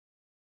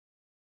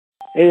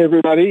Hey,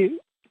 everybody.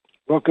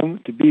 Welcome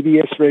to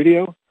BBS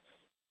Radio.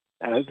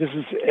 This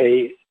is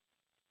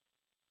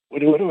what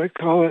do I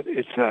call it?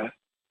 It's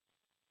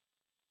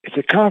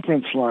a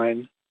conference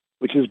line,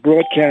 which is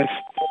broadcast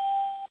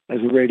as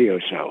a radio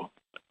show.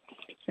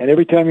 And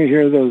every time you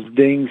hear those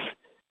dings,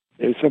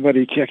 there's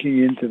somebody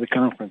checking into the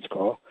conference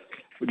call.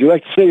 Would you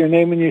like to say your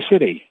name and your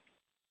city?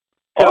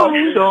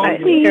 Hi,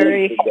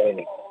 Terry.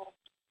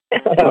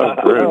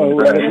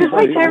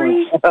 Hi,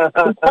 Terry.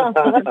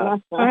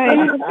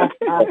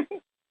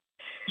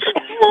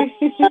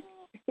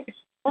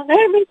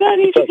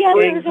 Everybody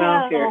together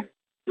now.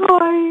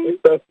 Hi.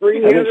 It's a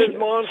 300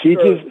 monster.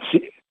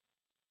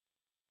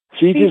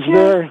 She's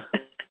there.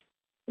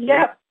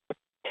 Yep.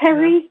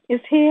 Terry is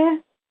here.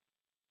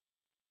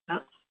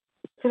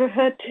 Could have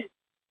heard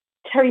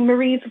Terry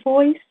Marie's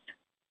voice.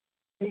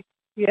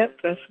 Yep,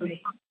 that's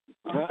me.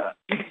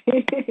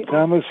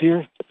 Thomas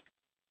here.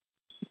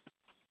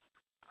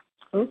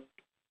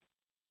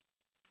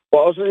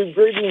 Positive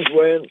greetings,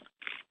 Wynn.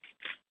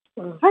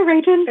 Hi,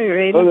 Raiden. Hey,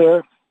 Raiden.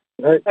 Hello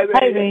there.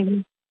 Hi,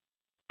 Raiden.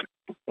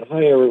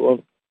 Hi,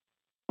 everyone.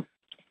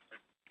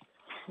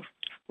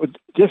 Well,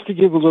 just to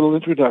give a little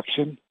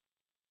introduction,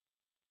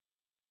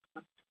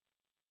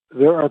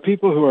 there are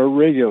people who are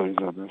regulars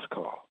on this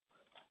call.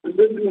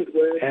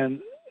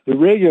 And the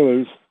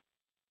regulars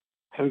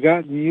have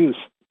gotten used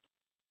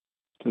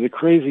to the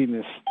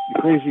craziness,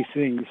 the crazy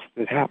things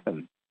that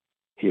happen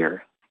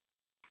here.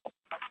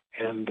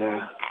 And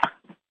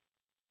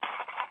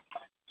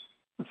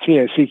let's see,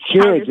 I see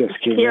Kira just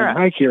came in.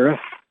 Hi, Kira.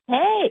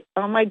 Hey!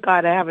 Oh my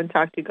God, I haven't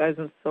talked to you guys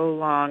in so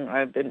long.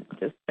 I've been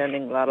just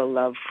sending a lot of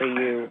love for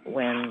you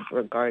when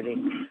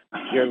regarding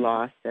your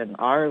loss and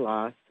our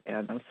loss,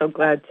 and I'm so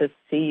glad to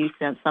see you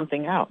sent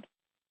something out.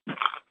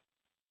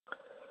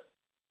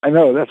 I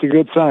know, that's a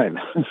good sign.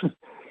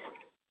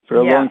 For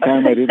a long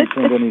time, I didn't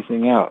send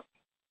anything out.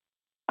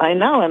 I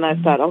know, and I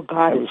thought, oh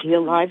God, is he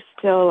alive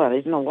still? I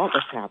didn't know what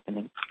was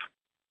happening.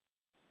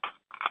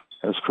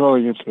 I was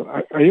crawling into...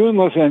 Are you in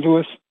Los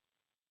Angeles?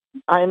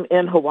 I'm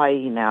in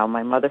Hawaii now.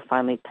 My mother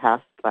finally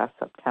passed last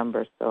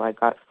September, so I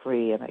got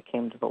free, and I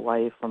came to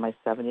Hawaii for my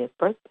 70th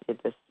birthday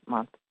this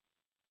month.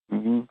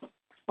 Mm-hmm.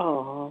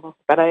 Oh,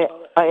 but I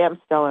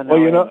am still in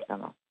LA.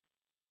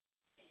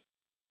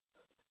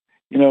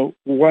 You know,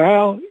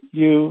 while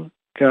you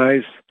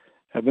guys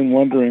have been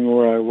wondering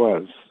where I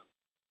was,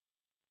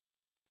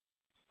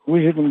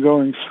 we have been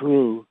going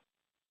through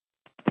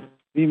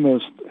the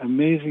most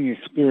amazing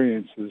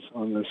experiences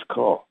on this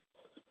call.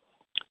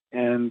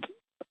 And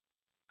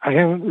I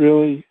haven't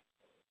really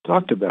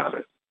talked about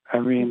it. I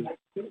mean,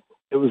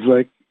 it was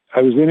like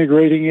I was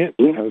integrating it.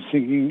 I was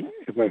thinking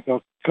if I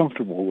felt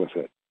comfortable with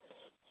it.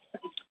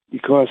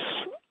 Because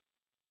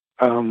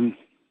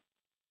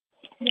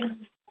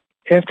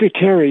after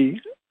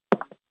Terry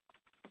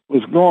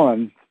was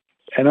gone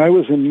and I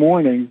was in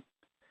mourning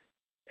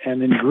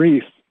and in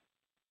grief,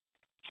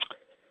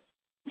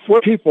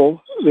 4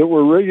 people that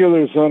were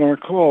regulars on our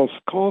calls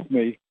called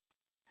me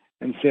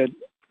and said,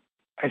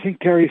 I think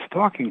Terry's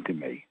talking to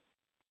me.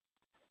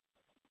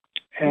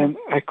 And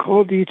I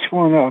called each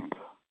one up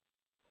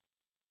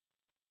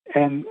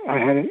and I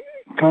had a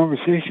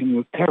conversation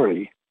with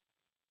Terry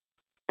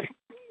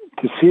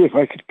to see if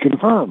I could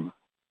confirm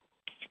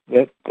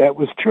that that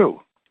was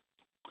true.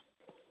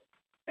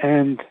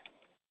 And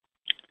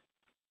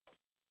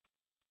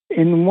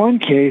in one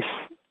case,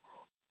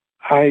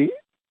 I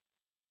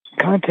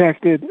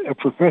contacted a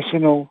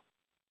professional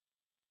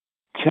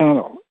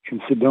channel in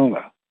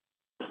Sedona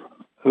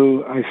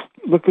who I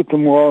looked at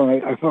them all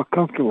and I felt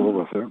comfortable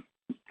with her.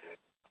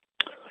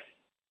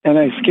 And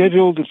I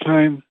scheduled a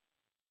time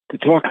to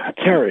talk to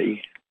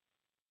Terry,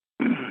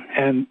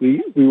 and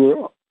we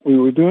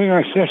were doing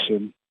our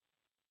session,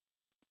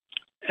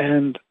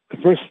 and the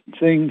first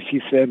thing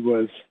she said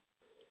was,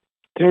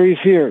 Terry's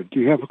here, do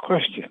you have a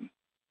question?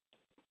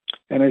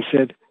 And I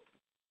said,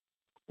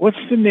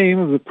 what's the name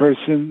of the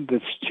person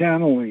that's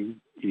channeling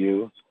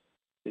you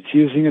that's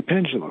using a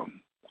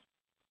pendulum?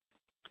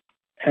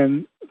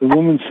 And the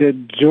woman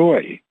said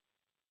Joy,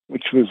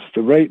 which was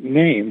the right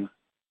name,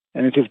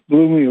 and it just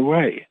blew me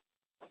away.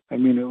 I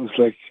mean, it was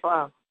like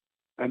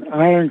an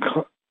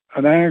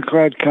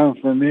ironclad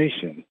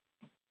confirmation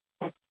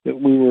that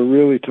we were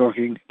really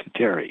talking to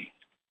Terry.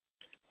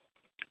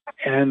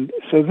 And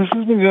so this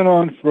has been going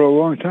on for a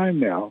long time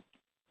now.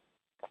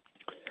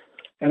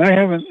 And I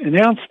haven't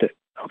announced it,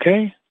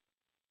 okay?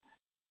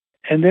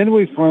 And then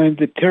we find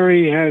that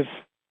Terry has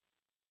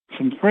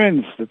some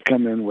friends that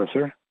come in with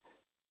her.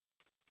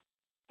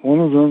 One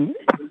of them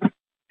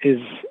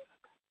is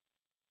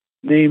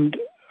named,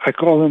 I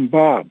call him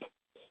Bob,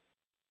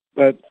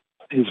 but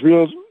his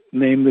real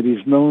name that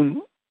he's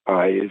known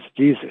by is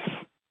Jesus.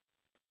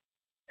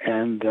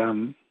 And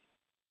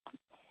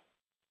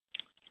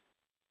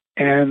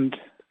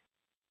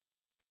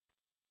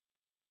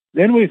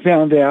then we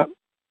found out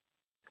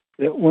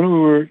that when we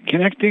were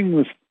connecting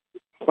with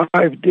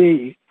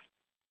 5D,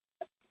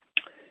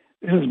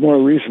 this is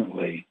more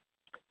recently,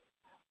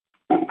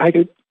 I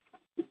could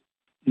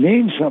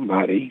name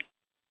somebody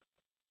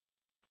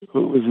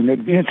who was an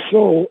advanced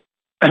soul,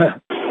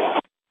 and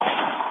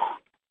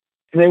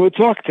they would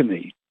talk to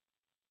me.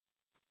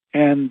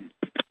 And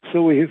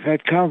so we have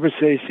had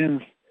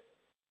conversations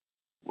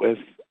with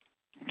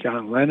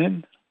John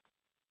Lennon,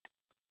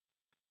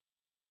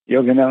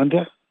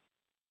 Yogananda,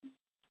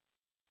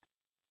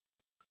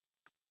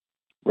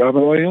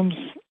 Robin Williams,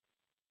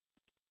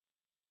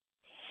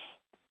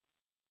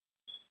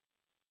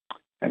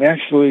 and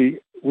actually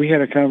we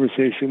had a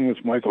conversation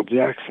with Michael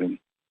Jackson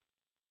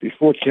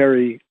before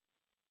Terry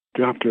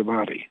dropped her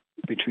body.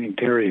 Between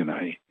Terry and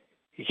I,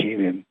 he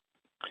came in.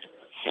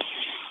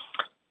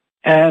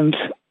 And,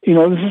 you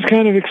know, this is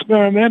kind of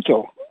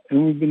experimental.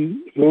 And we've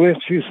been, the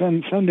last few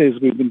Sundays,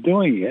 we've been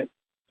doing it.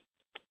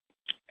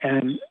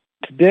 And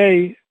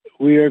today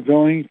we are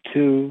going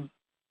to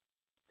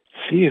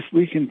see if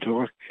we can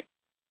talk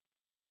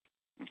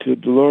to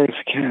Dolores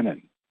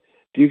Cannon.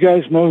 Do you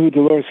guys know who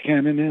Dolores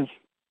Cannon is?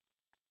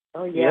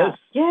 Oh, yeah.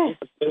 Yes.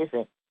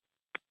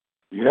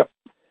 Yep.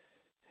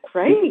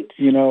 Great.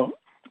 You know,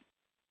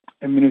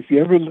 I mean,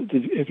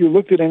 if you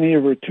looked at any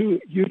of her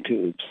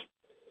YouTubes,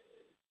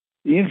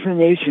 the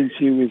information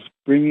she was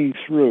bringing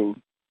through,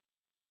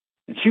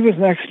 and she was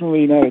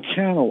actually not a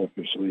channel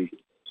officially,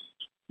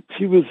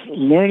 she was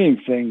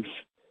learning things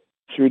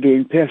through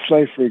doing past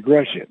life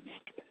regressions.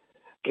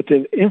 But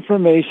the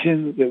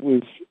information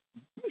that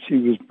she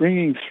was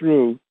bringing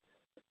through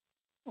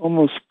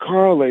almost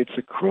correlates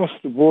across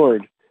the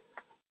board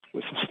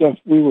with the stuff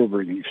we were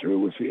bringing through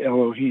with the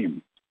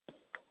Elohim.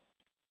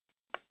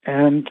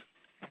 And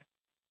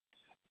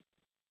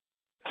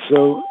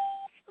so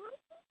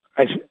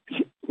I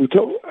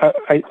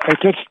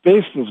touched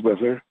bases with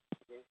her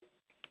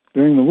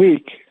during the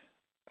week,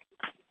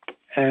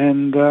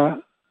 and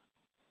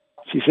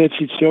she said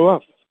she'd show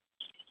up.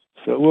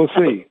 So we'll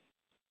see.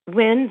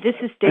 Wynn, this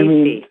is Stacy. I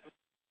mean,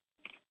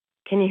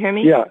 can you hear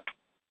me? Yeah.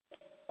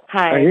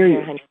 Hi. I hear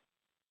you. Honey.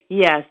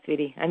 Yeah,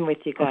 sweetie. I'm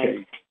with you guys.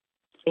 Okay.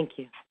 Thank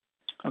you.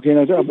 Okay,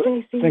 now,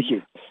 thank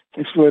you.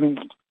 Thanks for letting.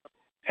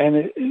 And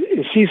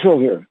is Cecil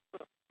here?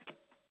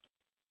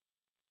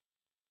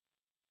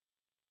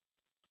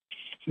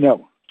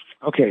 No.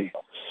 Okay.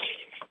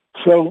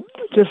 So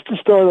just to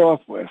start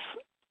off with,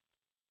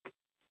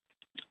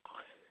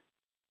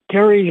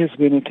 Terry has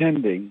been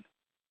attending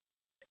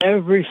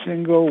every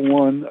single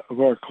one of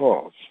our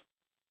calls.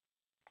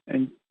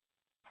 And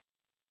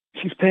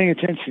she's paying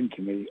attention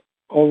to me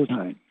all the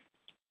time.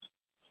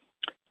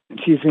 And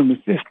she's in the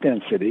fifth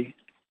density.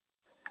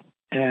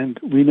 And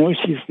we know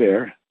she's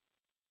there.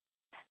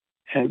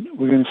 And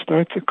we're going to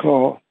start the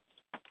call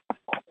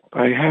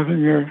by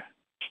having her,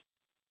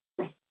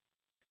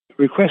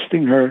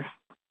 requesting her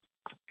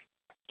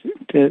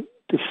to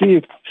see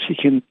if she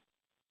can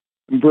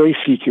embrace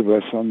each of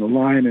us on the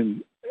line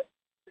and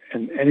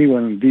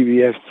anyone in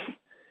BBS.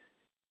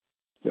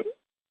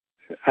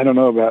 I don't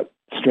know about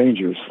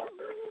strangers,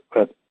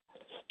 but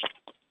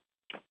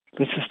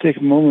let's just take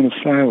a moment of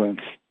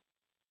silence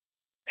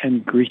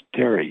and greet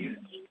Terry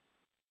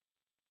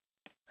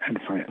and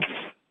friends.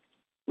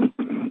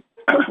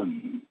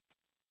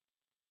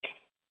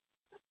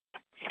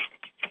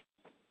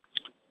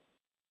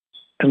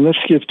 And let's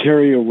give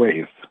Terry a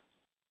wave.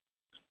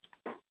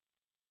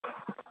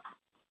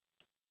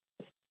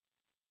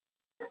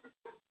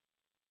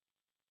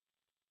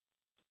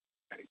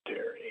 Hey,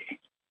 Terry.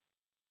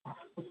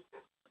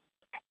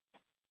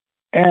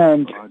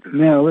 And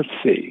now let's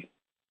see.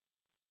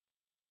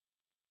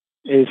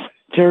 Is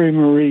Terry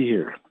Marie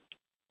here?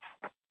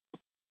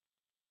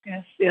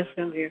 Yes,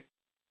 I'm here.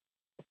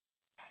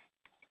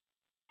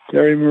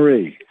 Terry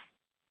Marie,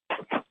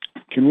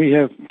 can we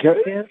have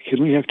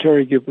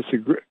Terry give us a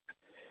greeting?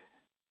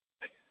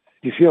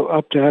 Do you feel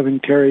up to having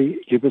Terry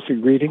give us a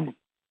greeting?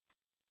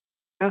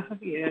 Oh,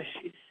 yes,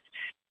 she's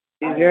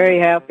very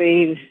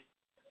happy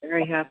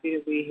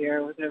to be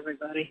here with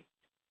everybody.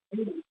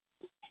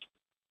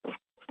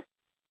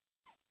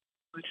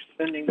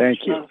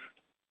 Thank you.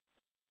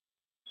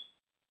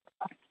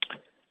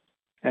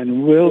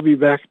 And we'll be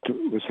back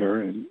with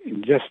her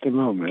in just a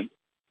moment.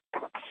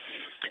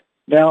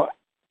 Now,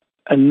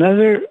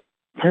 another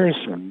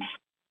person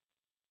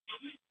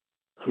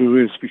who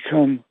has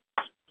become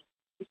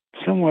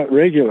somewhat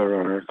regular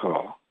on our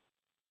call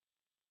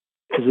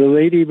is a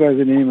lady by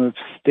the name of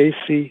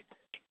Stacy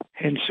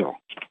Henschel.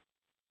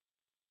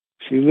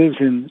 She lives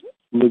in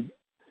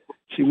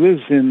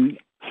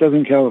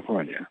Southern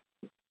California.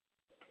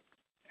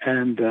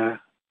 And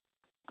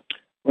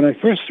when I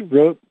first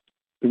wrote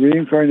The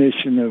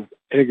Reincarnation of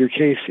Edgar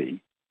Cayce,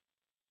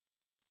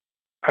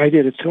 I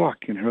did a talk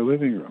in her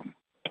living room.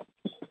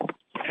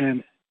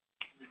 And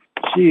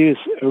she is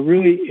a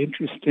really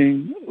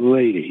interesting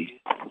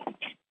lady.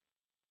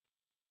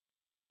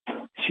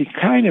 She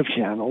kind of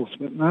channels,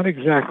 but not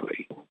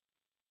exactly.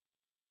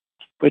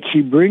 But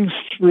she brings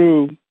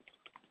through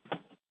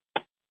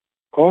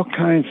all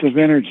kinds of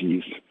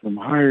energies from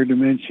higher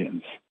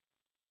dimensions.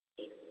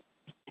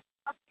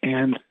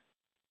 And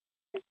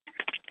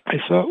I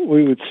thought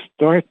we would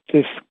start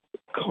this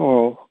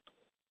call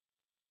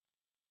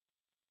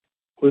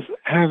with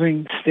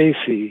having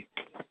Stacy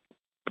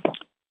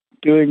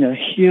doing a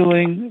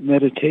healing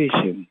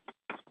meditation.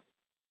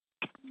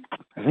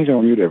 I think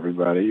I'll mute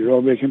everybody. You're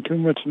all making too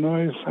much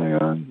noise. Hang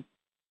on.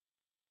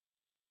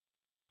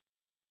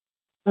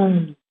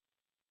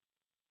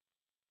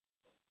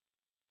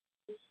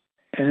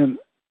 And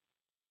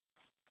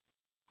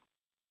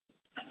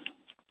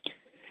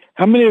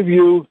how many of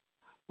you,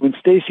 when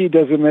Stacy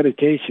does a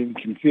meditation,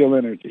 can feel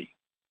energy?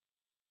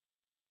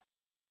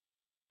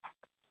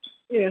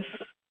 Yes.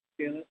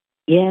 Feel it.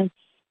 Yes.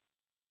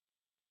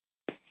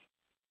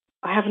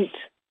 I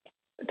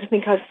don't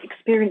think I've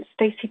experienced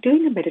Stacey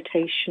doing a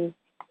meditation.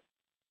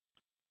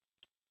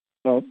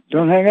 Well,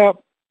 don't hang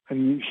up,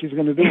 and she's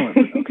going to do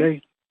one,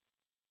 okay?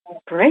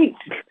 Great.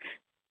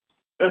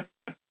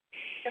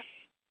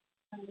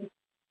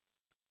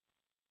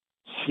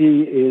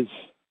 She is...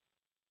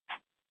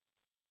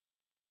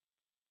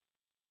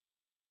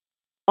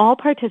 All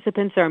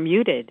participants are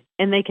muted,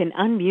 and they can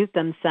unmute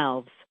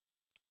themselves.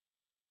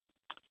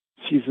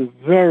 She's a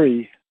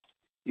very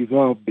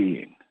evolved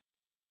being.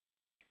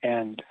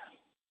 And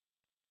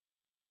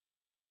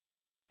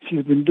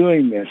she's been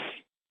doing this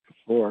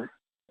for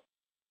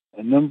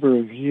a number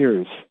of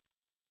years.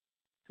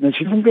 And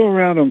she doesn't go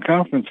around on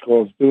conference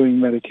calls doing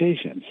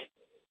meditations,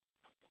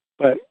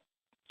 but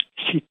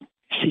she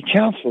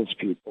counsels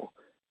people,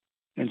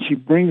 and she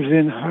brings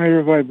in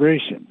higher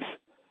vibrations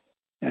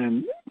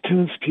and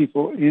tunes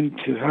people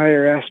into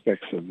higher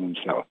aspects of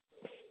themselves.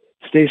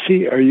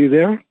 Stacy, are you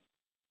there?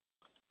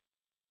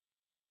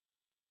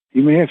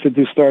 You may have to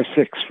do star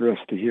 6 for us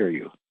to hear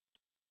you.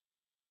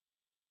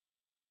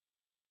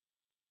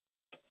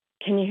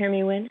 Can you hear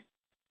me, Wynn?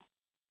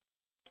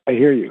 I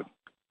hear you.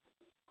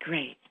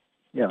 Great.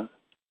 Yeah.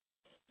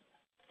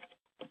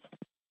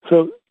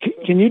 So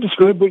can you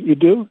describe what you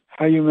do,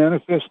 how you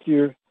manifest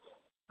your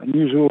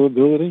unusual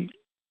ability?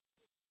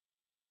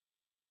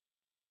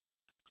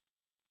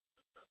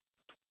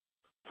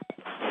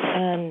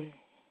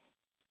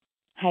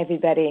 Hi,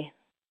 everybody.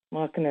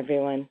 Welcome,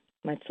 everyone.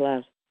 Much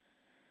love.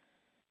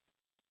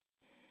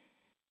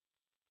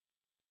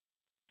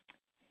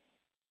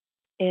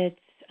 It's,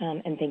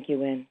 and thank you,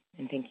 Wynn,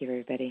 and thank you,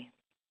 everybody.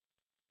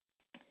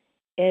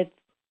 It's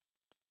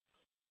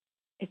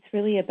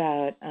really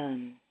about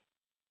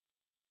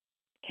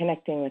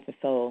connecting with the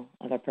soul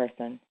of a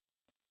person.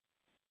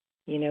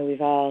 You know, we've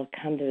all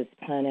come to this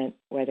planet,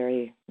 whether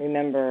we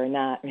remember or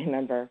not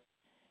remember,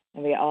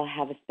 and we all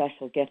have a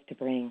special gift to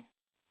bring,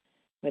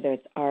 whether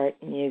it's art,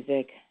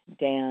 music,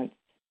 dance,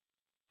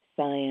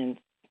 science,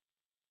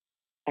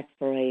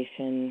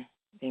 exploration,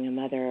 being a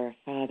mother or a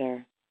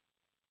father,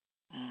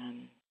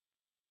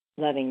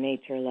 loving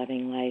nature,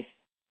 loving life,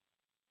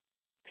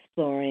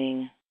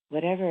 exploring,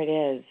 whatever it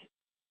is,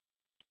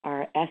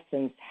 our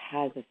essence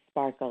has a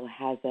sparkle,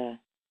 has a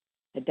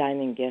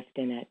diamond gift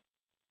in it.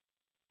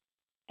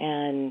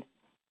 And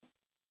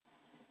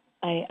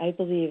I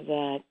believe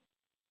that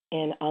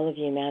in all of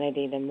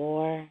humanity, the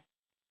more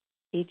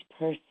each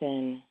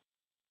person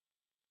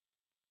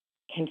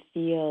can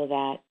feel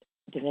that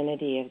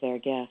divinity of their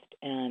gift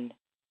and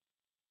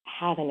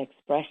have an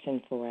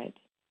expression for it,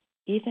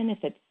 even if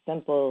it's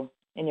simple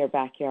in your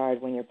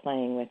backyard when you're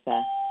playing with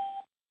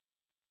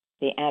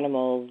the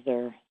animals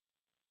or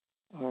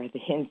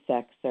the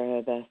insects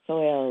or the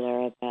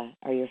soil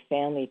or your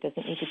family. It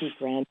doesn't need to be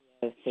grandiose.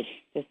 It's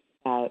just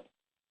about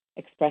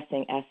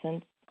expressing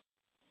essence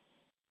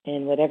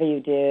in whatever you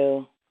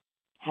do,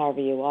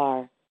 however you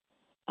are.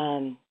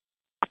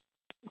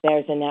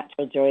 There's a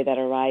natural joy that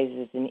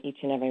arises in each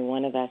and every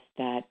one of us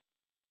that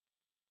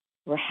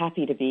we're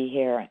happy to be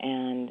here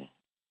and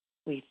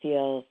we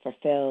feel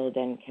fulfilled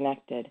and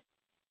connected.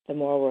 The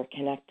more we're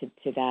connected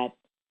to that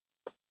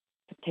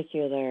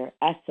particular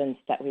essence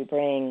that we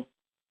bring,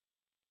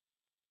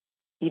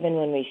 even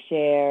when we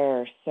share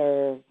or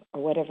serve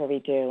or whatever we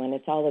do, and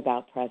it's all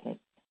about presence.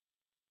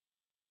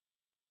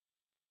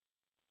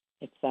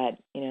 It's that,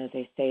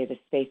 they say the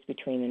space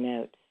between the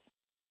notes.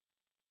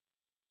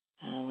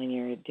 When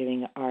you're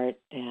doing art,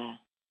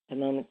 the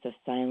moments of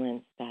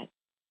silence that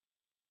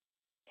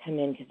come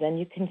in, because then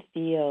you can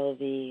feel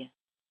the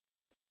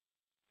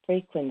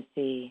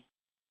frequency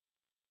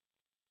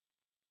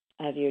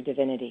of your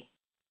divinity.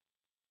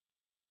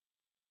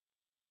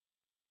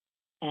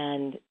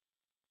 And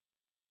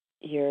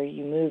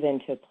you move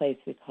into a place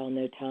we call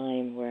no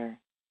time, where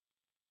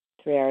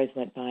 3 hours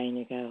went by and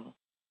you go,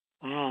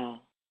 wow,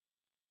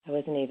 I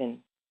wasn't even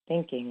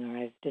thinking, or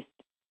I was just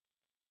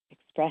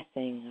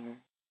expressing or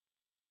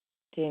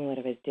doing what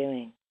I was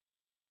doing.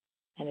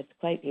 And it's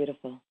quite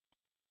beautiful.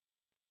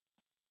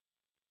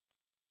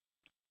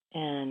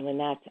 And when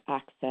that's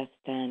accessed,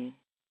 then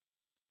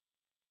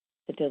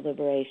the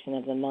deliberation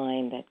of the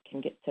mind that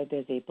can get so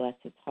busy, bless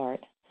its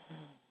heart,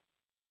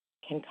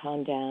 can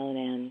calm down,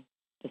 and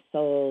the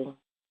soul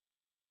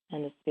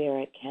and the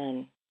spirit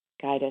can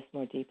guide us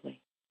more deeply.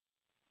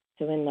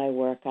 So in my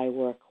work, I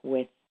work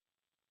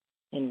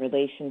in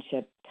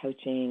relationship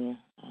coaching,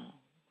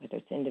 whether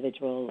it's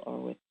individual or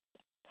with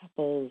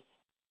couples.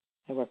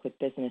 I work with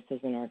businesses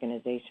and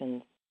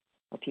organizations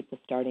or people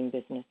starting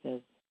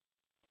businesses.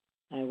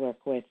 I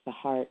work with the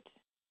heart.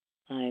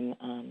 I'm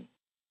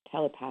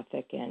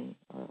telepathic and,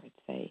 or I'd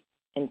say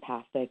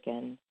empathic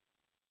and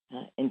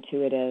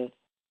intuitive,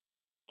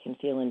 can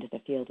feel into the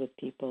field with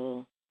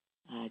people,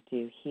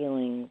 do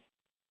healings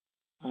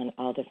on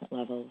all different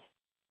levels,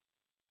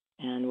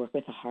 and work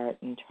with the heart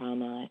and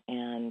trauma.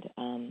 And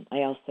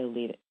I also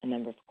lead a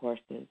number of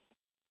courses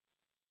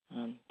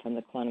from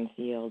the quantum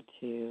field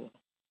to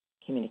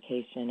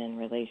communication and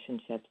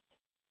relationships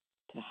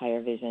to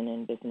higher vision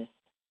and business,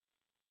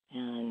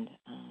 and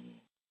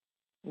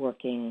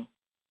working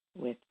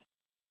with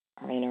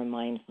our inner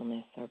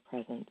mindfulness, our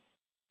presence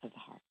of the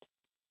heart.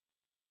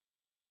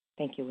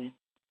 Thank you, Wynn.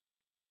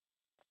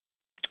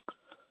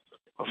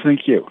 Well,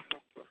 thank you.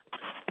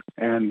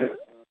 And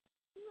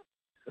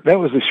that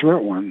was a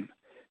short one,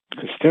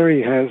 because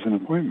Terry has an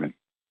appointment.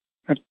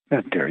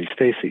 Not Terry,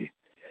 Stacy.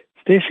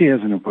 Stacy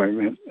has an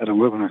appointment at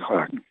 11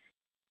 o'clock.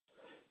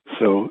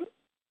 So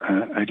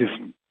I just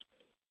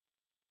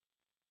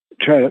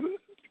try to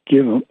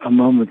give a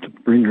moment to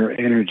bring her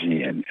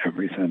energy in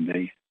every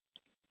Sunday.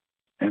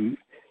 And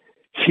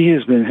she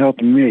has been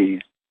helping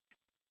me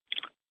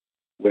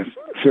with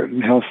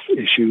certain health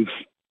issues,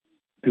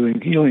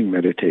 doing healing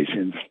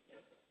meditations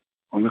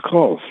on the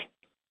calls.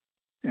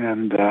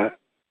 And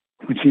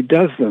when she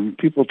does them,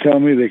 people tell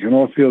me they can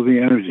all feel the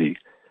energy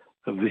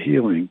of the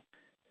healing.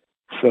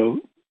 So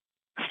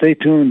stay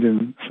tuned,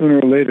 and sooner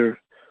or later,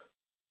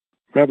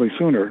 probably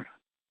sooner,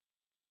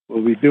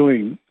 we'll be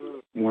doing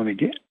one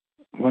again.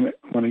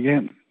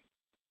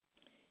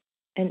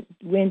 And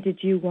when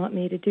did you want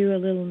me to do a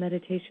little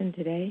meditation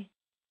today?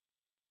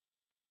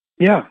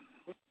 Yeah.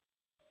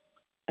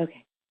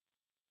 Okay.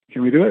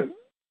 Can we do it?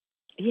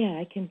 Yeah,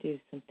 I can do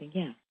something,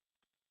 yeah.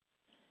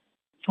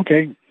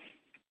 Okay.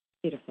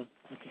 Beautiful.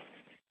 Okay.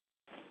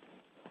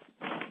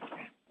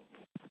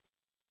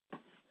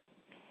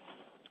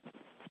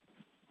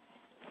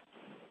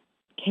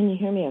 Can you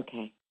hear me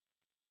okay?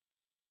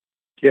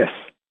 Yes.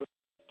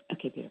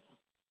 Okay, beautiful.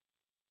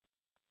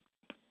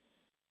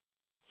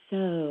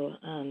 So,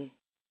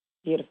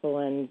 beautiful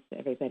ones,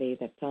 everybody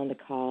that's on the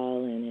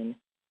call and in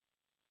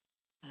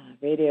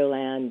Radio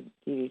Land,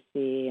 BBC,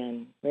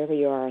 and wherever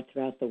you are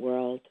throughout the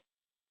world.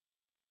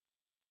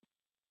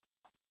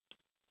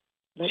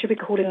 Should we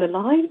call in the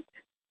light?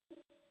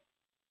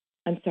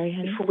 I'm sorry,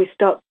 honey? Before we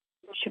start,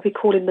 should we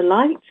call in the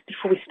light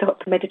before we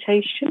start the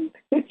meditation?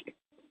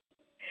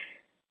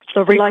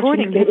 The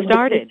recording has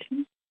started.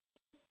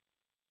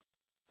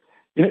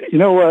 You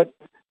know what?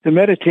 The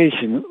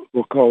meditation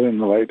will call in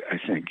the light, I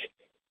think.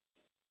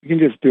 We can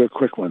just do a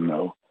quick one,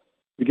 though.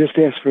 We just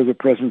ask for the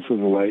presence of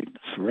the light,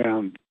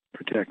 surround,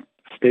 protect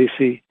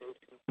Stacy,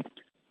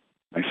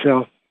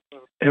 myself,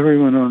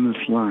 everyone on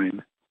this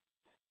line,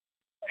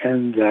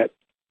 and that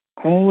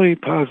only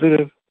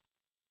positive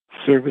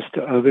service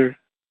to other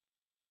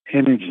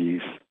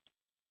energies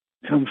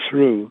come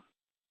through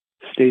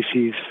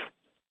Stacy's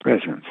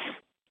presence.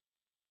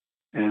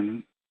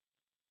 And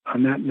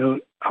on that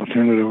note, I'll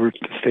turn it over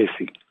to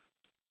Stacy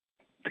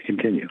to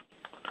continue.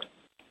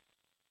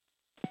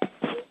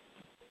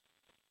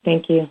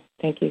 Thank you.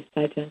 Thank you,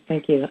 Saja.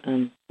 Thank you,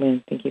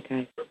 Wynn. Thank you,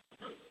 guys.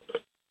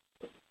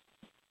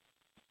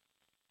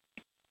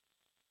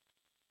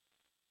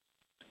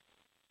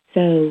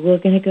 So we're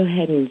going to go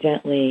ahead and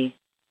gently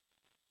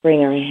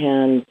bring our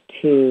hands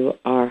to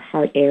our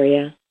heart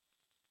area.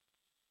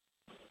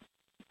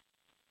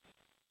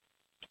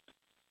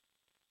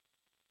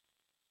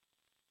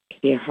 It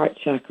could be a heart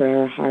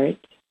chakra or heart.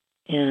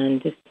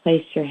 And just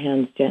place your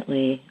hands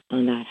gently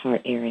on that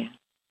heart area.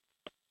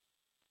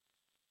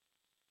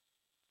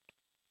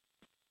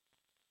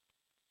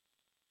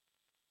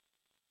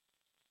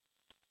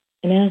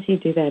 And as you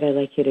do that, I'd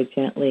like you to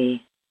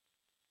gently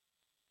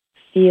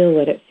feel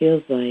what it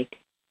feels like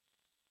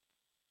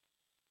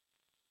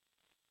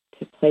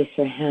to place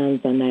your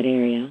hands on that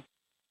area.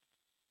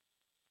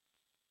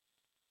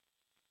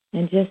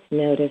 And just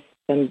notice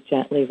them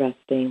gently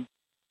resting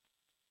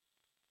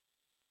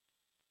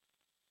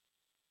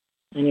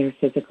on your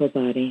physical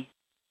body.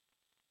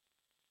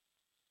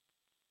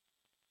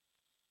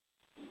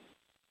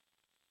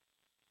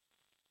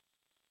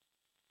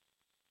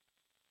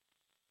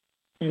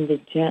 And to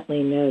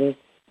gently notice,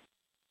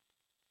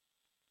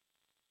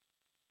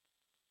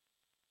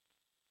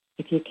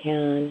 if you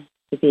can,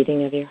 the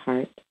beating of your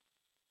heart.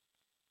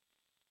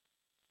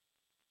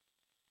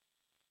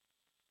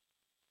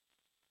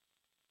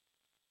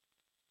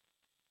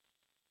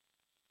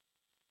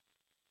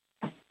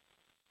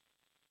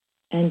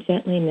 And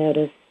gently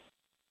notice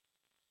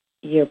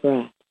your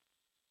breath,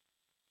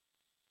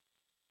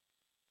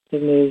 the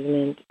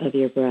movement of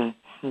your breath,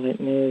 how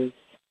it moves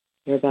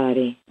your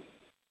body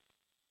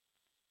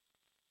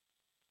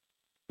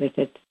with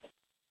its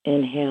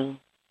inhale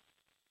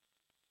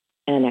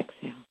and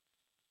exhale.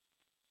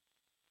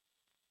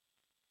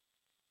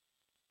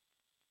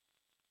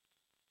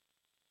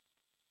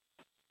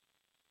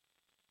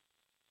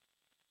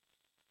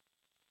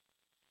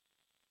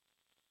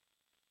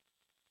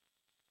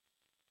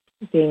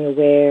 Being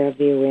aware of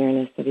the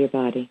awareness of your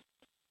body.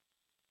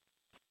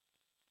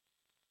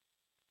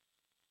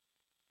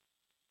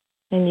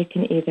 And you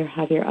can either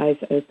have your eyes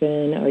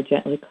open or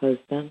gently close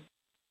them,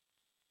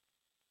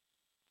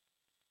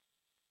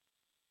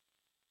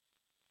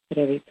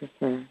 whatever you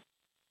prefer.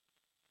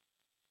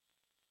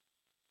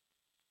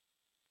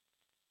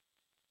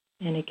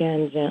 And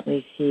again,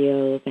 gently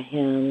feel the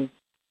hands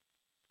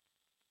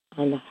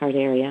on the heart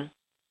area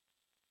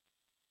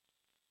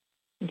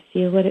and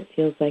feel what it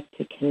feels like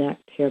to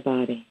connect to your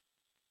body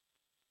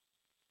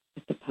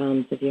with the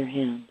palms of your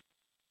hands.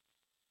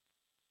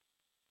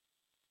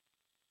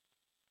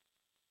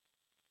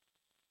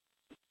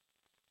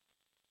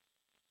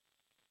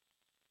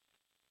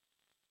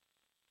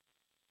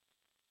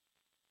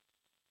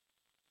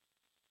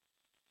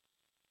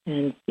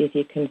 And see if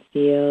you can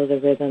feel the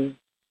rhythm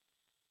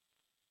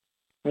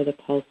or the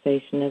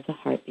pulsation of the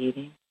heart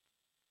beating.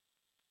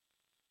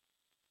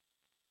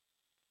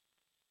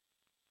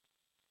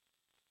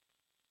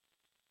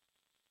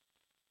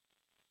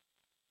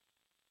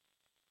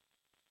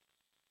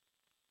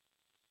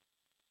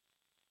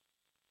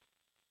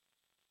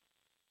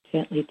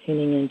 Gently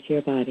tuning into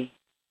your body.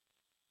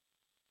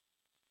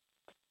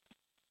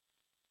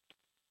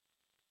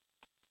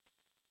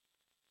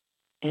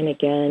 And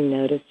again,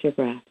 notice your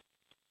breath.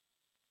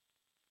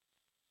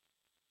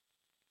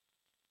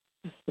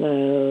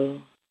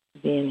 Slow,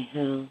 the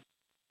inhale,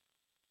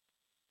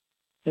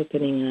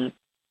 opening up.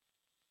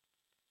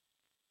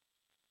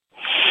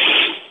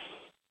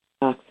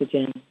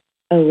 Oxygen.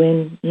 Oh,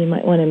 Wynn, you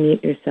might want to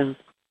mute yourself,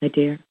 my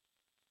dear.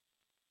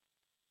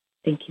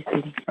 Thank you,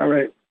 sweetie. All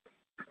right.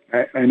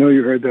 I know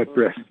you heard that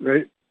breath,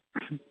 right?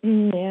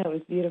 Yeah, it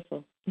was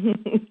beautiful.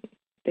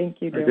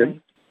 Thank you, dear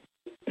Okay.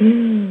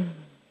 one.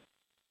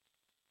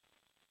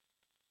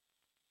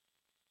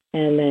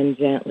 And then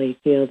gently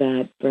feel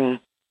that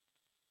breath,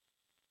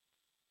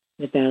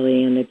 the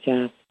belly and the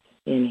chest.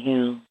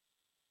 Inhale.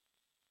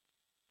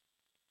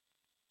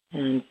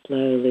 And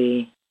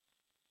slowly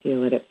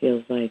feel what it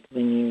feels like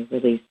when you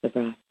release the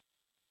breath.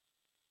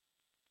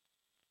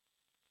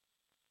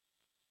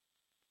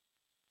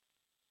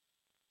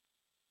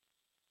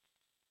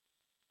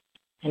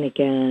 And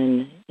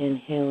again,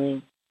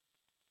 inhaling,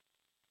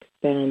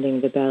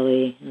 expanding the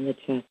belly and the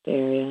chest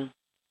area.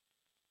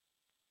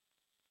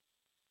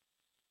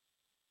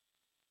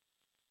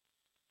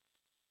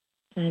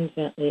 And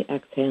gently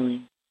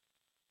exhaling.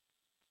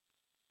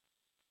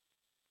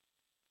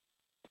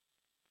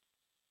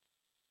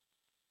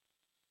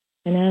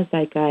 And as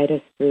I guide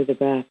us through the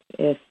breath,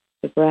 if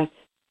the breaths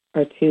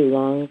are too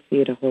long for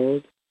you to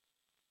hold,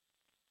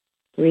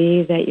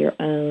 breathe at your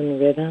own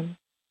rhythm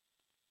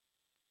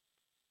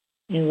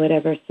in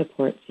whatever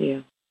supports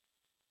you.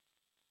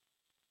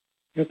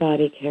 Your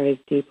body carries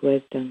deep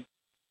wisdom,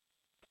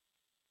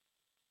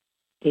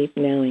 deep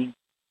knowing.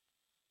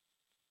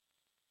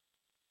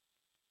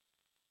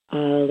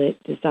 All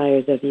it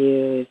desires of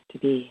you is to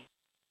be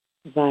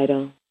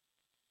vital,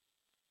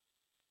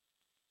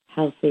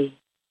 healthy,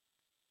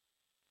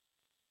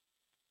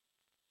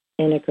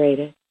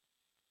 integrated,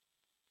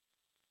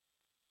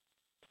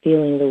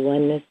 feeling the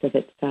oneness of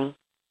itself.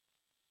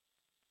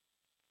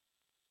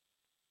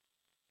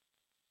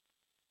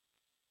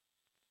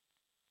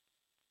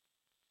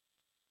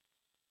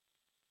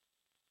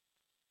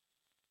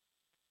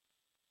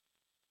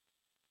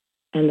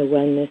 And the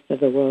oneness of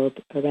the world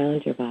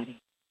around your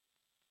body.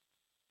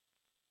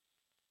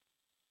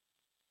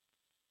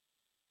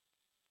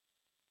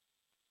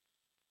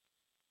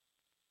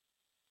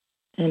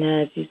 And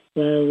as you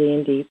slowly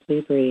and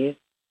deeply breathe,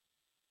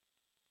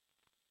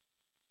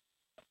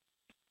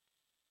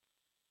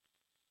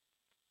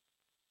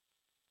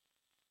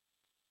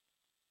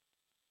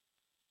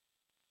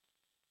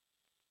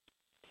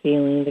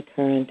 feeling the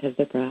current of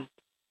the breath,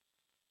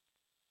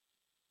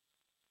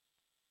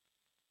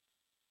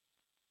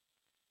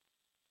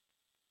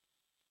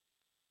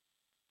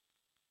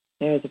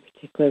 there is a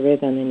particular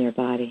rhythm in your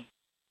body.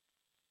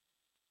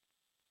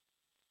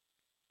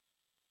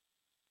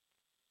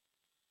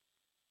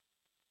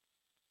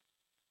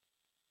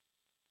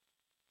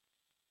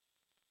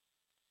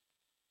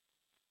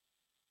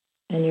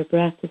 And your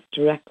breath is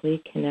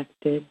directly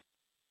connected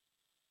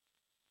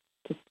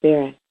to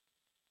spirit,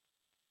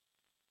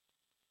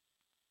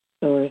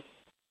 source,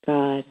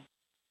 God,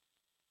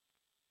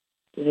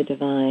 to the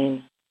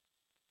divine.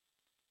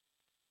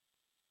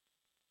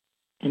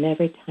 And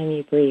every time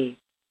you breathe,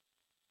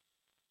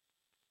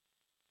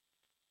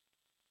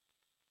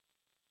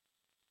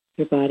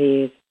 your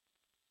body is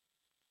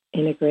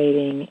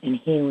integrating and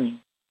healing,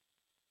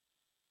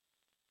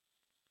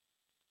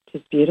 which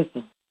is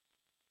beautiful.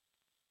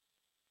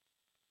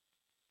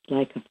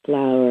 Like a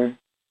flower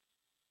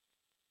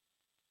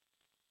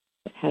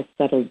that has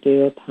settled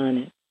dew upon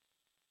it,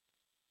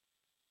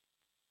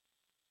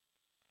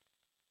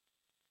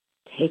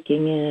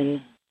 taking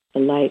in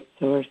the light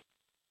source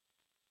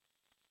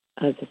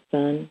of the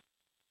sun,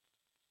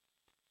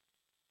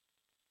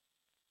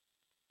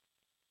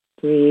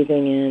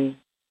 breathing in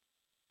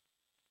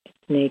its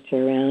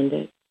nature around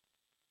it,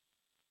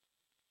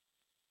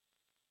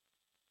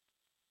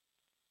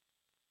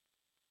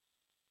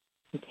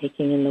 and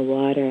taking in the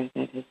water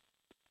that has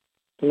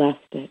blessed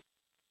it,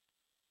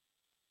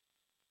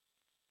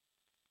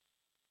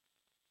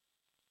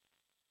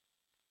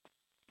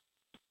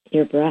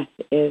 Your breath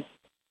is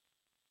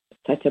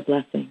such a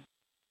blessing.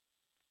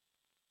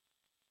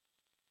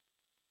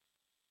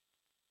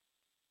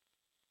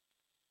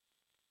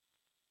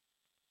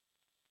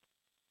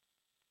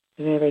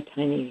 So every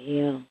time you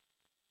heal,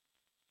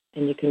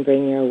 and you can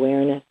bring your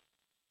awareness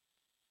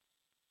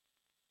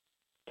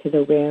to the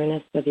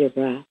awareness of your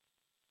breath,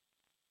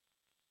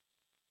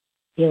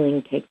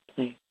 healing takes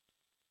place.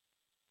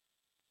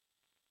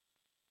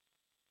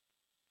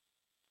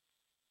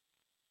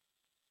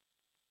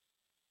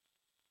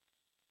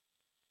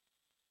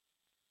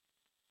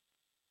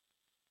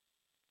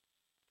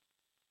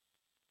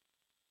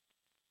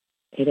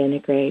 It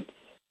integrates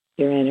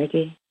your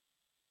energy.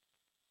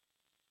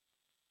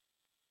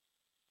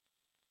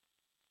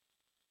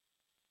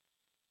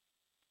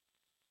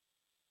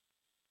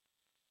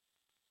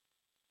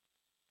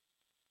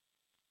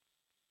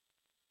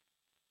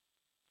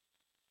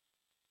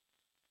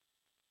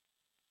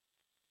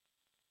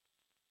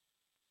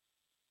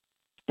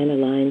 And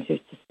aligns your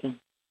system.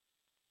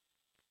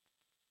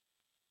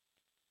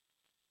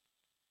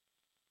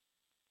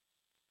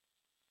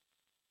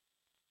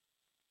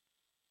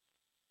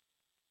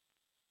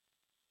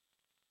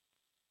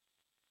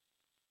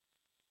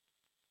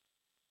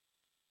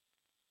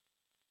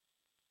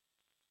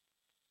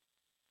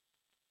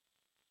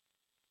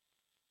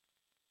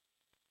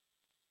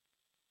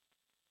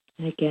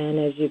 And again,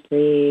 as you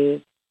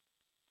breathe,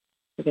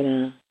 we're going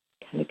to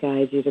kind of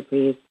guide you to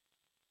breathe.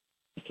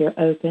 If you're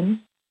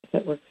open,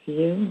 if it works for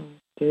you,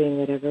 doing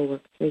whatever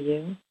works for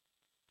you,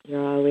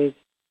 you're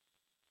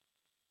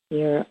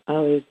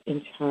always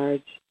in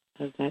charge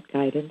of that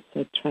guidance.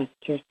 So trust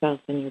yourself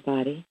and your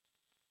body.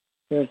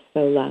 You're so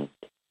loved.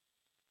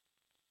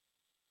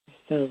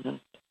 You're so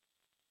loved.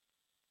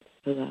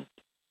 So loved.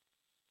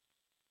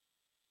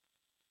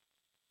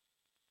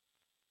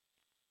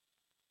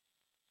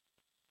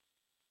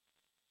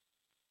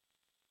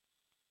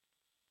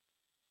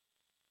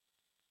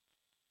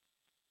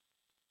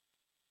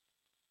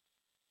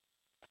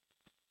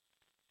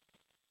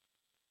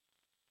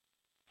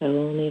 So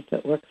only if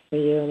it works for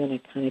you, I'm going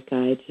to kind of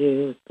guide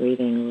you with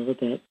breathing a little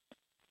bit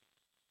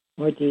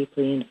more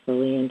deeply and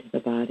fully into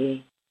the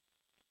body,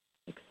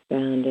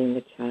 expanding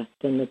the chest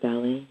and the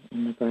belly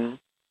and the breath.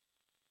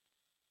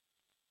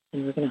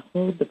 And we're going to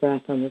hold the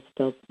breath on the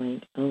still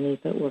point only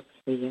if it works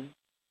for you.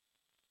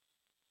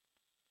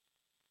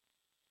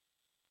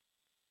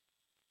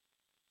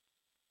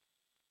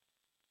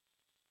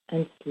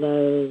 And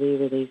slowly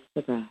release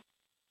the breath.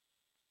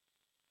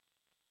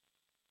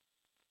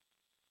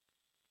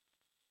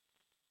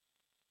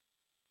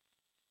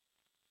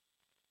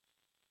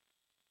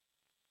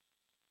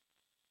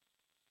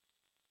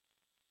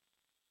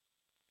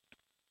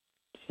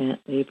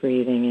 Gently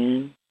breathing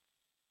in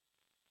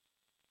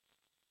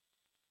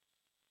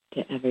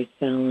to every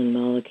cell and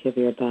molecule of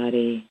your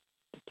body,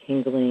 the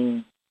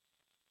tingling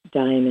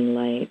diamond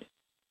light,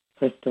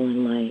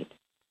 crystalline light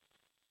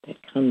that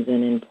comes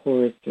in and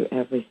pours through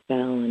every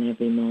cell and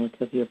every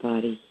molecule of your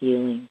body,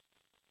 healing,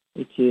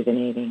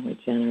 rejuvenating,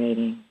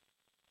 regenerating.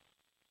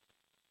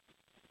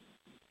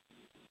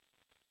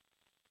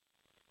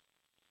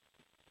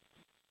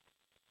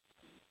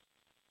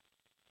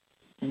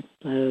 And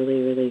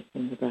slowly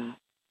releasing the breath.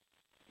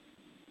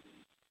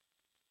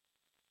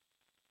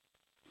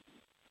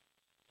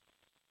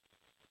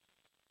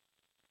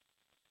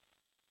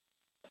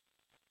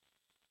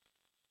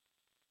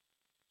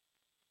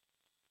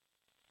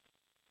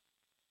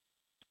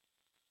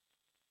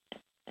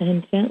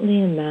 And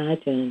gently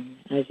imagine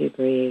as you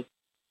breathe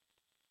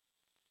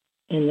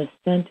in the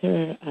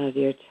center of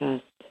your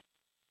chest,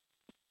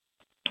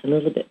 a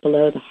little bit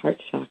below the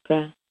heart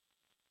chakra,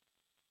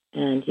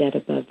 and yet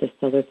above the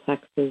solar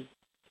plexus,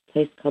 a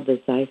place called the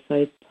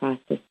xiphoid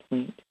process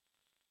point.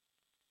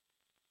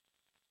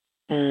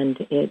 And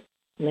in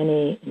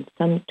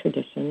some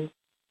traditions,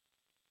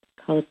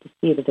 call it the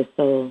seat of the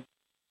soul.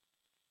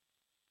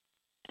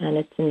 And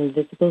it's an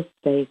invisible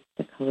space,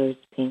 the color is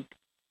pink.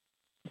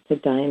 It's a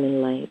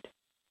diamond light.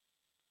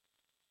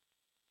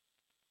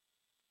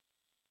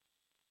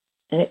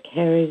 And it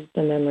carries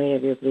the memory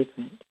of your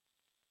blueprint,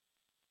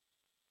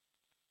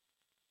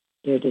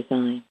 your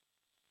design.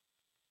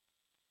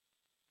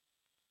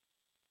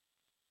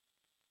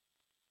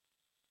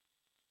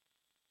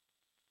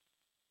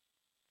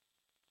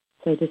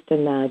 So just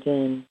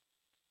imagine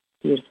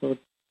beautiful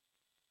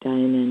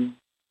diamond,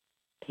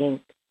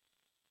 pink,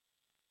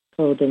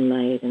 golden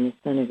light in the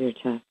center of your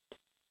chest.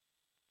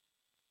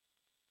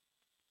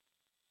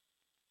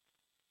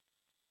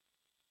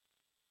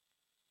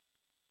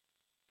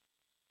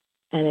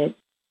 And it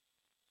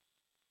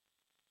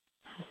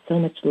has so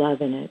much love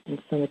in it and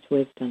so much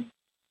wisdom.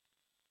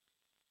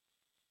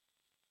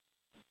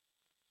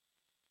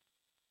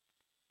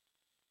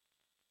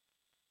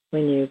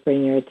 When you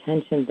bring your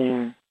attention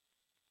there,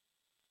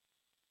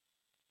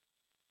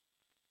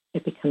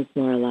 it becomes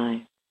more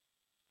alive,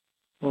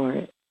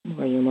 or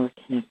you're more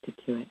connected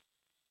to it.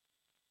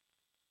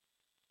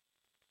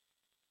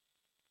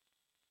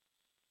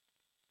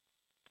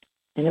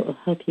 And it will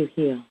help you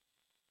heal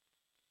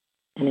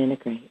and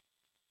integrate.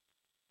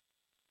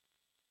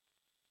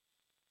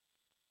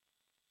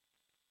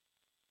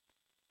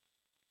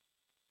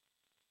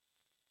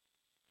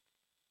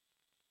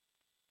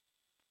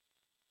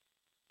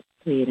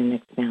 sweet and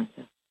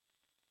expansive.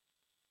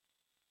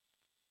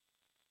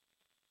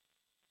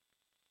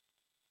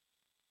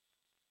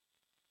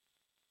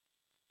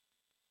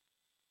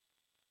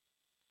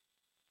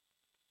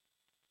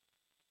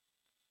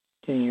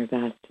 Doing your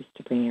best just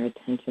to bring your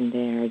attention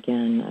there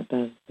again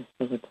above the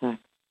solar plex,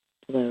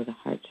 below the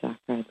heart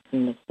chakra. It's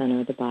in the center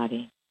of the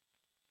body,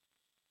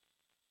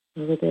 a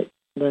little bit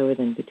lower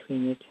than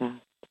between your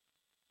chest.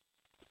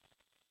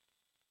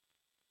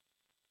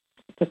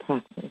 It's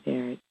approximately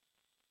there.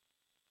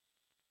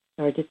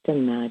 Or just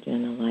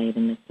imagine a light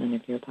in the center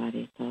of your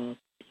body. It's all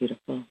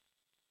beautiful.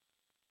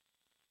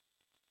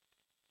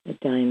 A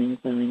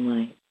diamond glowing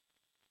light.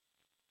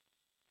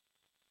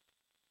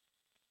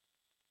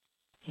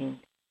 Pink.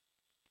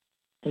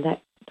 And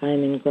that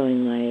diamond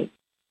glowing light,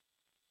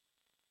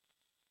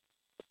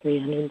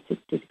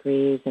 360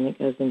 degrees, and it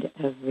goes into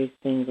every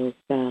single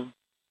cell,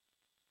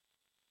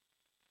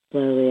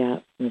 slowly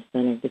out from the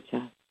center of the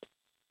chest,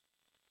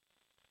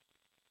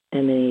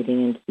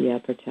 emanating into the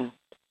upper chest,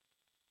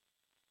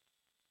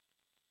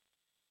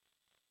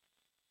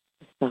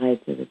 the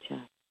sides of the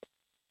chest,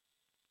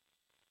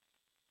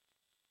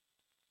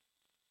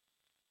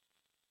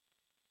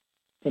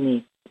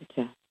 beneath the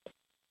chest.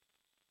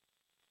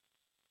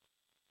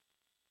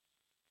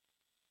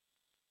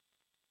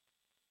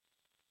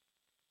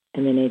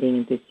 Emanating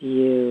into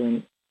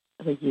you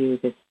and you,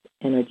 this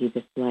energy,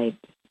 this light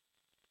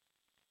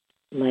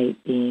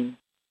beam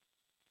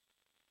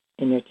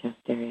in your chest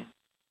area.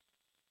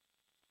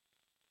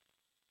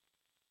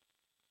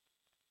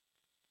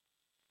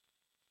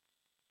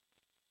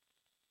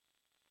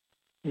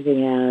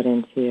 Moving out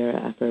into your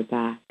upper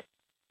back,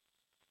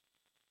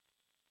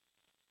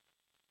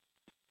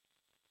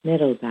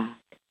 middle back,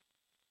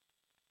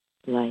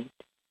 light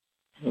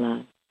and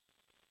love,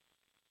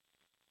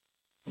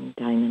 and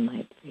diamond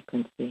light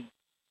frequency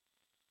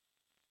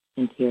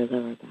into your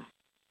lower back.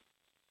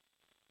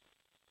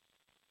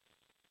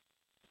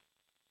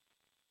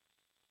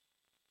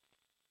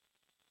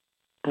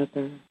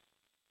 Upper,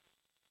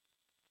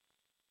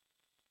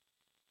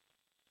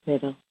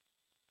 middle,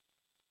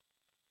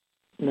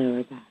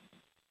 lower back.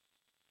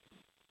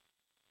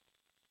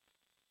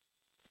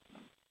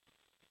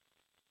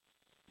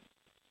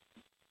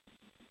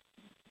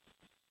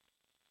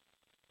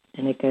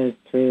 And it goes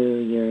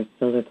through your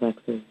solar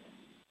plexus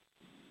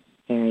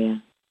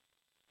area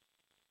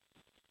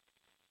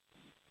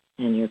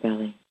and your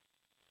belly.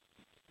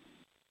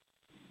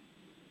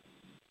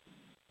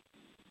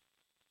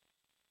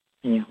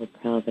 And your whole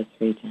pelvis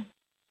region.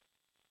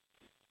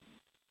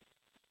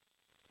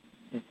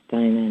 This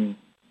diamond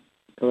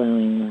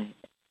glowing light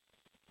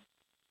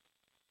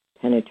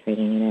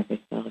penetrating in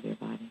every cell of your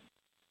body.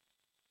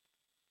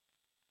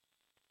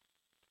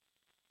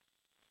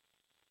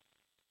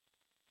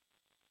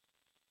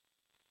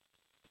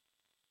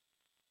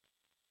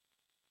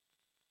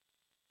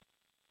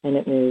 And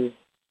it moves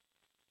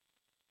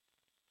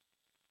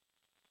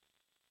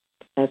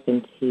up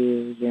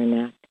into your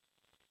neck,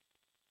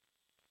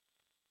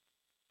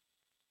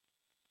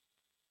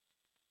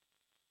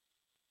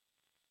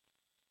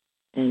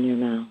 and your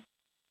mouth,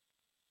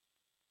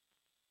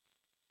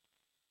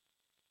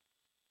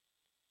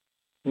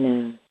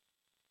 nose,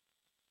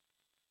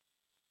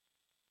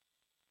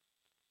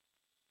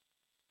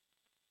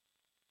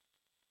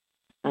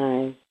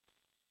 eyes,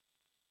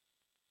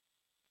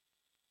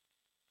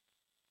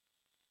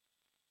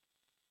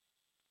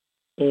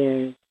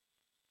 ears,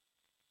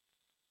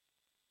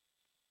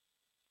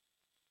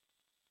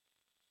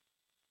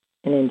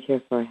 and into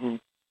your forehead.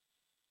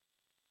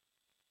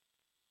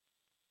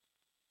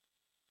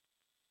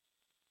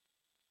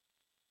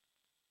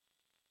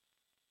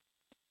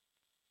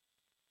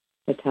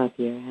 The top of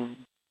your head,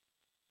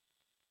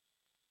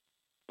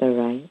 the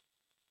right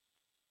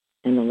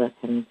and the left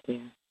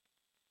hemisphere,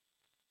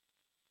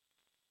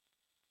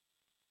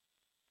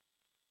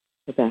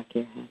 the back of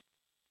your head,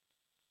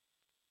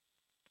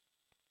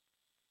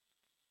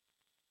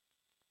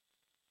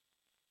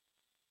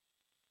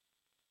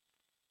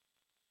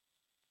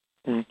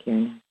 back of your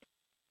neck,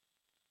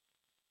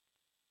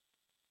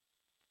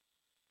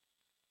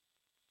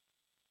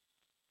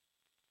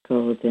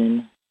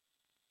 golden,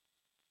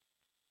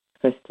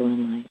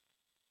 crystalline light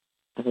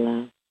of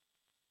love,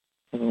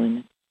 of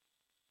Wynn.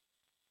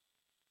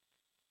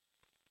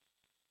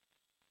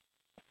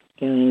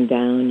 Going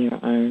down your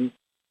arms,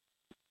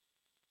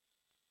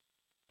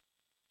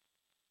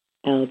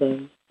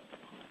 elbows,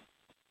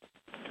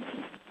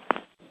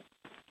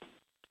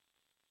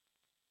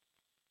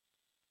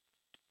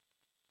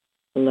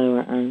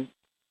 lower arms,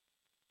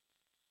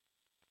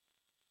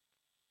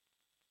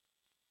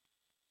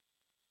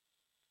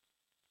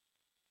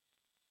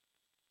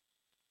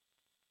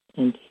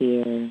 into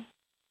your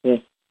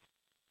wrists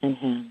and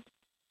hands,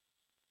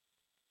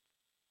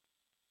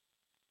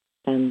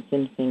 thumbs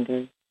and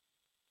fingers,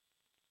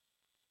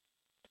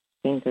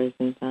 fingers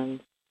and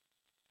thumbs,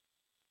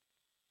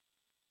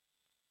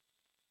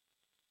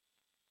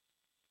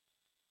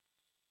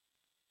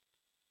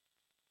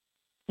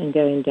 and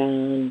going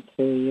down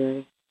through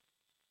your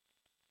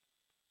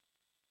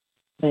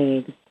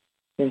legs,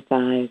 your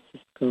thighs,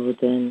 this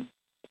golden,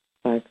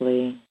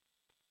 sparkly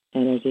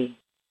energy.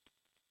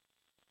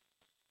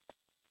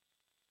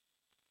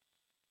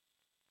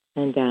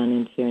 And down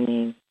into your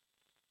knees.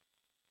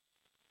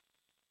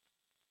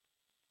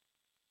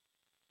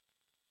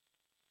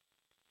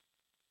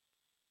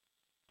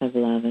 Of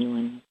love and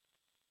oneness.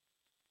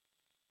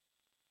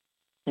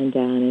 And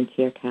down into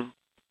your calf.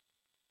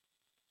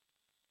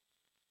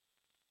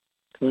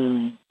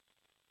 Glowing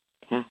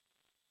calf.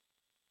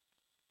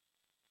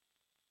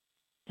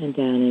 And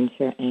down into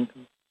your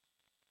ankles.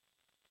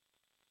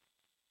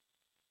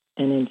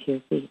 And into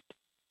your feet.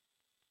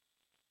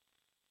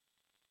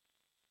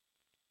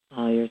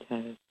 All your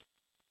toes.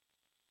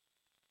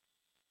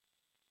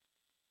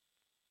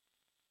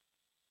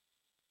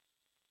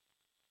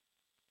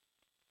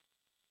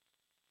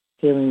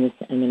 Feeling this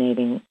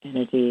emanating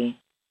energy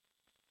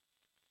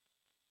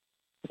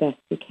the best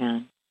you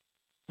can,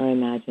 or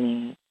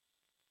imagining it.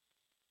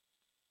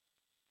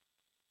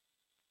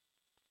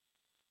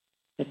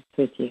 But it's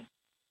with you.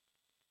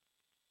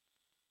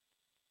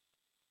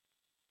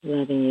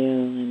 Loving you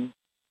and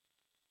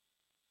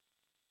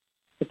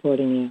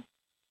supporting you.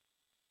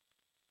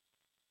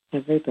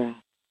 Every breath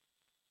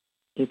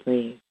you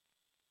breathe,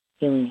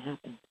 healing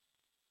happens.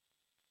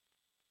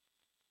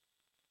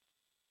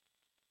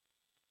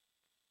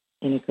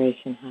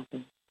 Integration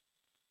happens.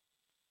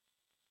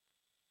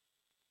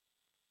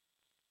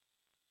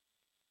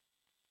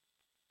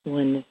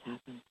 Oneness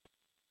happens.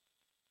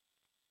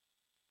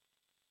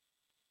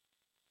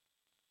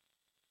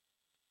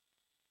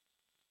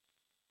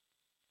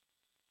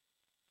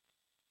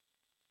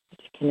 Which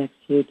connects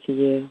you to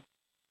you.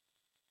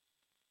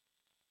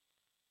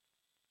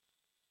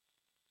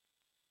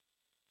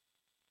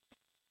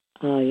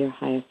 All your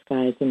highest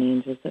guides and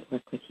angels that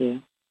work with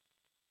you.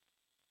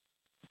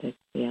 It's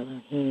the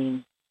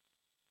Elohim,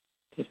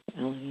 beautiful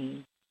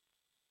Elohim,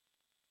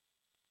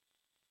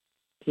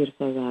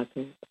 beautiful Ra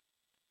group.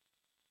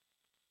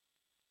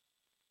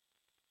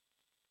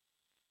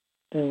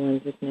 The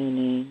ones with no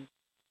name.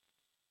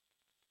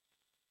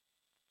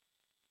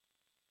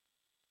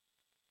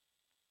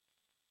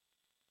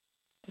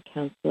 The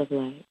Council of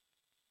Light.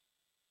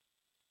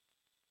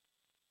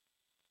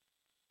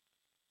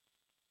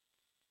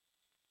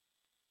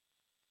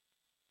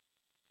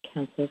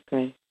 Council of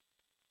Grace.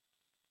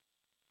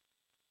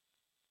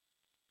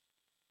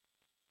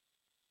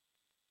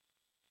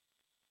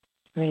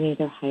 Or any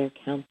other higher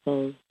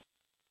councils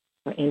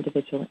or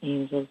individual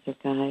angels or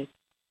guides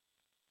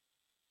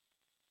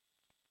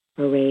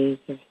or rays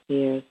or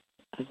spheres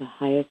of the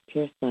highest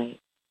purest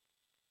light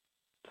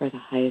for the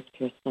highest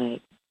purest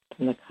light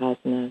from the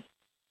cosmos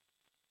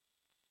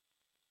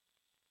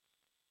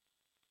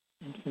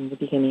and from the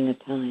beginning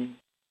of time,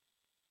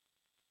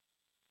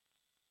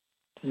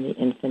 from the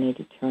infinite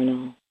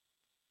eternal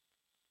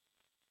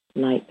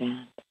light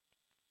band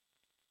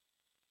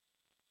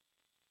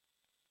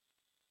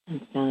and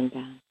sound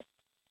band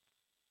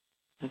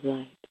of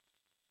light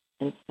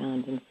and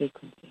sound and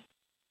frequency.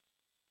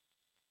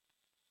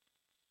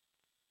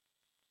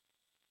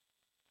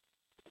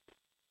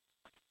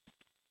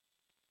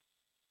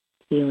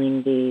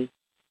 Feeling these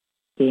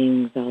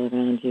beings all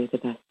around you the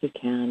best you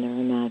can,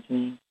 or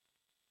imagining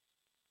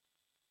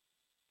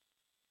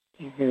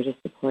they're here to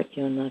support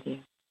you and love you.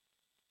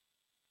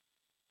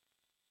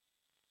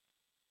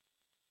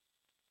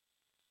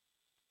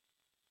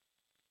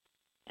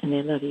 And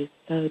they love you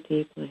so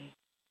deeply,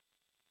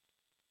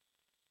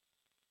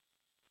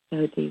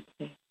 so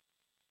deeply,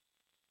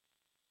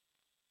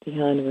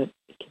 beyond what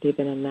you could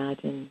even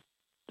imagine.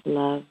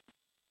 Love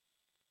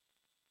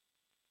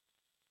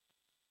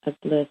of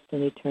bliss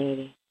and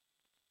eternity.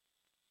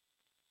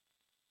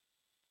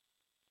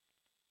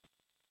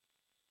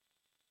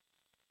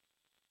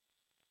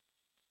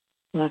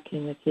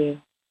 Walking with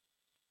you,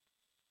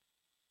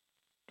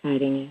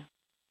 guiding you,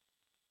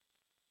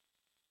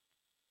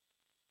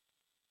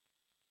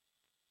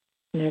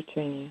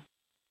 nurturing you.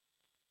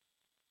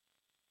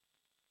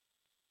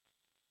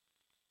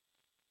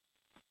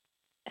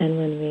 And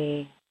when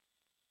we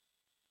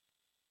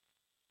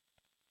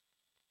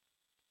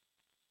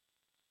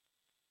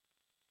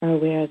are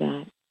aware of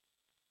that,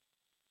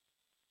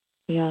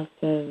 we also,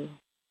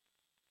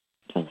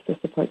 it also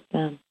supports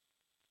them,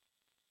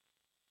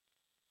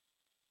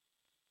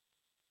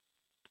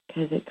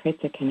 because it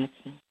creates a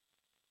connection.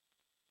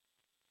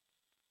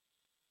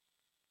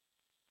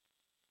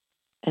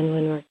 And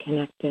when we're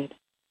connected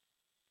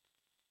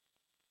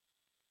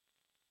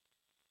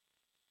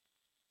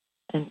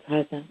and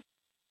present,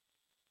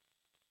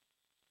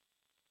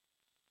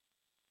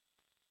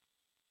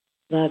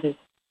 love is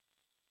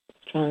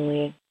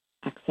strongly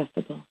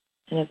accessible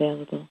and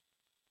available.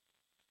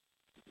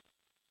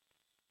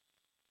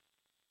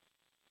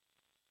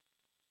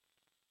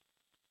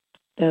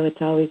 Though it's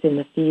always in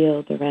the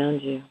field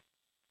around you,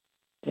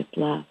 this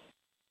love,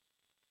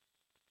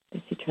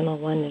 this eternal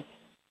oneness,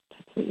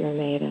 that's what you're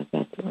made of,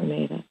 that's what we're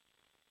made of.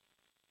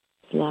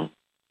 It's love.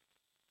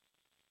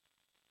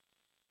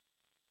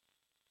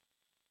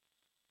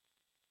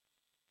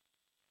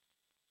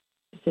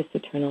 It's this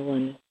eternal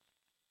oneness.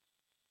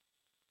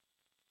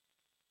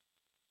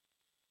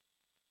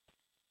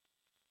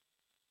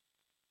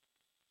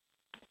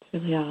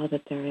 Really all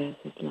that there is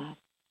love.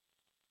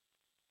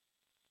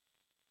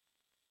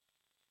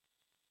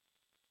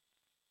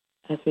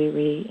 As we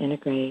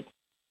reintegrate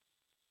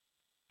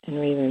and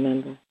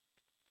remember,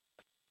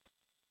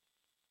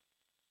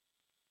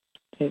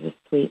 there's a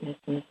sweetness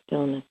and a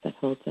stillness that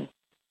holds us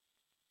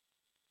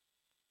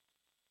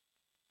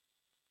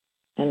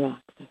and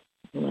rocks us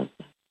and loves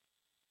us.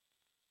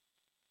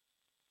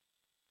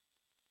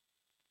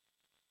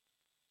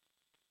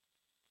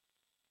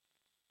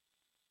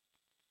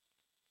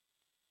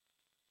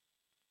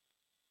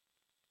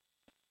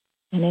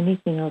 And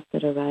anything else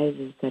that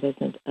arises that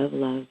isn't of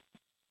love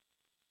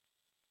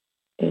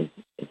is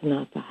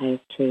not the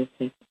highest truth.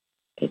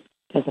 It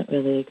doesn't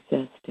really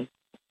exist.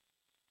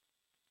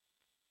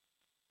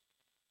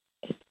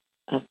 It's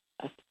a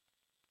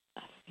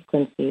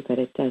frequency, but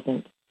it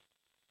isn't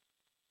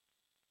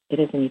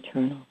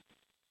eternal.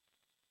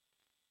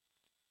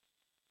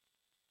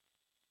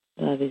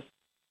 Love is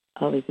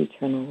always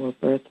eternal. We're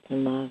birthed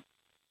from love.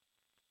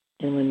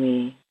 And when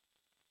we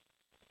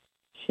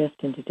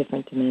shift into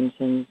different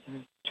dimensions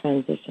or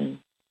transition,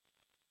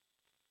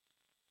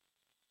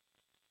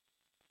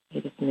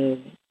 we just move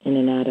in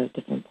and out of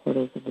different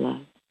portals of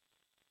love.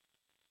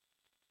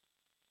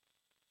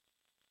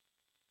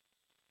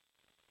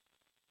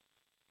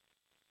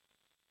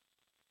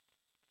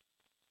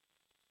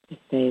 To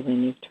say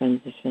when you've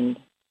transitioned,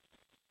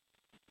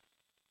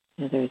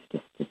 there's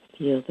just this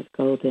field of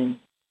golden,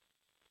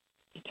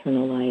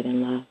 eternal light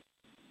and love,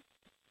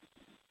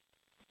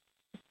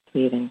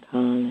 sweet and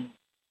calm and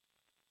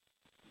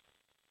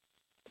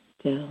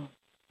still,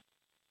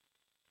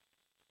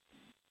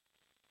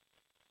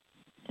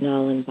 and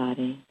all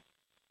embodying.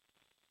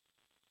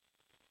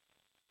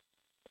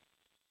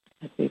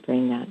 As we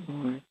bring that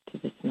more to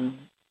this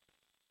moment.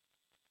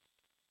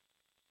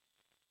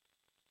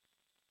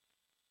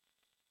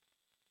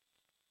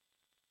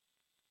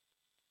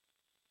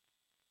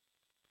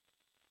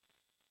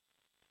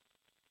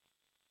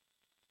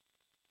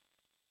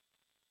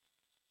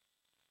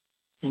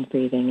 And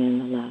breathing in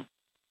the love.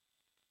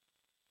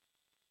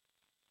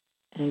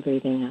 And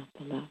breathing out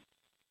the love.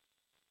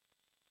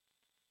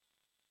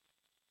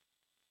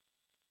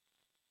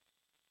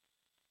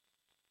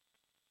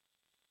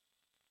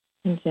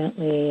 And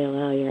gently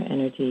allow your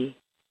energy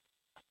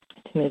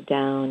to move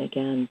down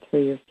again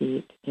through your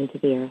feet into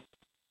the earth.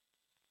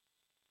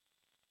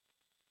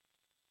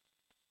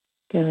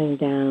 Going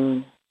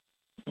down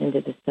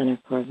into the center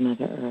core of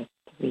Mother Earth,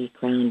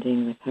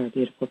 re-grounding with her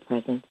beautiful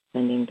presence,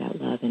 sending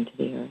that love into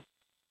the earth.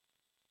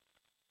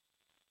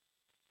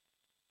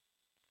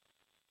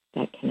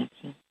 That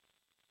connection.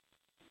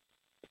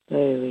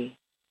 Slowly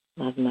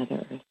love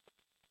Mother Earth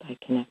by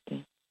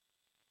connecting.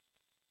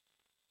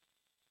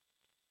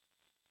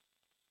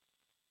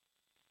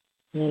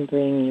 And then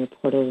bring your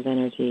portal of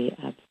energy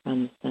up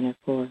from the center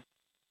core,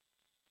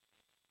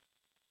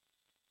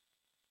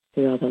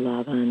 through all the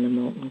lava and the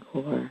molten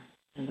core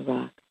and the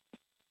rocks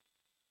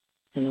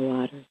and the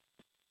waters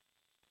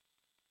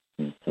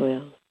and the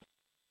soils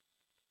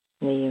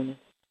and the humus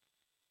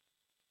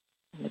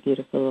and the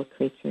beautiful little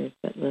creatures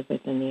that live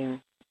within the earth.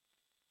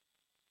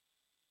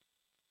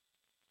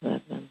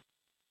 Love them.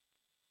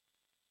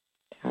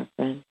 They're our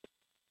friends.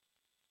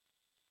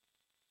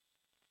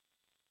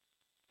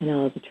 And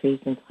all the trees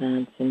and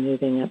plants, and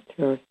moving up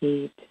through our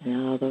feet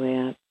and all the way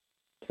up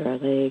through our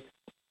legs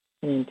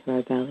and into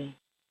our belly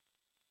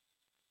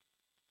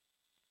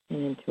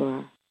and into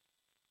our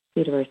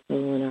seat of our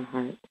soul and our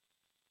heart.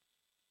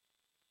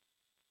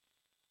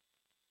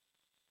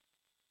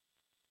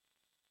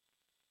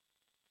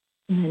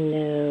 And then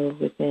know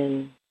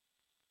within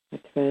our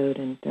throat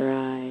and third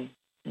eye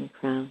and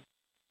crown,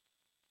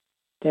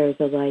 there is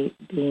a light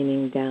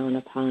beaming down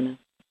upon us.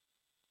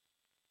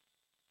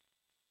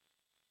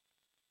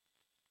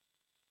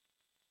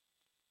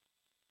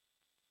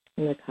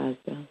 In the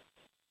cosmos.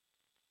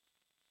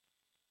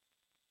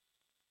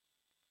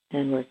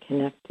 And we're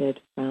connected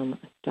from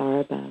a star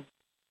above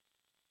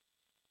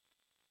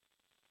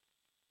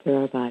through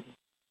our body,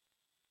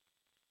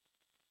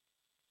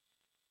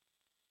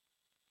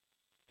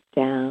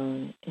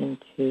 down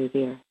into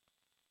the earth.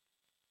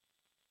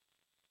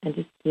 And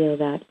just feel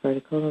that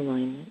vertical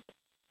alignment.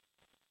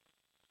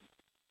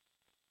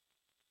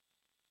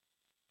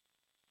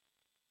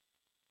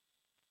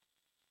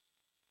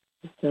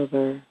 The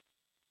silver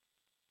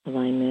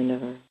alignment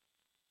or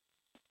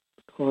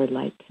cord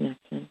light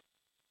connection.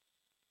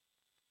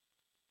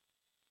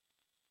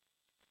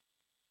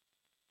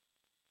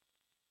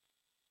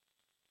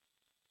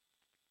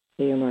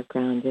 So you're more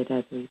grounded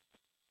as we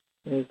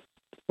move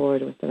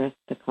forward with the rest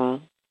of the call.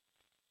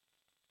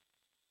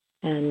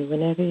 And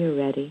whenever you're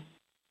ready,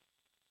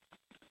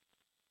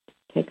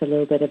 take a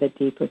little bit of a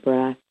deeper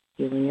breath,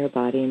 feeling your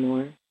body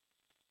more.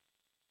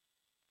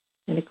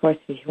 And of course,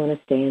 if you want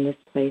to stay in this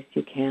place,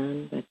 you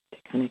can, but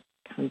to kind of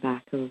come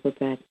back a little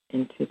bit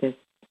into this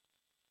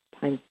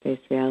time-space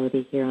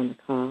reality here on the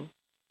call.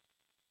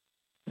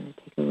 And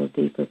take a little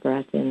deeper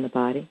breath in the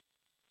body,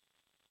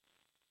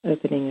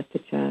 opening up the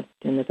chest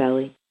and the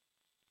belly,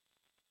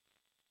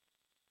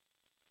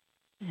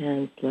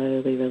 and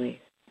slowly release.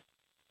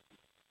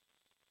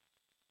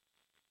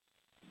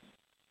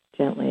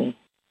 gently,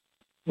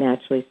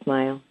 naturally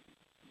smile.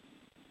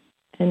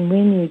 And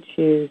when you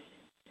choose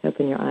to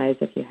open your eyes,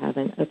 if you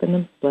haven't, open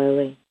them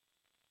slowly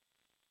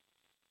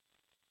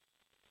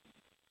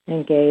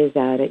and gaze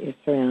out at your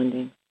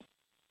surroundings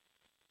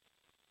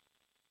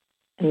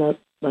and let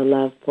the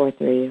love pour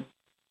through you,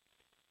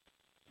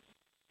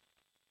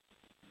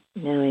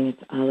 knowing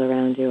it's all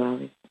around you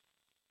always.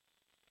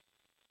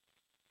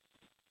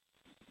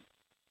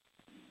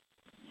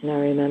 And our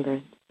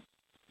remembrance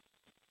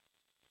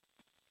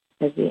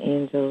as the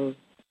angels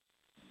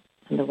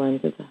and the ones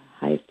of the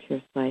highest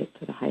pure light,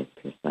 for the highest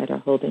pure light, are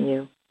holding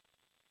you,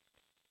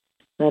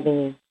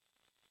 loving you,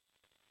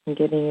 and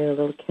giving you a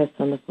little kiss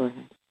on the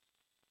forehead.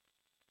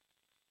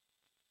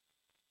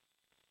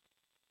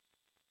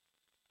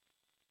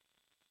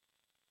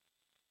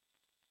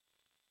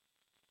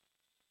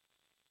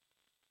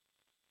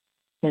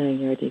 Knowing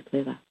you're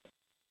deeply loved.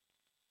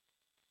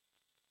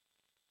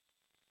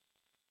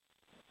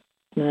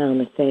 Smile on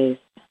the face,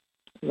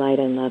 light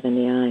and love in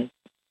the eyes.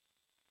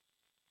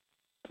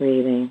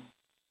 Breathing.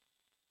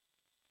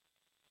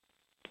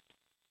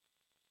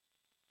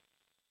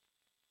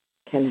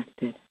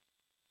 Connected.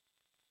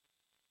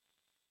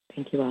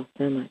 Thank you all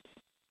so much.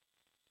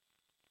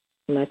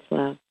 Much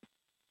love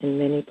and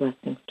many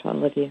blessings to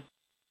all of you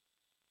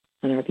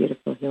on our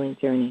beautiful healing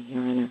journey here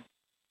on earth.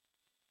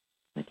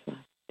 Much love.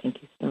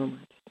 Thank you so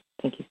much.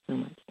 Thank you so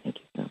much. Thank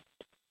you so much.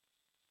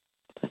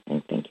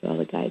 Blessings. Thank you all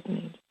the guides and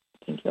angels.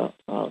 Thank you all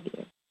for all of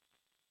you.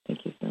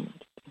 Thank you so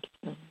much. Thank you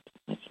so much.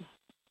 Much love.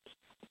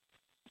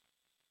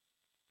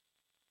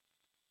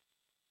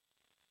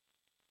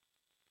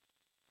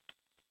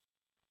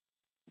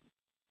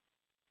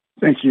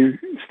 Thank you,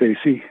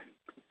 Stacy.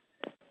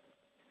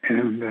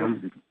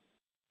 And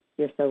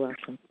you're so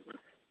welcome.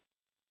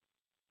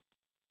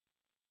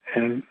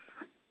 And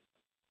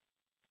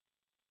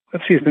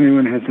let's see if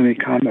anyone has any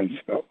comments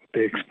about what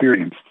they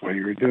experienced while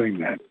you were doing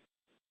that.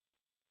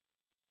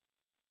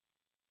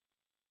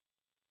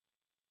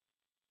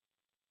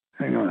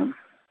 Hang on.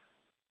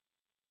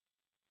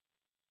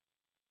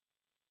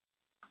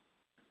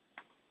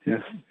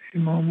 Just a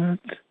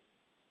moment.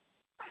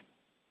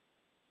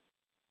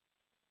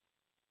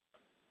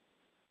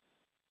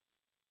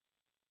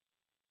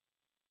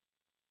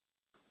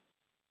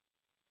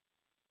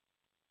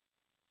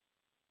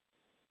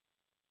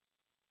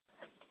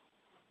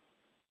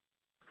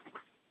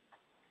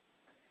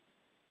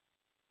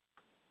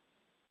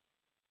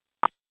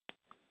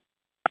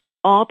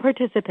 All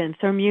participants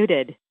are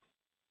muted.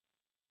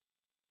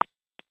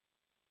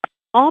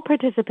 All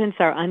participants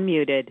are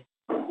unmuted.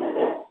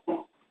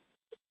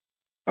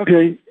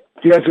 Okay,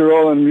 you guys are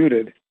all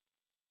unmuted.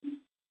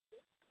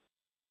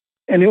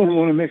 Anyone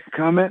want to make a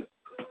comment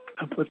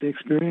of what they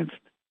experienced?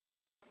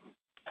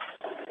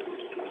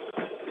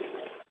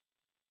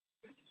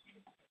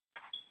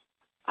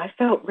 I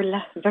felt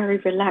very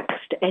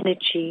relaxed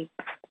energy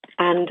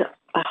and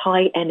a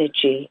high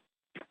energy.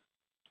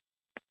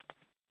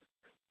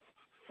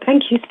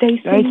 Thank you,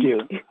 Stacey. Thank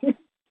you.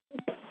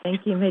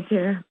 Thank you, my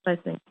dear.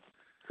 Blessing.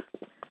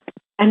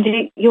 And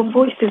your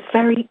voice is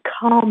very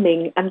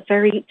calming and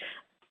very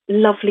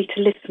lovely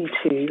to listen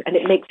to, and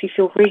it makes you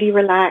feel really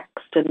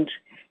relaxed and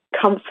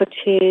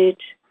comforted,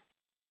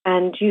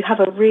 and you have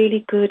a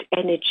really good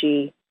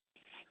energy,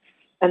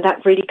 and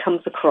that really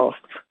comes across.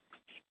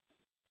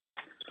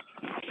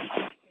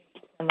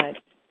 So much.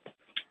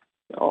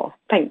 Oh,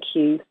 thank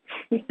you.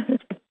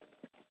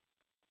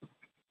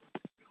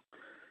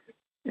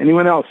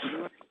 Anyone else?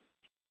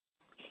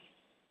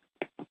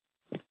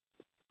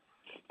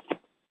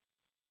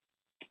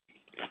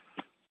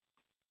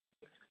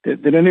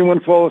 Did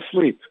anyone fall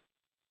asleep?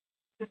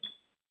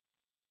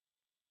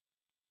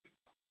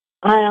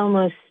 I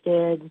almost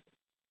did.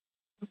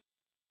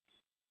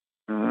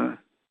 Uh,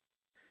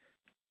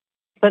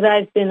 But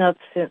I've been up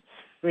since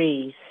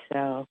 3,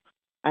 so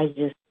I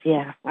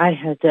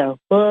had to,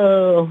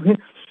 whoa.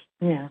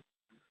 Yeah.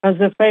 I was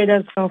afraid I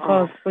was going to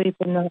fall asleep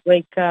and not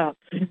wake up.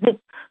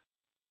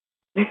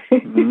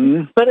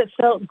 mm-hmm. But it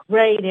felt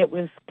great. It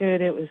was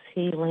good. It was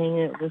healing.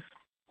 It was,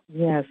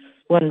 yes,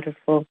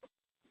 wonderful.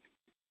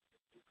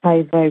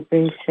 High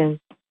vibration.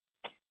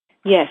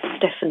 Yes,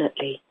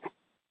 definitely.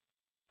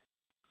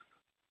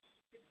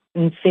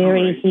 And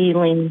very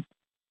healing.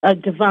 A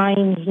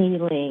divine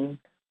healing.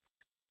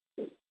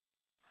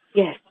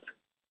 Yes.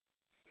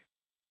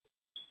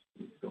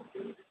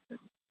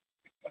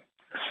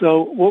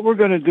 So what we're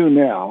going to do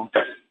now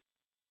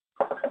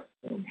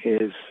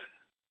is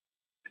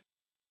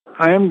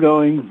I am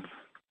going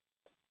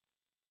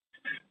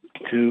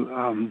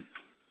to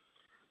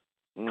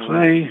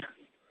play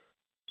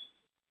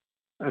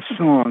a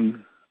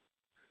song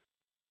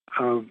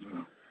of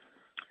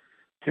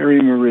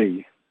Terry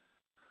Marie,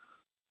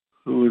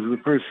 who was the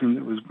person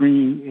that was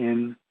bringing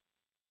in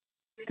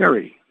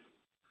Terry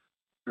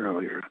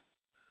earlier.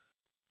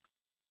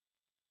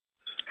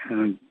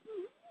 And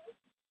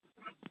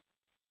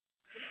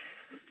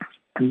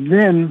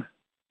then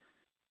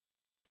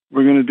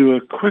we're going to do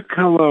a quick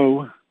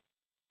hello,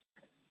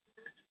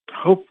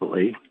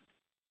 hopefully,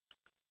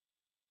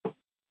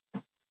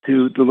 to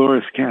to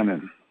Dolores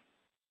Cannon.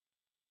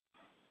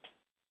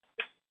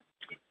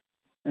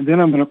 And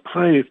then I'm going to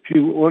play a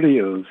few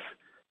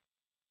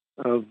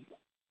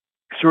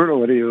short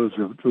audios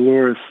of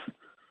Dolores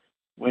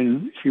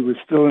when she was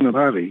still in the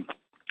body.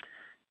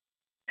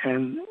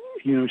 And,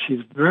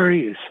 she's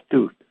very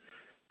astute.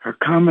 Her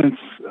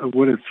comments of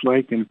what it's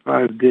like in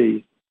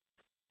 5D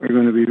are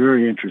going to be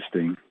very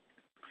interesting.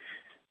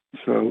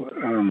 So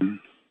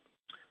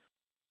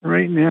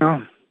right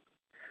now,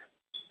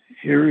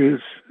 here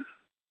is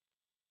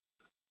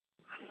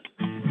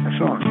a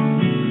song.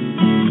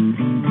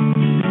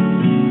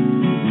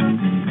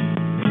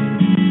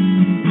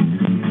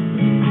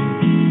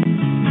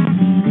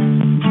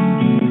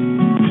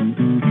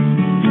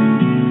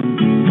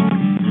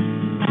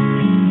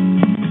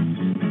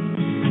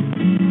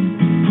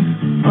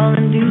 All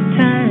in due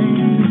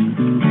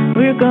time,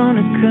 we're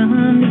gonna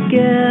come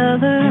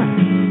together.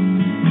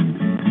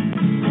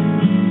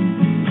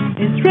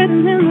 It's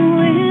written in the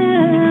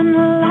wind,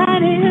 the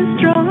light is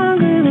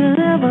stronger than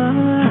ever.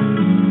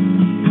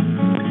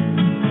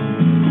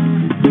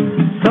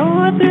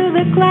 Soar through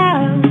the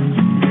clouds,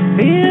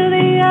 feel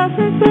the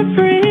essence of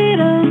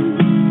freedom.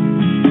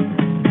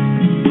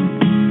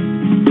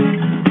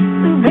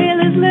 The veil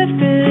is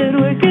lifted,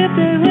 we're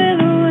gifted with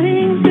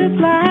wings to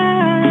fly.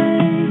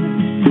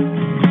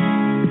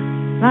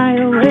 Fly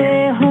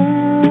away home,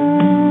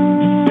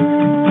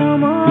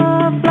 oh,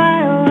 fly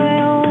away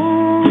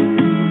home.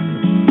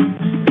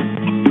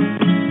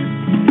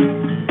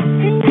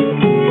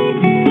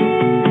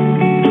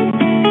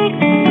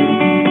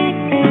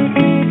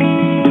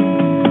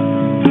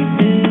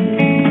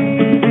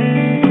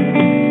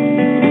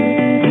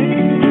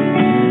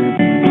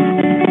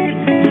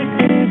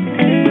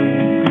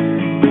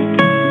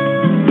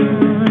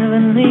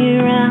 Heavenly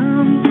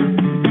realms,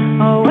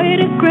 away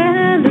to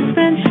grand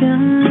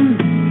ascension.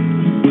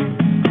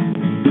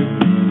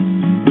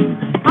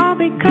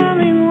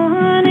 Becoming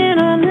one in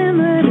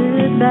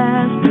unlimited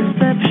vast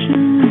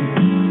perception.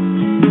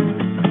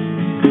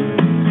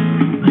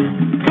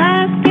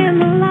 Bask in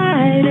the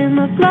light, in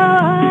the flow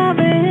of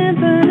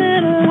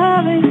infinite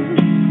loving.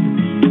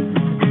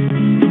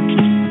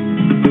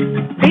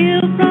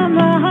 Feel from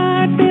the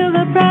heart, feel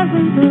the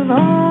presence of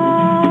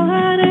all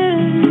that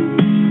is.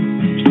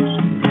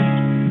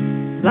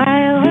 Fly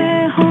away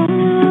home,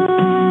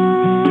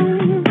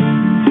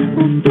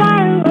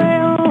 fly away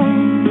home.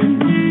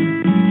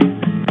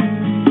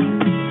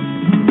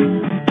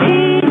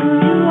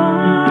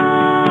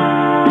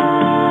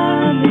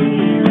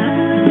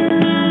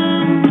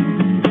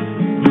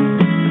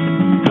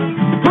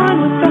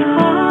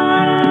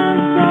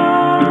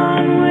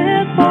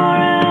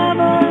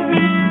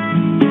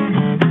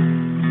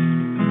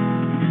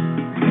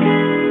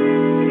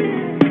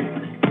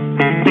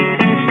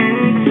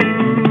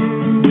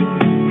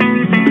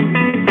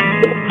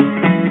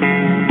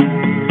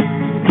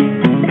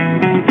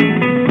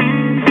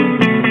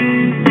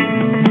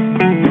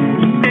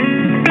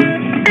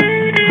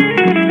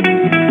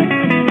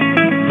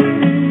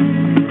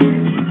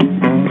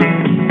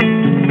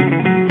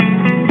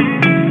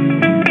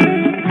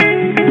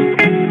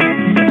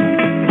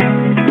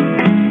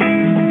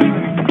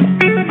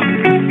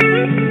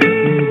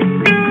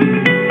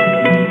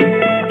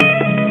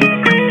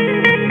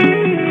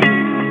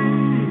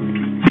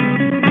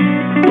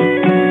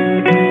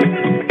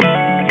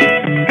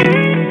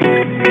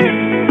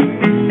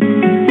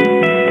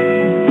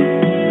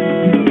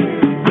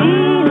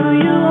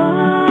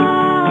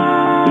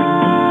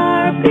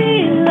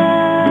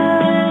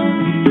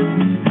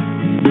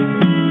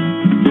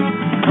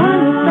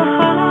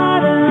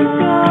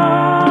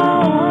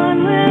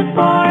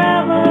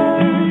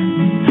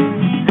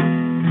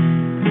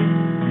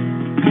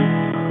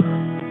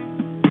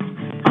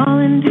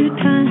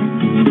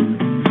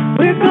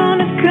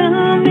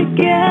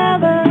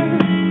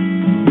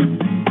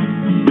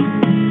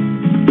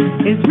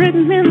 It's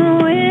written in the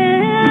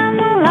wind,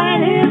 the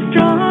light is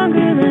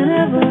stronger than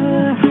ever.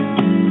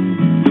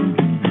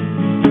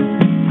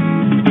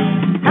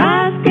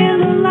 Bask in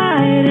the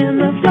light, in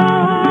the flow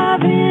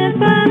of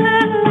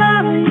infinite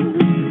loving.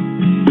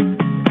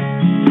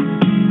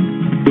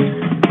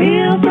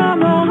 Feel from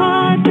the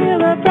heart, feel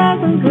the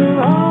presence of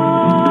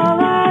all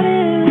that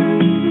is.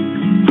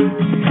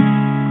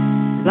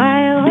 Fly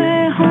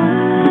away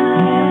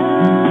home,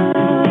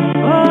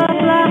 oh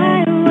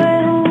fly away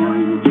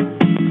home.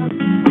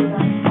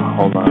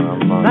 Hold on,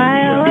 Fly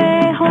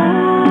away home,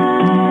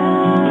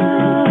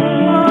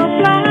 oh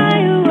fly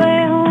away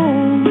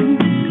home.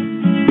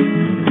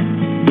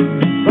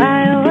 Fly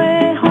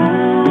away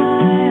home,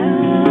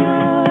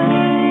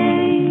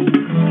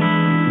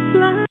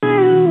 fly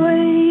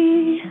away.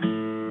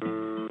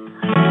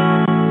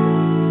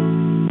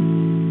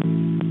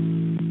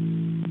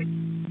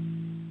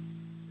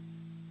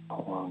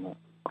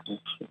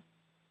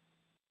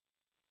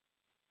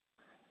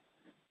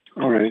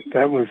 All right,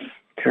 that was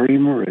Terry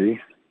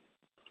Marie.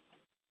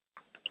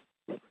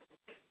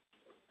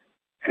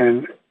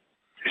 And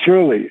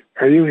Shirley,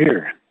 are you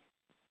here?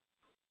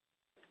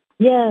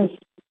 Yes.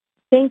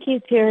 Thank you,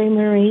 Terry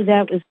Marie.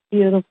 That was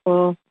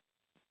beautiful.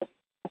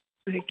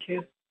 Thank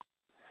you.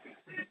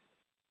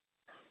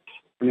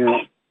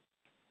 Yeah.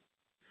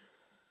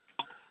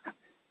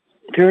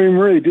 Terry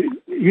Murray,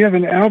 you have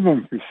an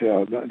album for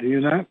sale, do you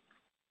not?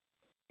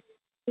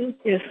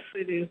 Yes,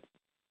 I do.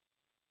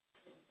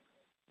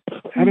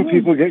 How do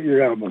people get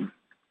your album?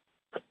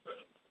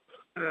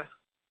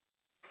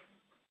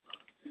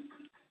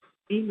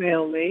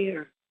 Email me,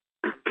 or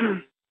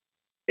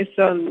it's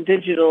on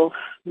digital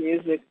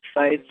music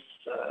sites,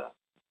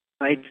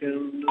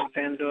 iTunes,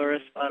 Pandora,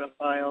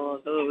 Spotify, all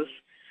of those.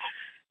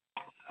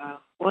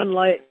 One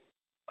Light,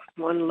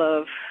 One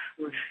Love,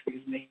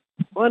 excuse me.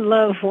 One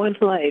Love, One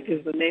Light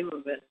is the name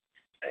of it,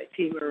 by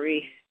T.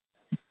 Marie.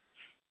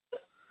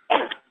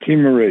 T.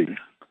 Marie.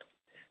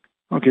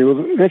 Okay,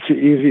 well, that's the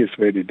easiest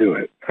way to do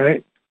it,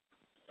 right?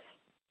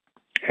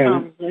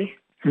 And probably.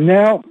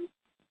 Now,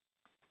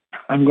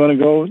 I'm going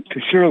to go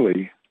to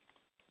Shirley.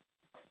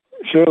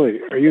 Shirley,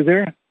 are you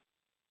there?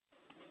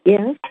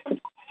 Yes.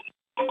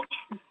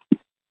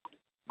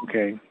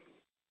 Okay.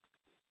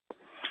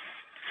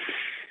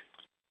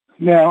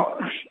 Now,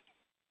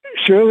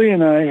 Shirley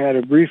and I had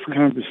a brief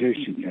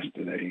conversation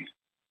yesterday.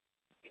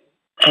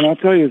 And I'll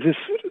tell you, this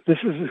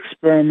is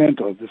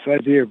experimental, this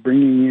idea of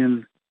bringing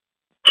in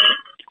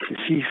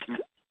deceased,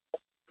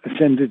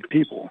 ascended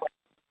people.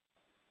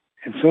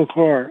 And so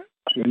far,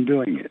 I've been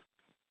doing it.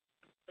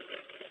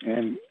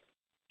 And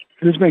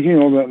who's making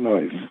all that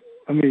noise?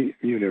 Let me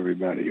mute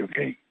everybody,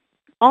 okay?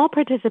 All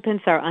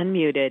participants are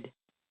unmuted.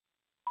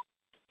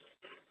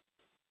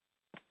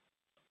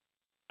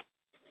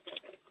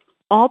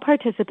 All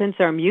participants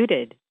are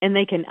muted, and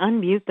they can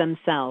unmute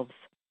themselves.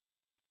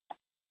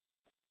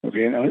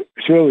 Okay, now,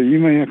 Shirley, you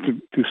may have to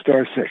do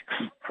 *6,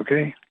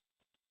 okay?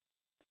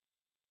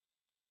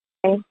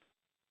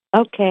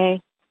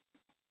 Okay.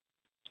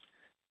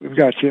 We've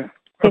got you.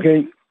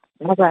 Okay.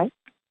 All right.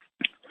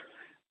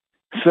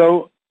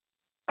 So,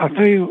 I'll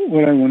tell you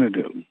what I want to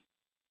do.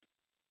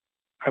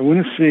 I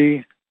want to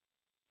see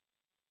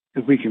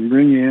if we can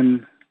bring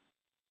in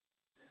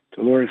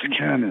Dolores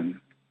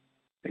Cannon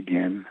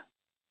again.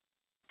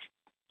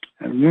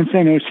 And once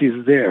I know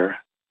she's there,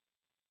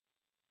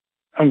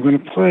 I'm going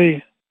to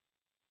play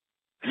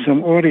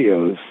some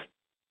audios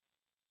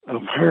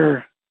of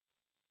her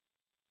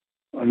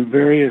on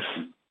various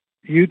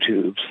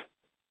YouTubes,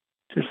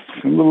 just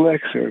some little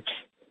excerpts,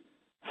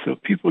 so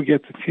people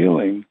get the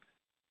feeling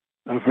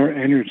of her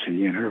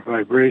energy and her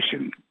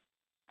vibration.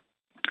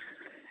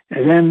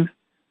 And then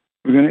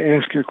we're going to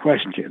ask her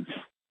questions.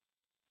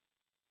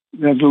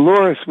 Now,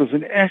 Dolores was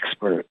an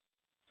expert,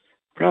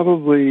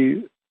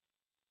 probably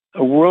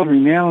a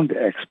world-renowned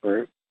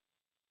expert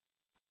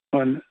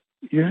on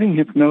using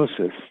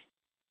hypnosis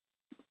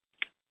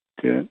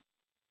to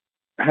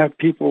have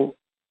people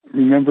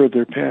remember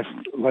their past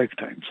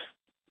lifetimes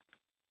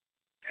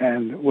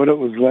and what it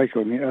was like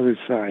on the other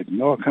side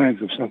and all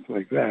kinds of stuff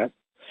like that.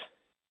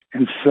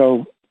 And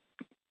so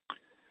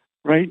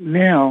right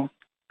now,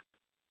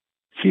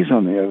 she's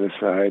on the other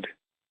side,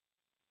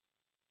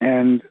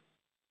 and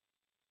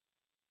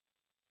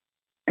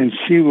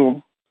she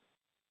will,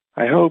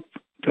 I hope,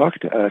 talk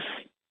to us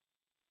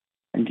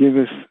and give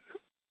us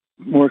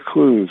more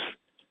clues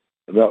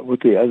about what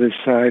the other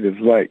side is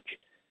like,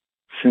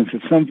 since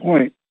at some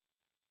point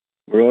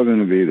we're all going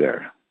to be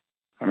there.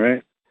 All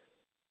right?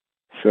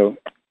 So,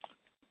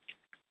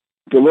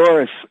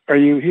 Dolores, are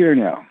you here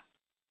now?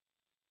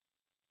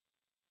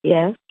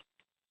 Yes.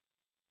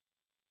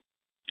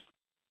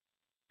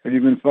 Have you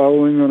been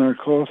following on our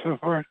call so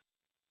far?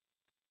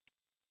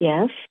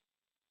 Yes.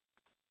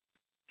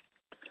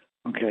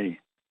 Okay.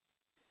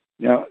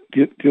 Now,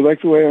 do you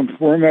like the way I'm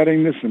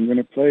formatting this? I'm going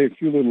to play a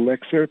few little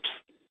excerpts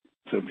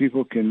so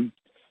people can,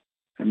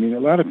 I mean, a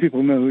lot of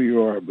people know who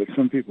you are, but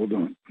some people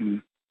don't.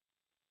 And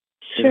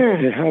sure.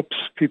 It helps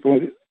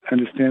people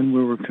understand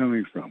where we're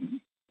coming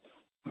from.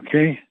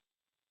 Okay?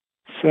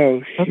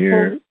 So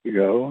here we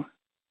go.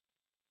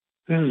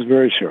 This is a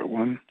very short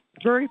one.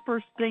 The very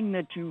first thing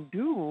that you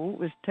do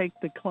is take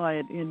the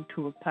client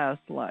into a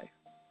past life,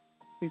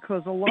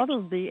 because a lot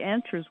of the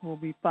answers will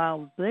be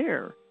found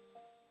there,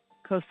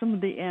 because some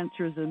of the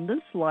answers in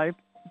this life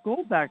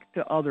go back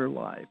to other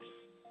lives,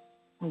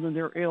 whether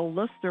they're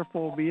illness, their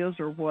phobias,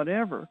 or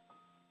whatever.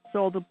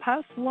 So the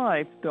past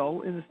life,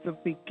 though, is the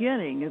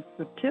beginning. It's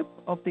the tip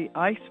of the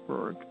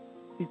iceberg,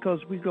 because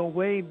we go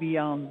way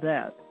beyond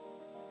that.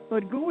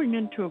 But going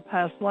into a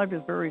past life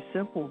is very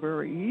simple,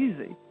 very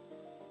easy.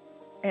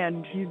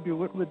 And you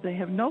do it with the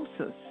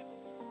hypnosis.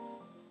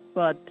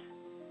 But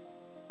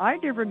I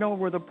never know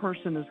where the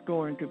person is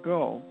going to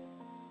go.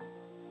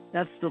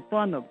 That's the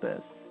fun of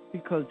this,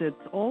 because it's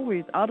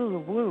always out of the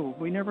blue.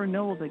 We never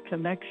know the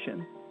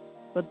connection.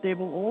 But they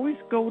will always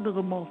go to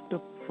the most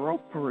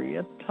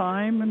appropriate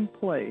time and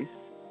place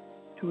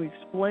to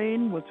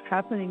explain what's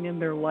happening in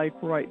their life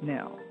right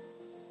now.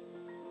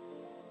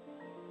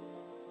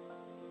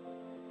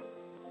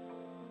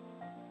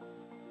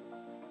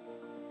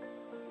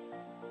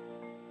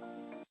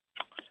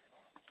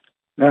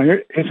 Now,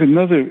 here's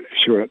another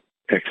short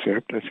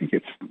excerpt. I think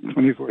it's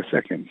 24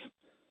 seconds.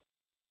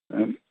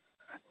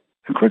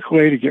 A quick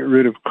way to get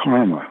rid of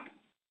karma.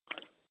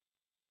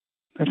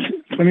 That's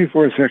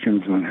 24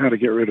 seconds on how to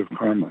get rid of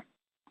karma.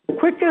 The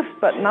quickest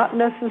but not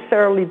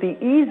necessarily the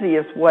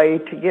easiest way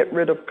to get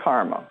rid of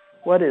karma.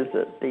 What is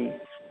it?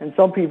 And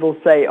some people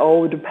say,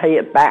 oh, to pay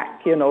it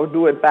back,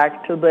 do it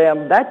back to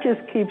them. That just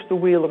keeps the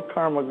wheel of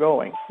karma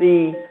going.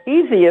 The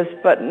quickest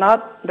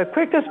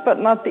but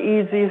not the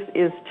easiest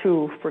is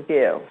to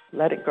forgive.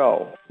 Let it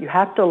go. You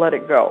have to let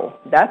it go.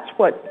 That's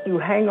what you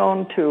hang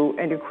on to,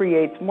 and it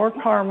creates more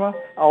karma,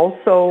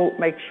 also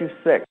makes you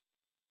sick.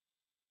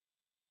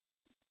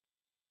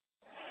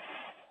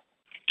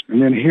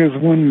 And then here's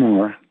one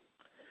more.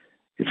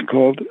 It's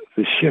called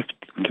the shift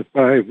to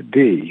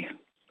 5D.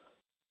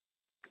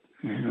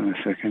 Hang on a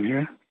second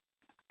here.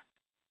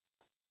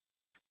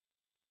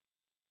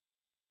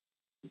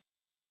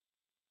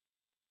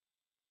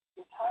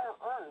 The entire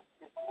Earth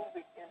is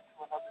moving into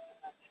another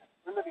dimension.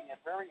 We're living in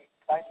very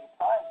exciting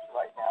times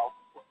right now.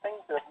 The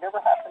things that have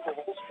never happened in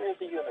the history of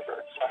the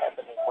universe are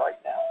happening right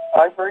now.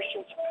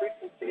 Vibrations and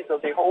frequencies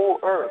of the whole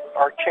Earth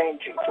are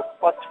changing to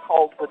what's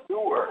called the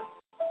new Earth.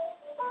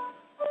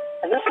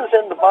 And this is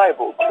in the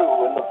Bible, too,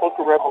 in the book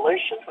of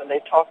Revelation, when they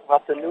talk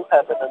about the new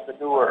heaven and the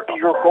new earth.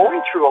 You're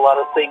going through a lot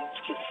of things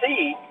to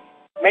see.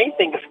 Main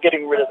thing is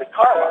getting rid of the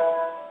karma.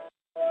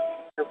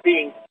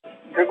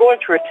 You're going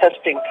through a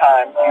testing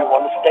time. Do you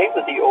want to stay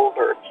with the old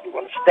earth? Do you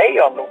want to stay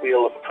on the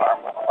wheel of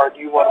karma? Or do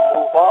you want to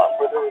move on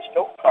where there is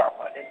no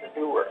karma in the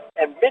new earth?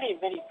 And many,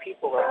 many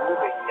people are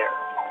moving there.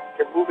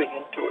 They're moving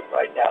into it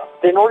right now.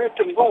 In order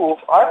to move,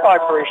 our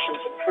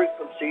vibrations and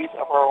frequencies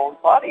of our own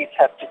bodies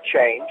have to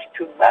change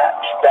to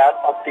match that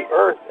of the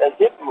earth as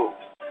it moves.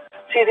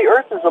 See, the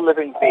earth is a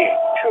living being,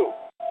 too.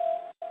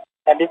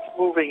 And it's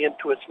moving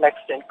into its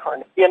next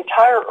incarnation. The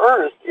entire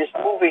earth is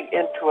moving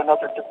into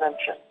another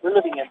dimension. We're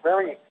living in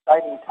very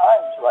exciting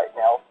times right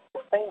now.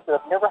 The things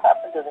that have never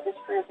happened in the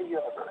history of the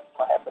universe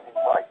are happening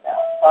right now.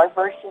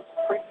 Vibrations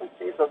and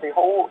frequencies of the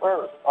whole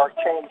earth are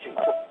changing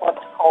to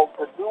what's called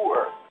the new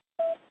earth.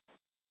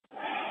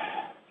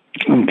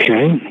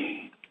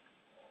 Okay.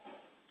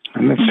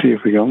 And let's see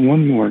if we got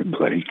one more to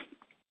play.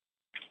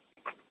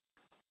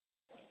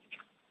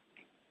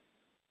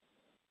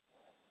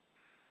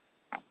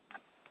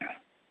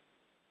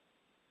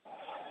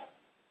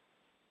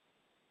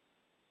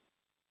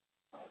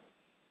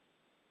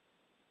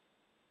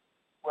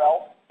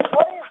 Well,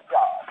 what is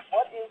God?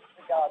 What is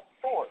the God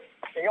source?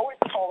 They always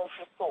call it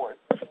the source.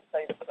 It's the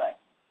same thing.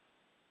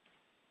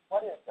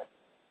 What is it?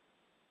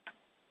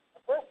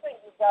 The first thing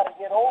you've got to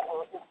get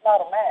over is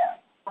not a man.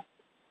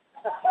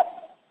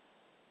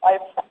 I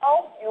have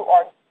found you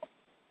are,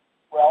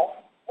 well,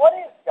 what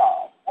is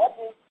God? What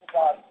is the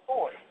God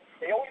source?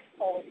 They always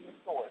call it the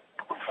source.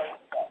 It's the same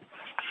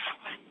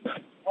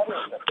thing. What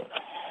is it?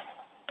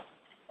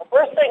 The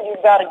first thing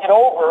you've got to get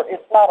over is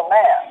not a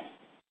man.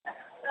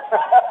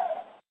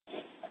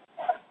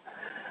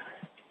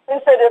 He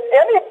said, if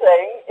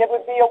anything, it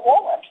would be a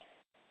woman.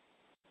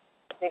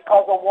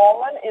 Because a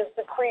woman is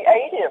the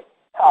creative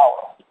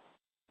power.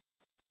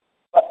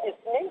 But it's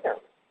neither.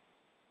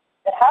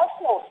 It has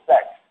no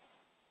sex.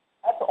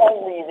 That's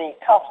only the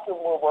costume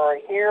we're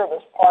wearing here,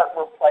 this part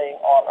we're playing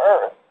on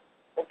Earth.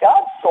 The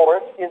God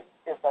source is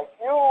a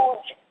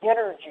huge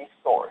energy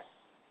source.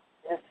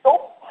 It is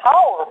so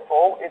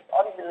powerful, it's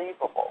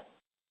unbelievable.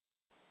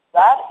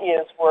 That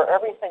is where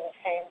everything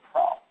came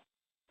from.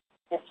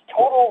 It's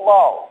total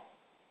love.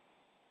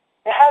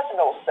 It has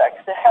no sex.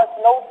 It has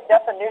no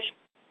definition.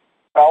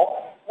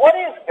 Well, what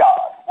is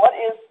God? What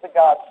is the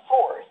God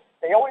source?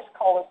 They always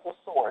call it the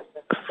source.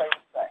 It's the same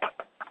thing.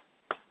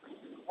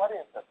 What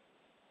is it?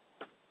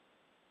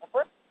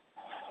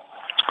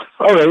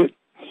 All right.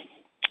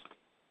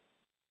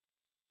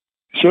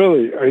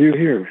 Shirley, are you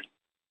here?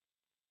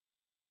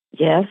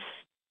 Yes.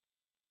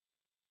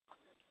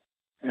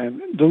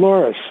 And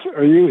Dolores,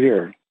 are you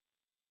here?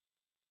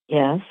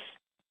 Yes.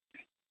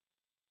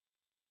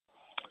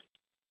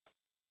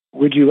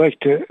 Would you like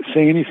to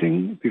say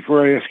anything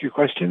before I ask you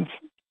questions?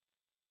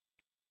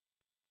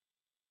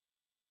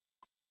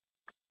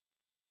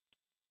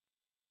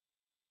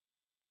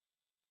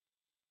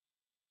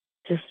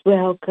 Just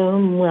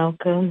welcome.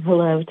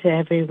 Hello to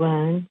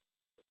everyone.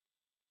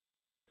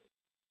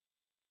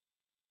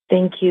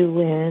 Thank you,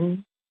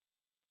 Wynn,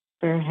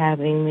 for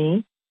having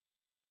me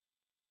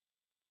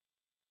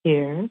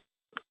here.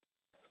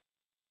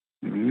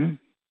 Mm-hmm.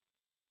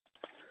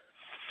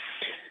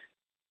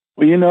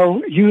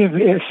 Well, you have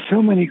asked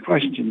so many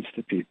questions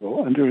to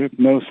people under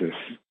hypnosis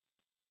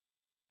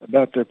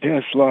about their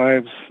past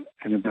lives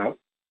and about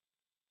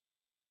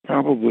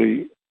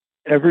probably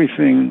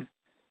everything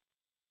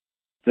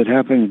that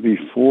happened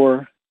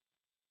before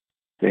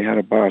they had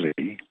a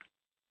body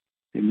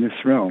in this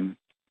realm.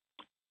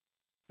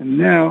 And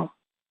now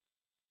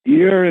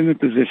you're in the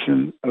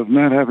position of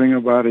not having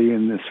a body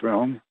in this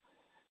realm.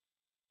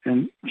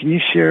 And can you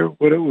share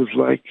what it was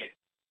like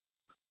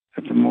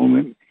at the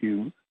moment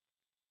you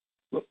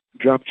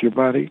dropped your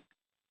body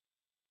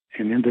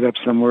and ended up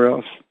somewhere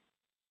else?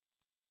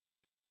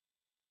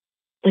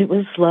 It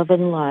was love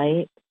and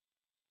light.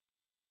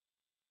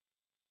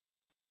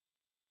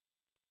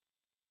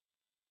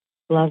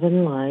 Love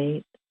and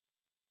light.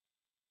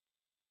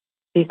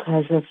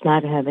 because of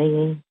not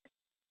having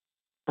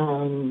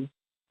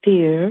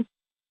fear.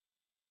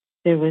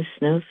 There was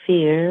no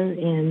fear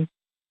in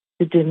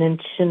the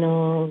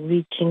dimensional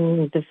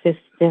reaching the fifth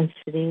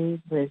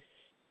density was,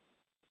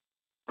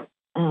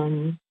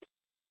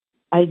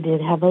 I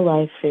did have a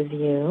life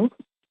review.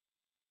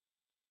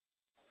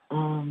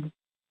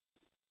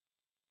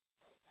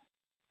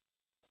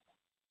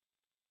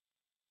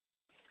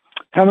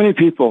 How many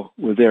people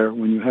were there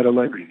when you had a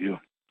life review?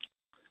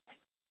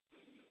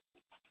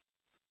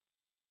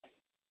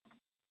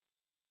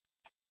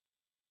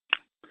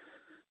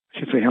 I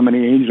should say, how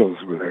many angels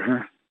were there,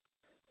 huh?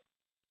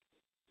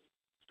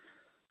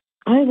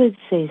 I would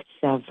say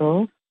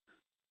several.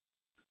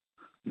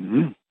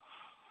 Mm-hmm.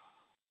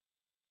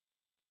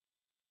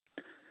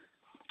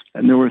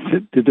 And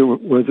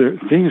were there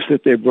things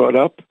that they brought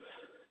up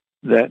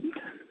that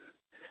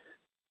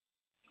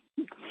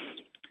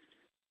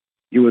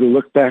you would have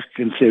looked back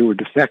and say were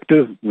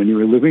defective when you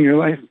were living your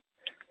life?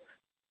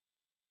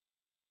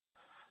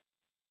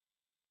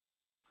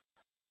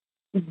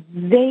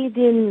 They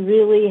didn't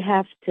really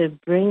have to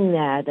bring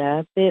that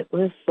up. It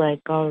was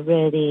like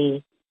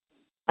already,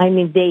 I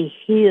mean, they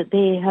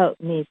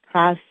helped me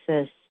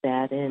process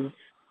that and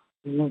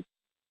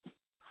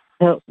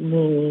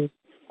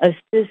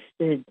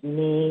assisted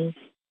me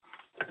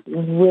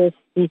with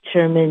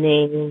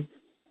determining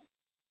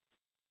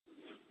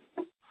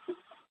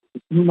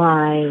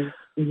my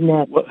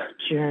next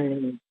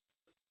journey.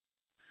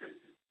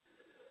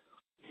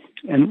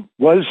 And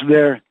was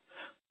there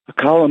a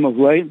column of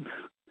light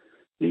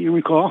that you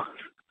recall?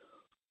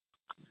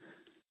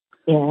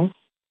 Yes.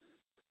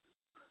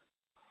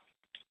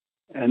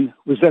 And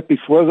was that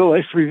before the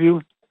life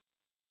review?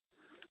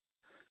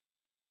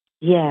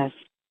 Yes.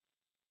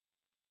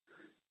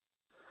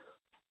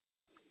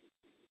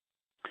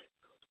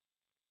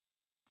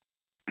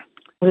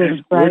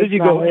 Where did you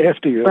go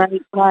after your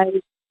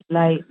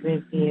light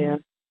review?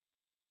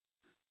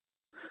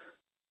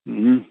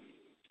 Mm-hmm.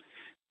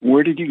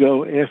 Where did you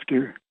go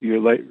after your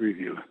light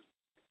review?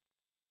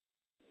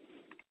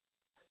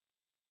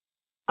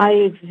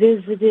 I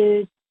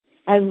visited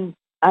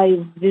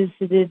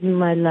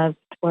my loved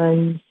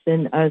ones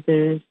and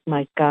others,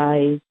 my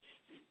guides.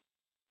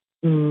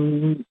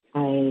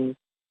 I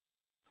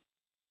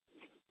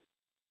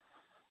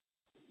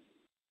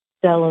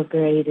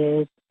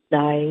celebrated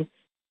life,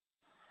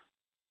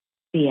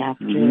 the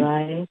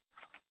afterlife,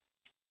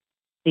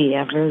 the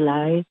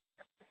everlife.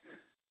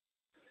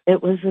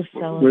 It was a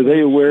celebration.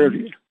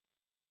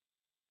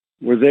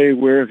 Were they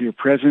aware of your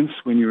presence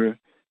when you were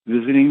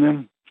visiting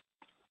them?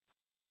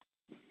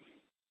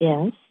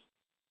 Yes.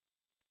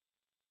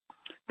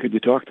 Could you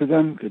talk to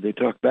them? Could they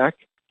talk back?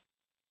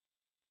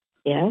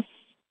 Yes.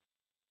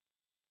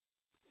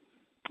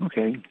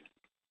 Okay.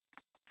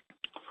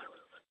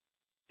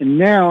 And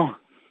now,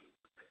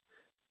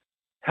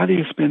 how do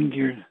you spend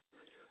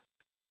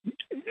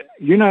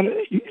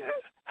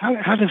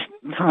how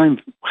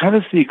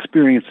does the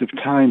experience of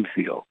time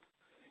feel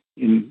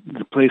in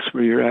the place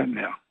where you're at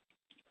now?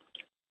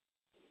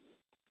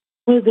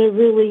 Well, there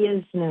really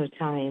is no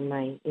time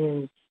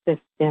in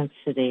fifth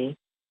density.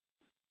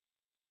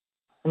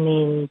 I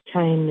mean,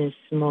 time is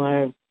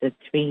more of the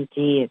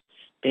 3D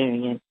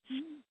experience,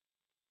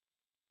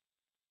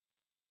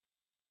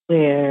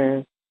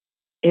 where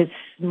it's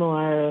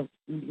more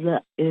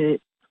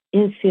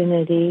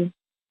infinity.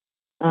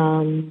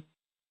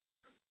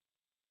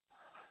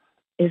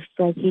 It's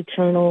like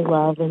eternal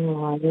love and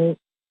light.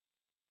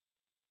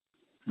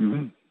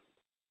 Mm-hmm.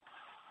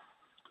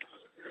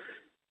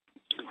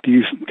 Do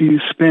you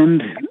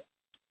spend,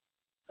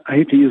 I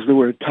hate to use the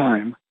word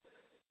time,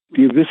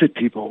 do you visit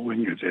people when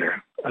you're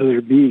there,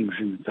 other beings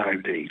in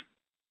 5D?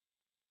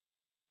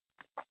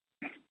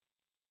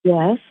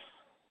 Yes.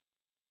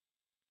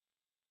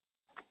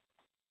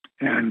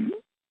 And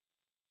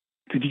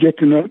did you get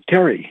to know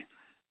Terry?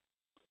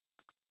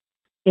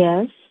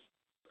 Yes.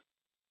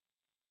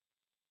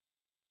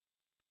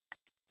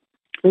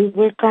 We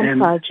work on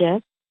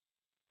projects.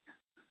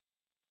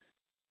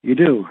 You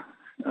do?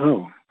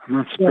 Oh, I'm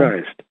not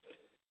surprised.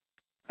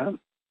 Yeah.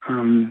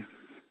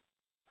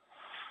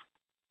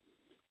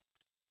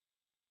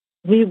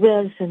 We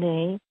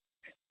resonate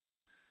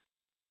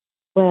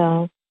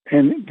well.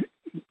 And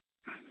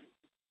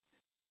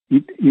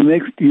you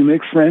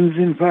make friends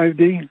in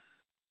 5D?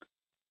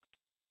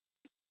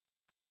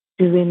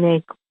 Do we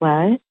make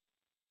what?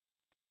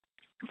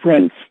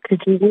 Friends.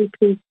 Could you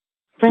repeat?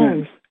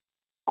 Friends.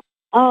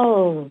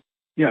 Oh.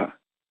 Yeah.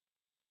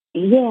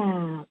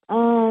 Yeah.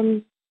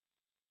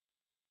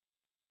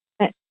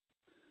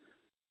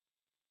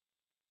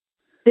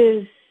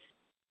 There's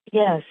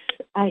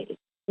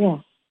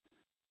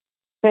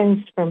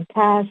friends from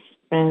past,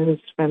 friends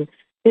from,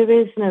 there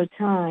is no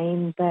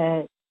time,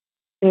 but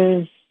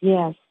there's,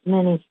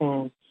 many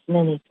friends.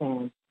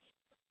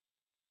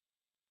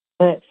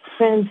 But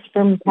friends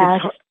from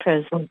past,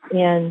 present,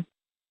 and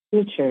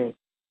future,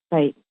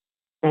 like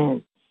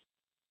friends.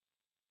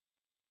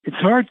 It's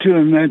hard to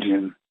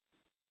imagine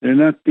there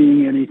not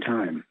being any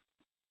time.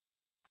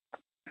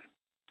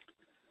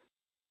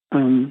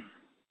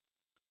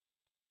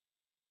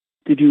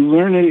 Did you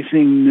learn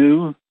anything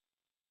new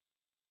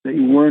that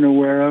you weren't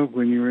aware of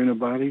when you were in a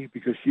body?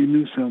 Because you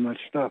knew so much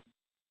stuff.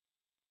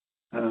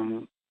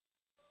 Did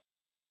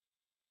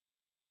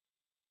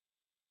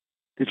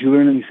you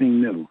learn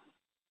anything new?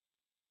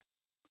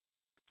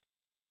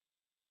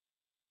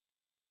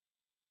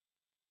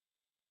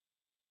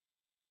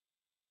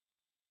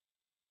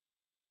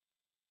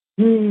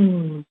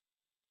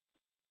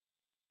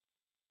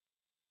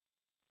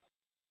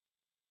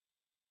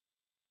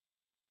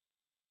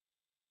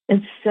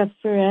 It's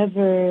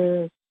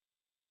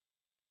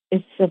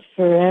a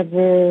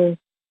forever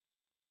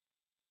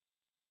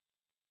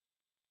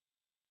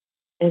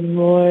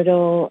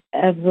immortal,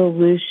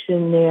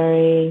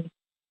 evolutionary.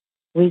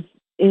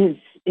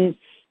 It's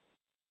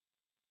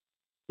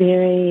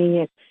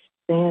very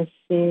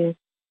expansive.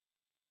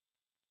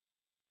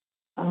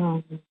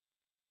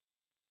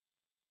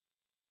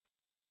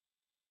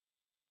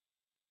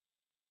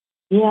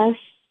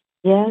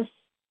 Yes,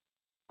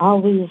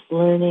 always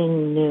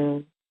learning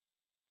new.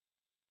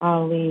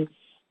 Always.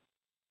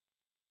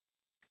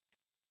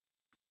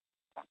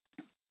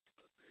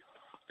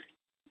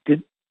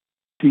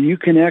 Do you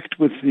connect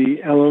with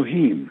the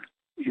Elohim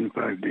in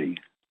 5D?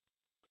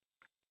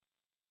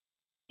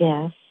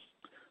 Yes.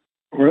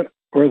 Or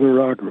the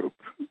Ra group?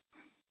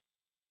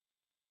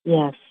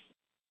 Yes.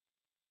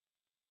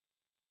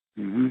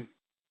 Mm-hmm.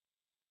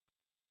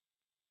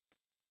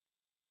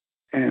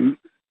 And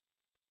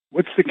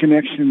what's the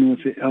connection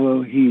with the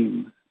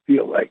Elohim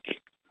feel like?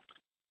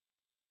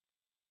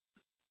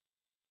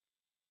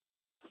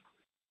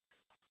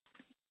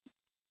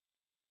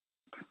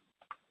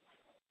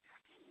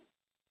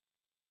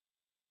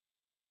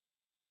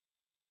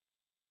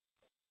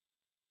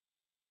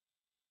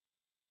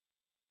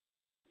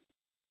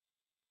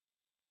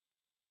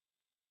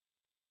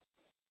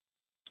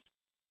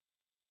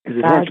 Is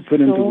it hard to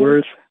put into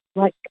words?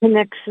 Like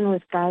connection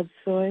with God's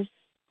source?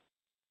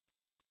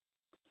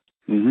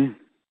 Mm-hmm.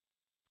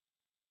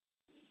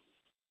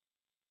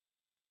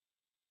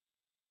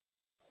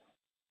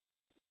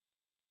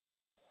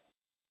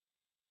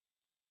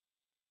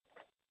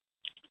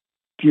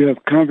 Do you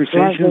have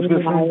conversations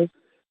with them?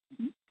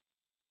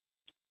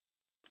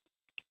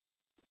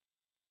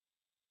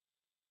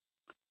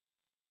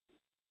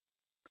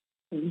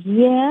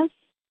 Yes.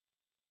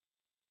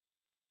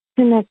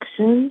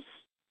 Connections.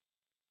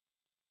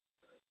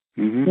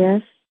 Mm-hmm.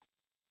 Yes.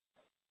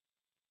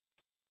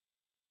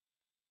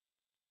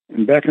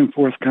 And back and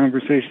forth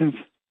conversations?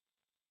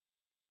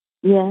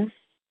 Yes.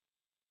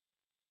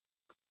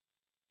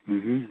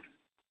 Mm-hmm.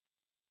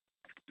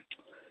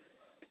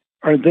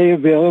 Are they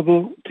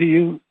available to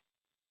you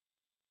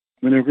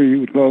whenever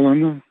you would call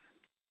on them?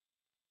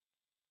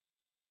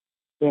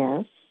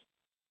 Yes.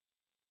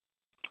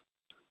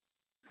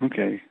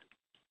 Okay.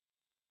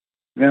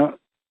 Now,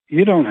 do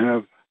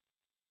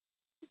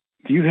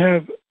you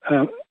have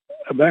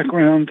a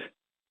background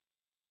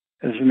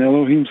as an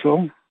Elohim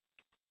soul?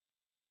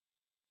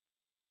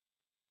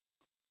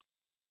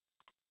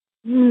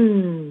 I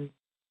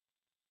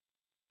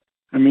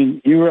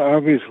mean, you are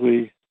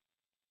obviously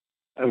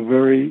a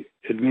very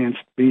advanced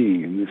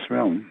being in this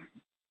realm.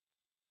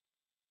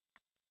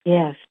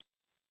 Yes.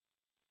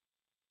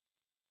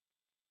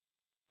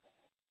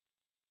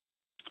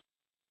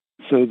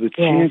 So the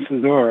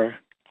chances are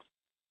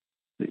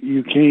that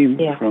you came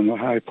from a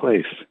high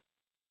place.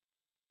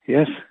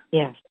 Yes?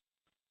 Yes.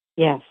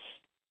 Yes.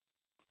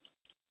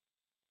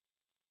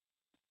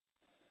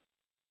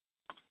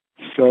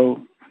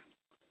 So,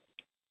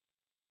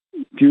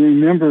 do you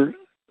remember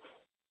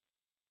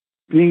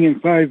being in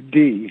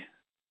 5D?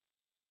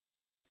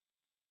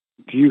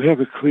 Do you have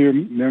a clear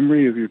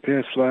memory of your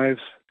past lives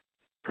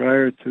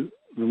prior to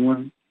the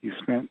one you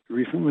spent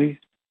recently?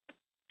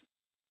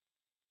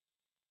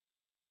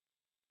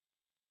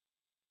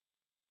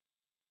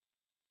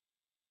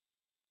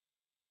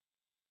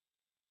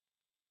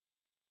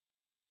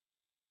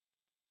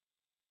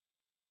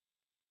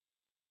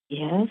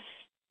 Yes.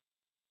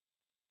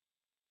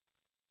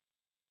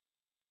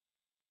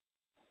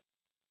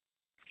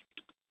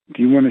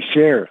 Do you want to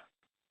share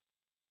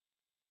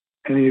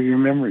any of your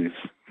memories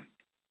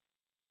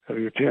of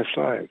your past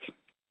lives?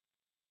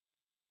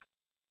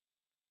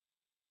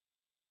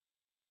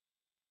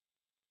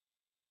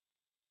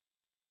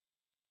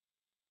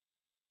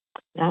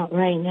 Not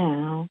right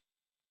now.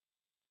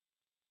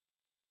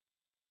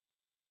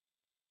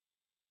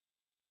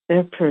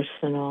 They're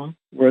personal.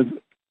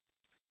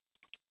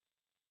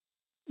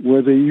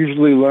 Were they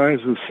usually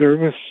lives of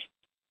service?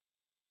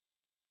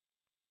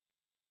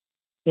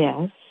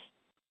 Yes.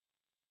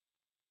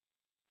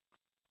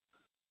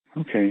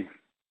 Okay.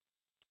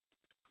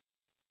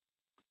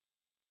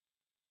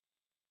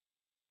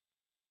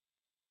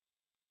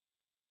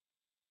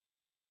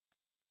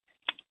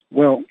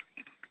 Well,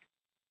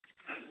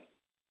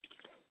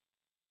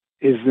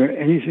 is there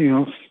anything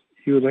else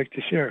you would like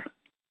to share?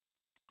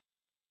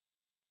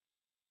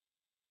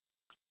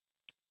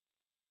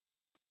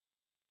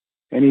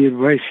 Any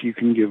advice you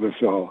can give us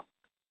all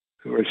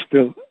who are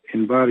still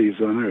in bodies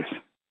on Earth?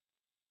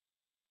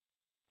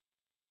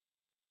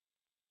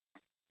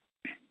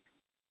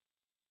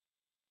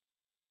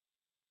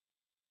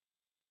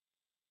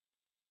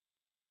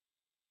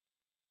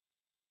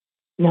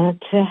 not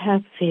to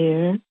have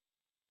fear,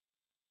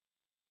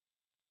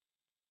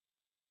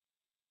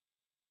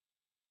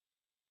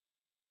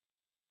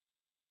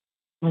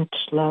 much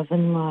love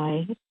and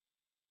light,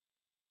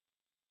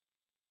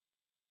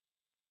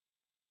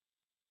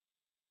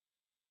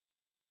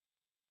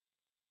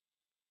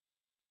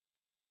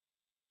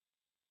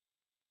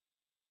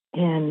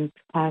 and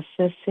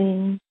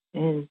processing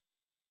and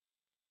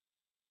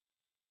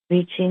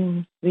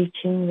reaching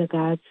the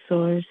God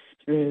source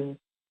through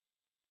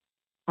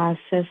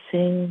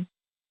processing,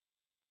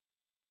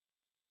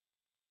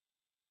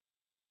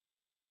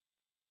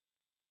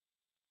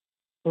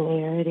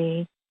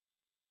 clarity,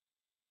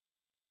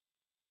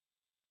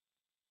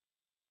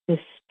 this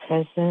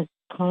present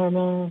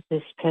karma,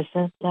 this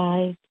present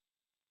life.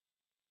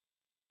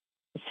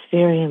 It's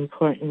very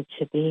important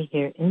to be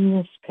here in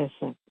this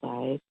present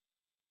life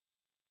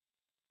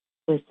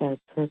with our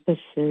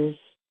purposes,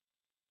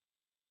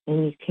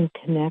 and you can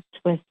connect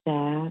with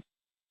that.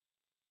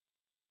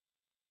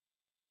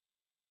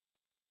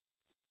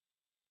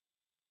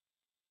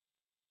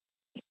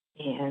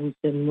 And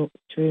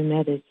through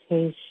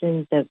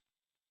meditation, that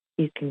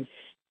you can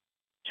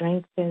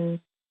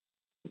strengthen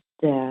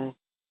the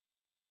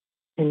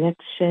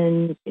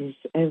connection it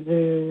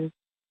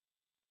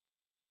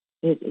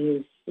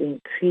is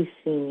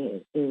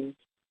increasing, the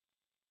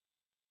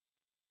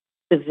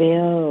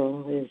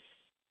veil is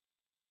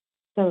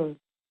so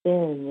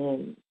thin,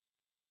 and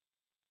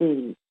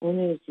the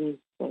energies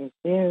are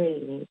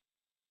very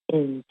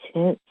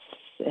intense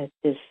at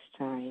this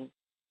time.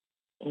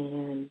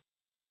 And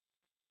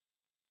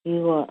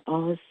you are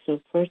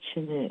also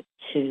fortunate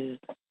to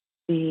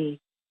be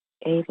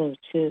able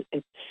to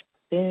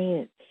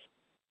experience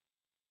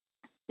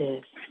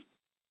this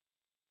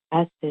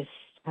at this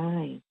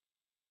time.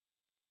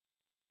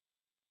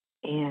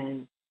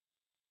 And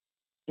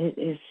it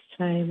is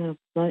time of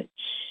much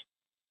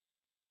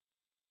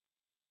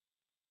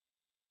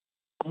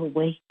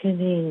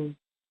awakening,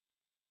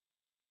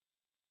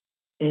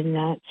 and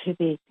not to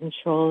be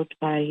controlled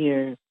by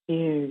your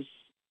fears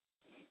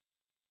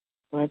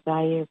or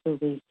by your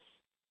belief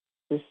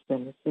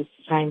systems. It's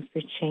time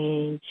for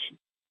change.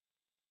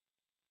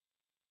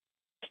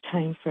 It's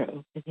time for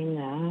opening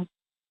up.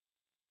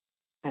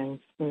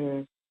 Time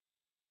for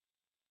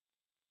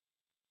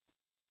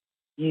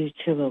you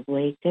to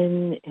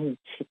awaken and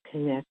to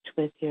connect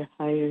with your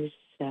higher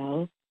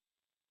self.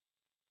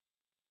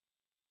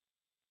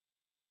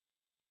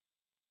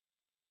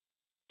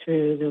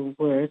 Through the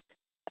work,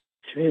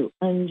 through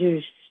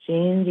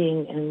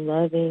understanding and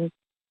loving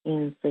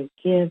and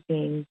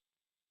forgiving.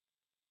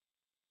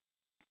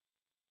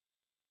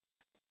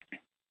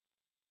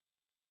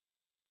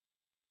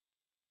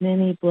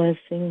 Many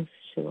blessings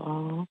to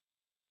all.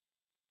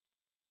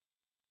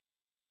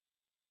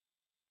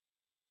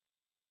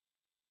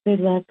 Good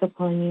luck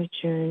upon your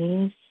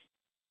journeys.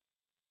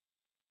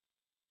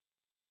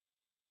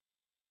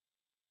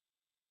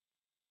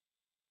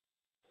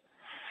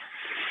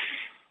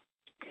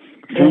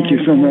 Thank you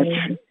so much.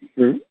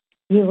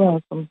 You're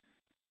welcome.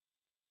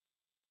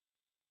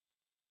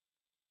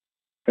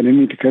 I didn't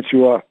mean to cut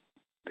you off.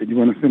 Did you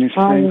want to finish saying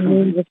something? I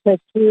didn't mean to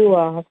cut you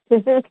off.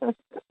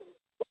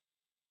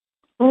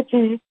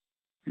 Okay.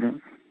 Yeah.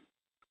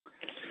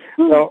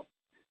 Well,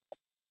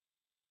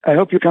 I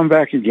hope you come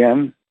back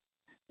again.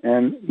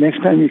 And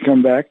next time you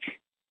come back,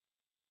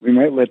 we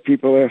might let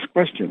people ask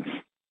questions.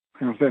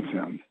 How's that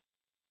sound?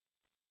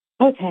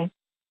 Okay.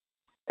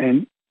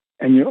 And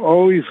you're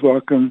always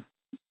welcome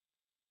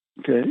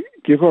to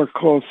give our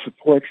calls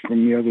support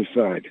from the other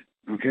side,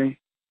 okay?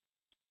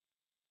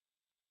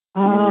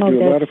 Oh, we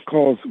do a lot of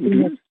calls.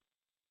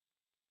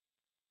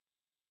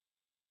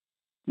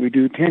 We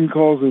do 10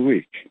 calls a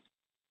week.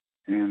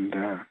 And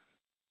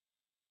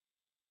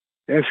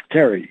ask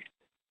Terry,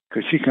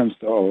 because she comes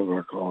to all of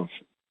our calls,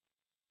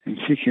 and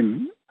she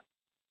can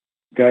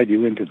guide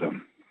you into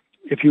them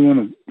if you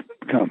want to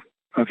come,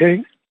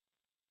 okay?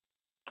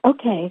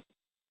 Okay.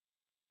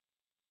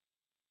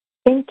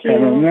 Thank you.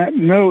 And on that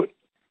note,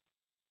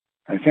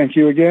 I thank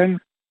you again,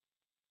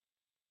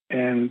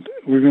 and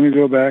we're going to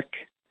go back,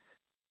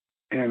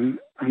 and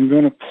I'm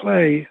going to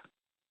play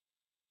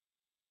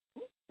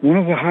one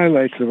of the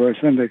highlights of our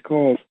Sunday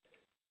calls.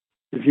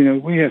 Is,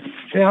 we have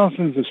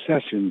thousands of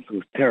sessions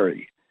with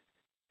Terry,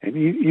 and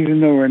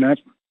even though we're not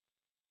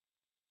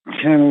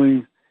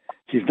channeling,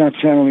 she's not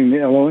channeling the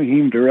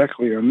Elohim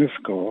directly on this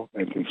call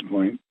at this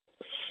point,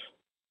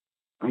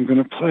 I'm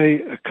going to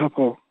play a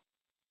couple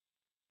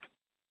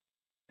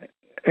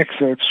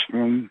excerpts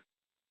from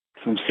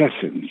some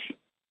sessions.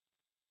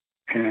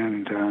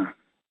 And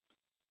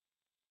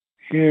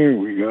here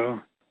we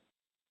go.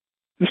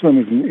 This one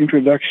is an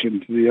introduction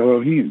to the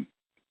Elohim.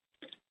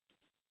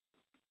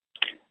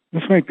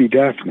 This might be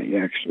Daphne,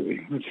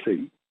 actually. Let's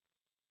see.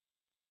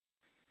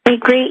 We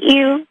greet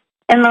you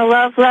in the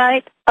love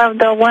light of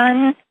the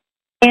one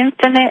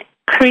infinite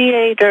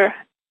creator.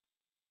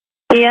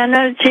 The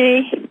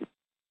energy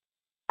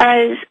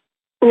as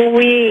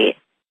we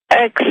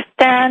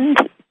extend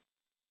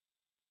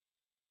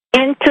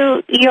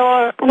into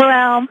your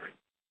realm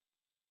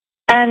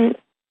and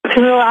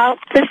throughout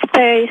the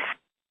space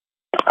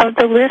of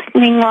the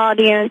listening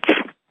audience,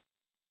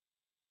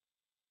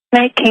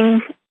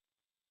 making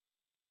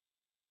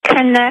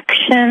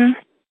connection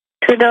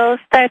to those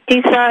that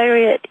desire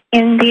it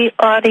in the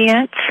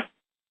audience.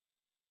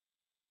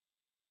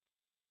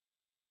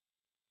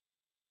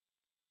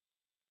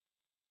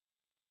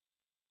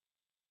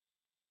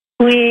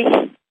 We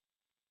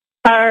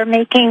are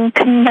making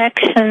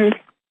connections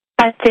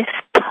at this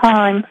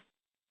time.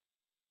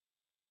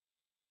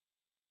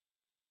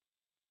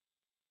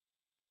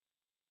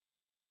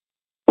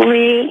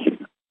 We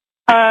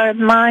are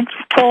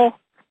mindful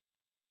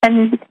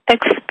and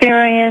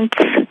experience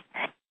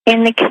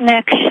in the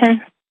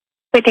connection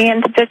with the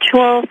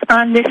individuals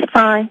on this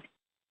line.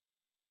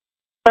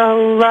 The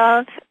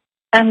love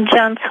and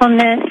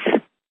gentleness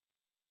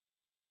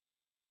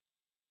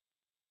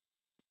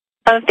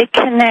of the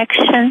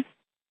connection.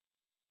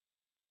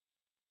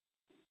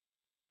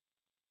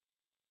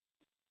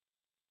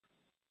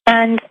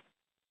 And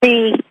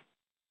the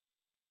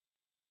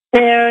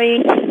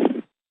very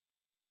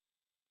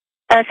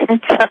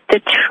essence of the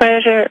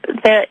treasure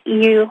that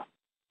you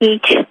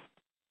each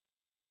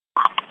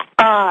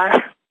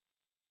are.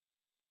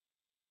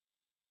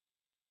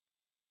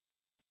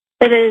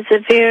 It is a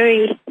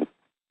very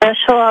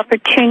special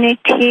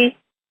opportunity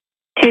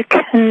to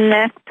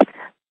connect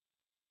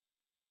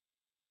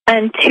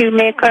and to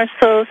make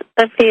ourselves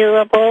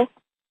available.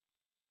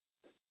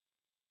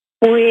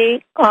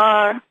 We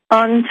are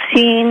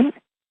unseen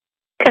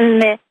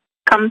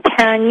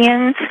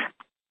companions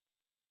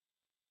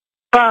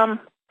from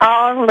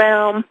our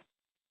realm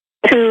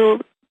to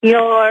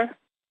your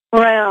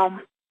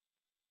realm.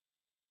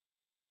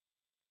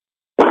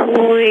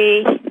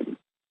 We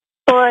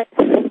put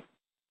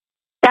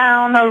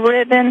down a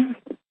ribbon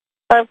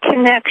of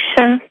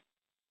connection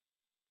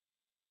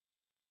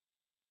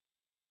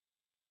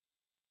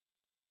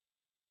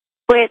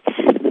which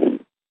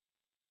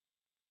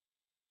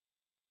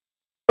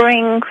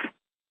brings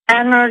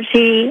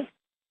energy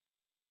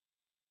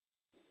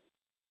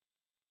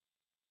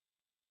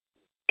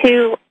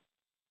to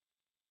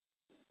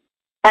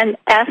an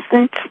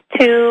essence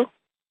to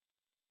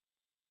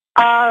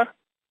our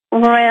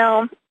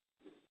realm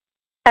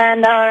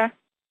and are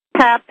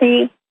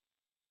happy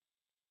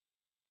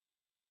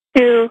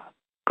to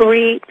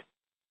greet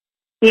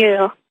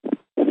you.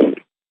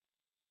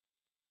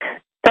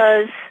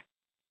 Does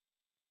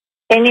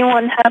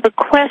anyone have a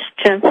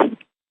question?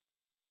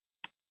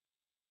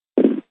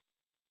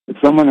 If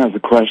someone has a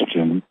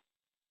question,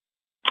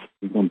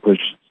 you can push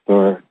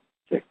star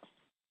 6.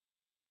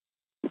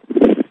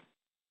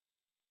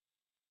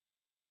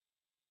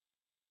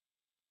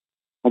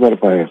 How about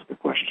if I ask a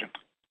question?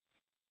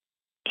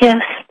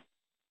 Yes.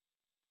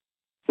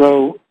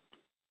 So,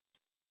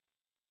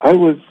 I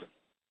was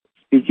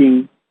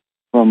speaking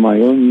from my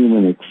own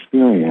human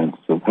experience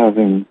of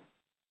having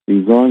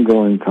these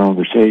ongoing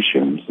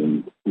conversations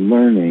and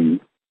learning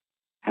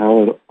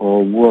how it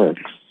all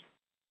works.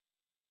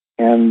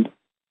 And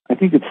I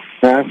think it's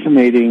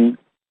fascinating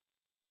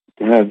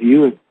to have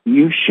you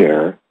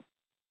share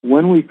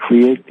when we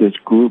create this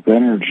group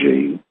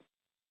energy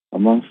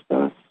amongst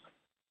us.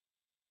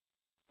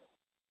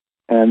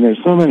 And there's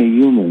so many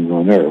humans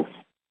on Earth.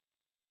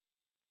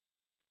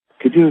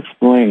 Could you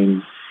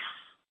explain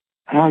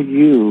how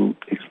you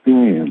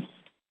experience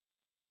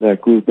that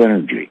group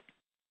energy?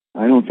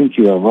 I don't think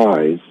you have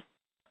eyes,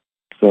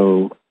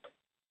 so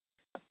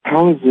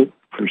how is it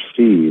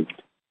perceived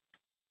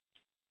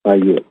by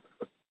you?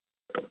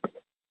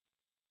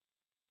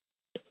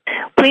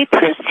 We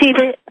perceive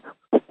it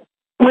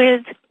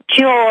with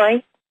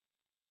joy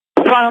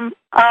from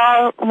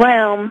our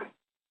realm.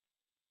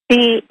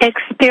 The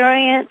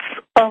experience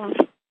of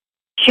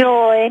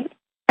joy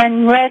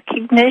and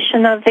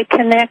recognition of the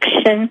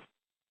connection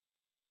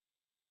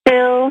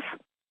fills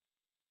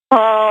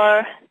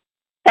our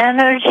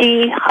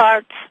energy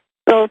hearts,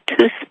 so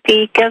to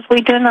speak, as we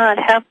do not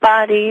have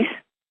bodies,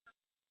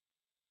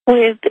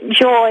 with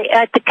joy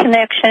at the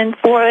connection,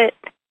 for it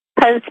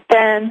has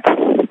been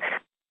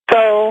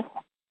so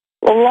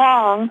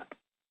long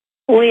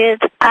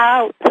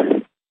without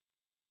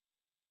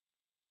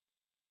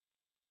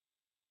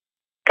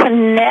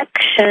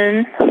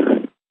connection,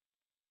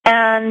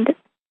 and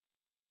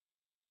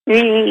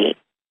the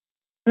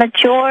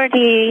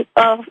majority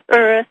of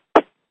Earth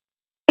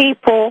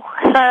people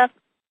have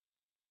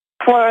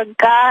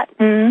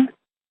forgotten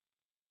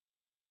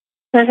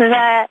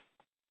that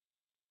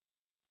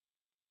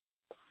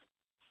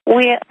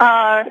we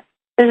are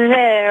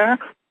there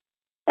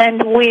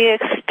and we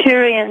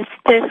experience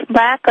this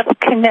lack of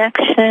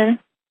connection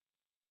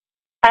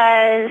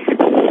as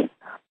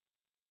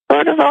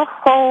sort of a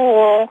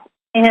hole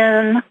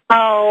in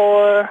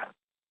our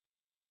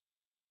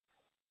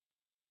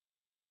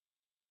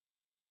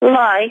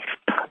life,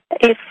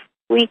 if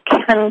we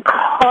can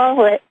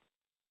call it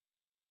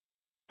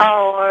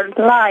our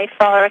life,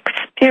 our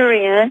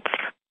experience.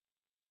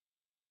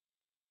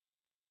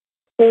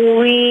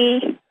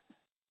 We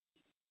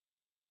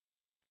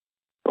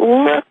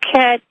look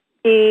at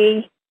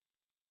the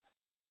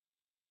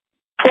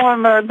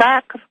former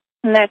lack of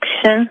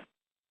connection,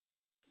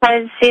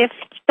 as if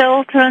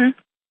children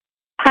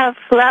have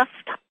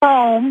left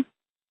home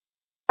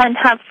and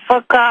have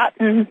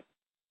forgotten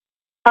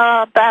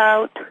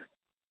about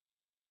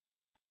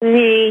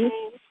the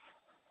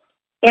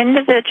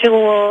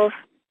individuals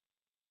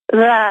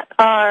that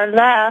are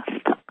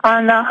left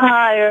on the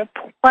higher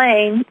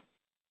plane,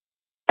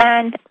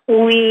 and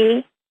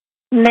we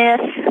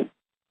miss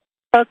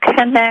a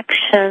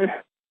connection.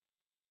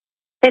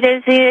 It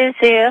is as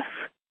if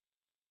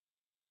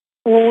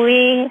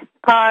we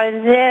are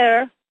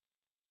there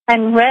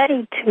and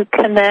ready to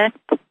connect,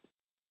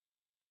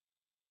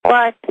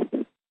 but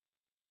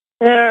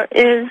there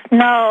is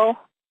no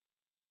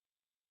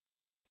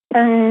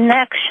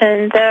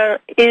connection. There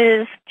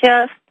is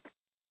just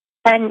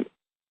an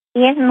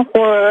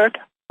inward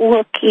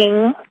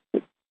lookingness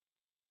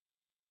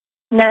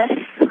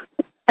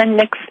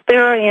and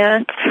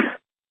experience,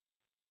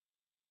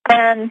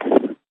 and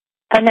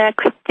an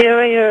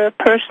exterior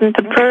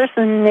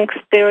person-to-person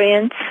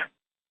experience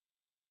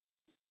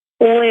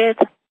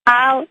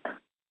without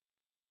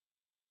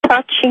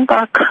touching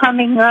or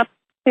coming up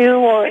to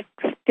or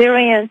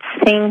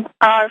experiencing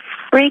our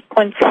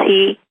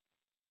frequency.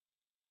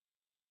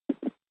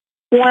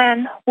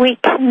 When we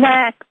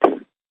connect,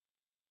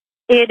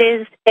 it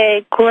is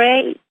a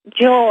great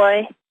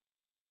joy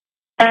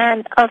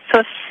and a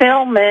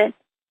fulfillment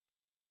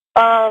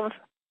of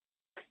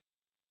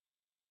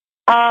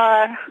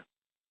our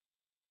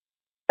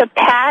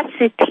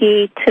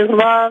capacity to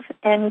love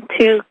and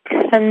to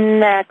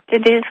connect.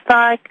 It is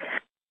like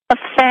a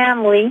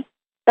family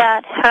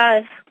that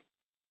has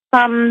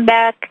come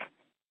back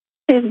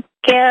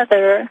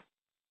together,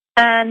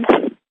 and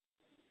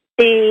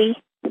the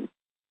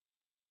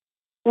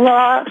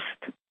lost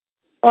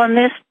or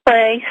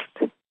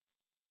misplaced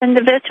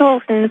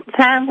individuals in the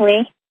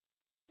family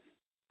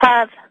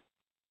have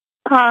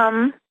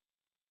come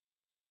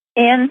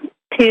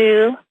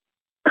into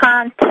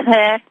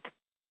contact.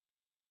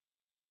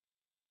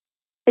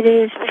 It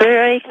is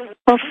very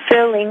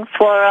fulfilling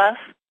for us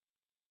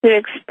to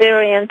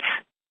experience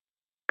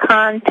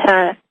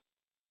contact.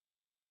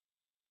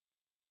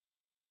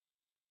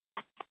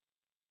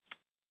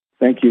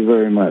 Thank you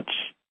very much.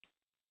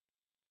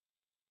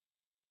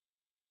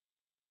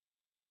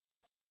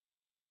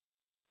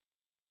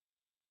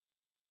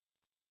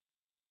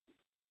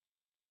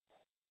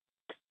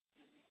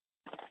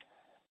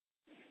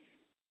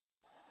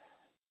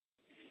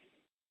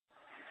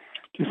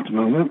 Just a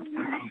moment.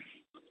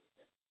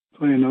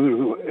 Play another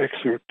little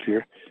excerpt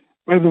here.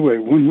 By the way,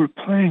 when we're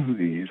playing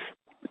these,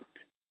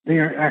 they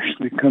are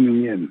actually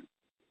coming in.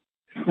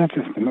 It's not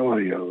just an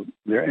audio,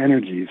 they're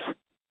energies.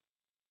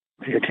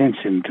 Pay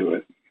attention to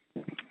it.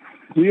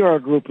 We are a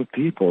group of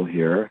people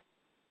here,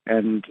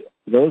 and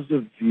those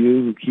of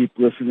you who keep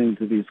listening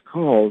to these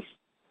calls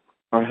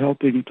are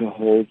helping to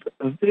hold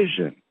a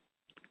vision.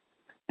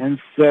 And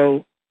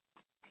so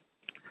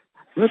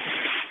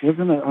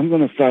I'm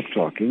going to stop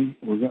talking.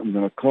 I'm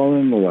going to call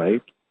in the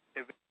light.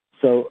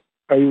 So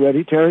are you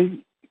ready,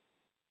 Terry?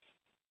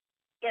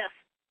 Yes.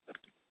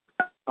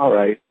 All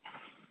right.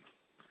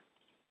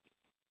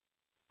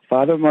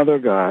 Father, Mother,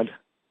 God,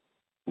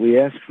 we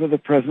ask for the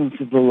presence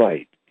of the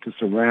light to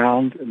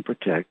surround and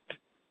protect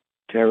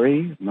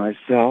Terry,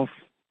 myself,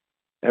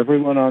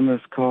 everyone on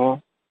this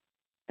call,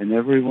 and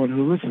everyone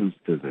who listens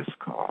to this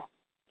call.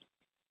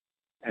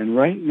 And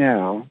right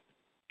now,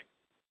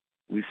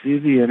 we see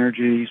the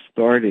energy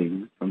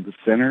starting from the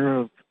center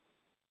of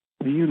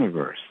the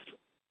universe,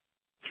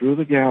 through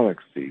the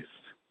galaxies,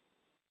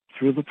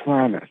 through the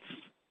planets,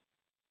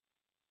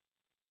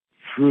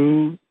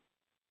 through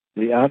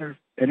the outer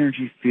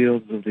energy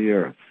fields of the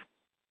earth,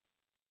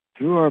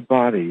 through our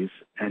bodies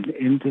and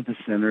into the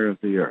center of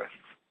the earth.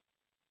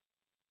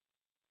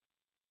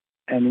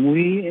 And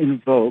we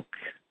invoke,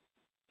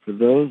 for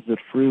those that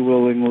free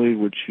willingly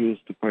would choose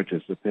to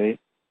participate,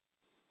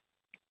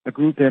 a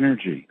group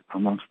energy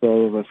amongst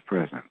all of us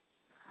present,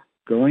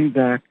 going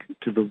back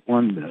to the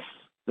oneness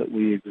that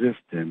we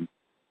exist in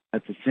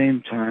at the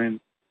same time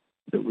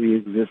that we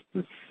exist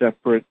as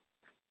separate,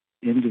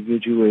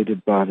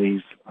 individuated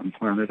bodies on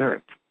planet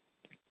Earth.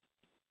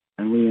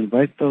 And we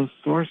invite those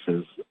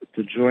sources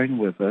to join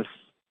with us,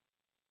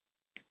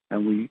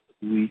 and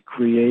we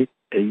create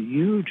a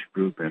huge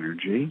group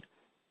energy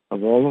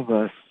of all of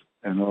us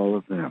and all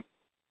of them.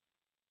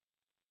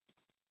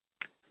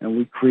 And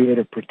we create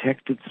a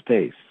protected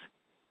space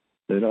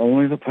that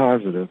only the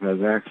positive has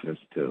access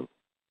to,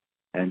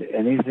 and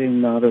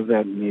anything not of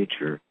that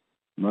nature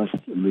must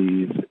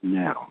leave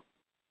now.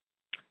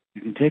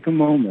 You can take a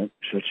moment,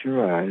 shut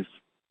your eyes,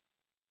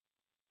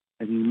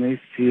 and you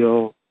may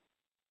feel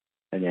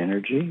an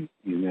energy,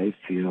 you may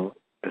feel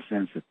a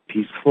sense of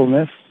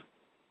peacefulness,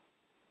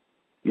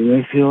 you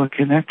may feel a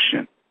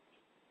connection.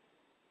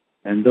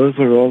 And those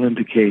are all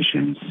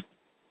indications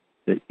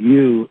that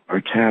you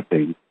are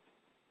tapping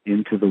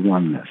into the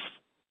oneness.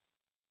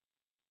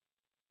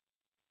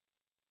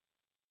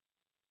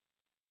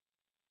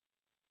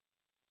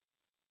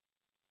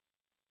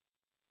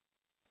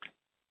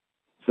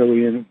 So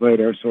we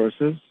invite our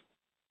sources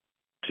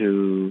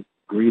to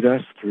greet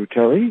us through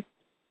Terry,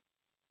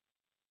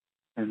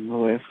 and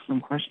we'll ask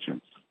some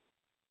questions.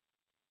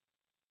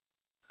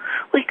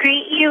 We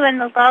greet you in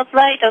the love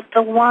light of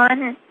the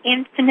one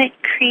infinite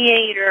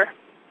creator,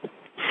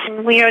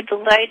 and we are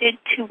delighted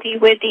to be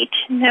with each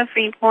and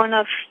every one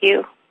of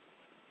you.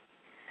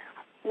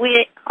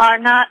 We are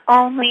not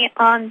only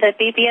on the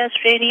BBS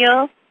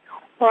radio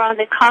or on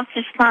the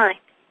conference line.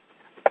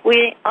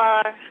 We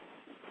are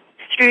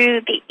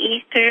through the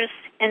ethers,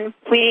 and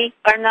we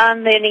are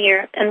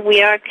nonlinear, and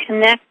we are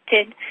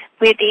connected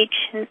with each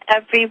and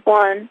every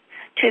one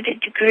to the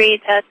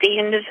degree that the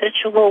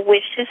individual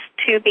wishes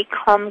to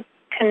become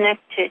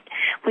connected.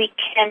 We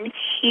can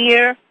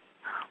hear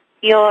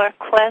your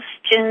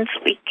questions.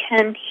 We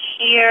can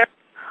hear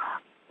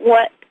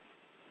what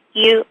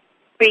you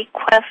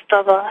request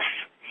of us.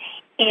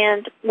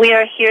 And we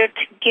are here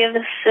to give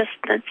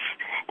assistance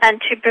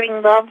and to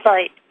bring love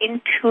light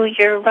into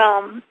your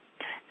realm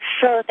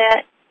so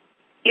that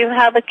you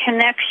have a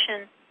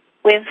connection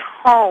with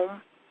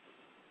home.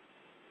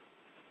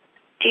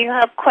 Do you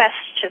have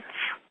questions?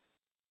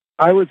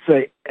 I would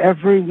say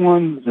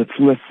everyone that's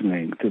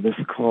listening to this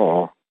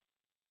call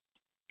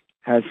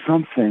has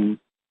something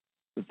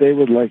that they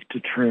would like to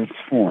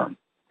transform,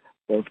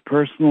 both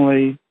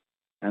personally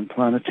and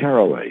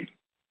planetarily,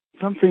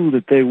 something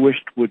that they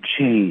wished would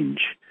change.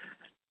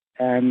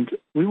 And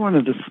we want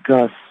to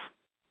discuss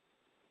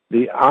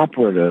the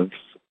operatives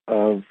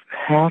of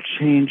how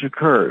change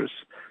occurs.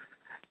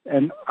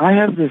 And I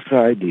have this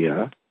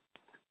idea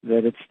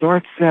that it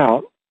starts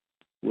out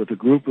with a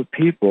group of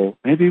people,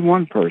 maybe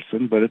one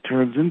person, but it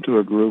turns into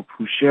a group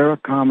who share a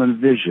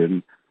common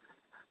vision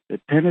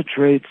that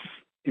penetrates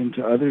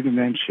into other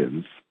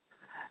dimensions,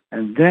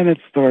 and then it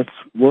starts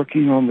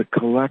working on the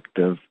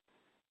collective,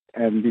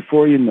 and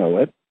before you know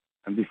it,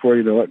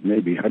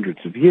 maybe hundreds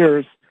of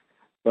years,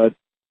 but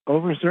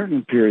over a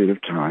certain period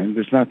of time,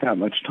 there's not that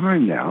much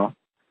time now,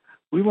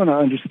 we want to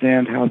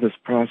understand how this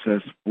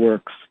process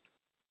works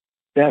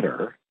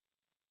better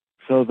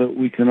so that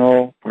we can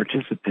all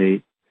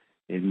participate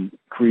in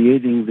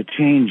creating the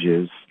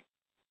changes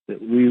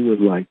that we would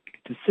like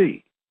to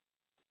see.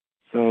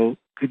 So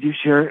could you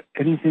share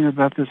anything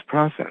about this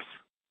process?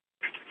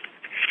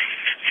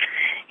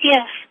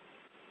 Yes.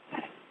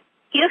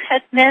 You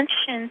had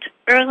mentioned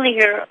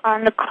earlier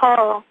on the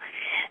call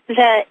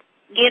that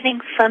getting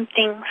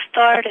something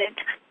started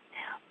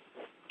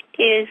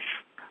is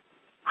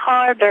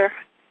harder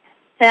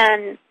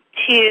than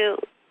to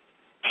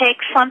take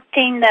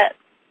something that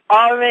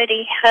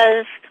already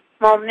has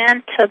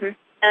momentum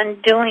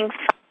and doing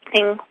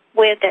something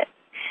with it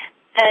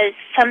as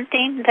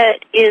something that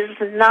is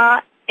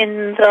not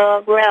in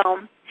the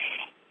realm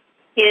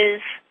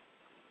is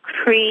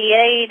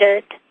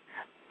created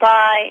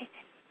by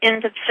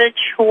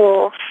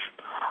individuals.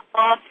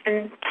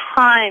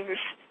 Oftentimes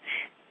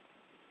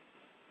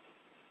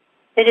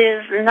it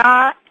is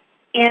not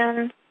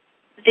in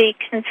the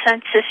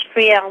consensus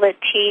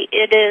reality.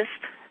 It is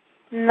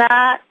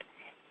not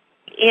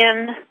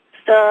in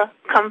the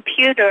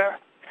computer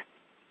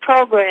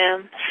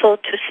program, so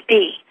to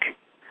speak.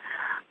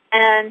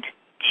 And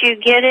to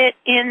get it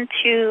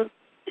into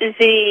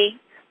the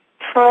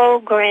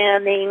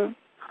programming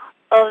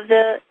of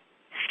the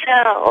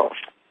cells,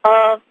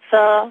 of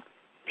the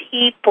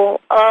people,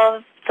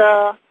 of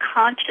the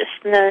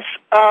consciousness,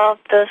 of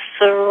the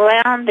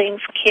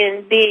surroundings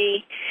can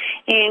be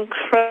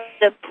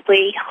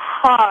incredibly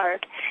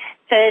hard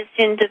as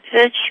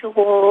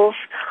individuals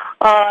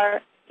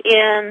are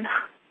in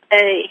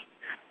a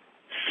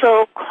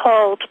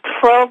so-called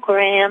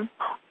program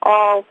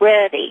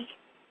already.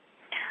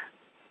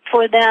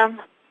 For them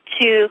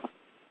to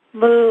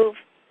move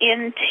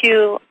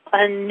into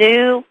a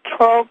new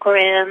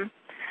program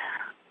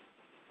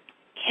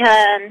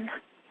can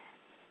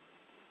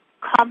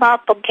come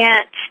up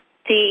against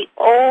the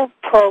old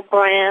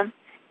program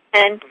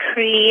and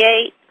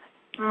create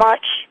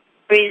much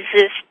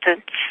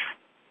resistance.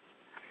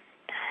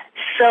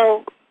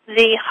 So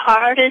the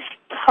hardest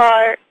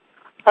part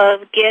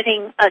of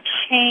getting a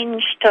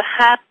change to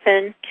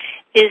happen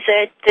is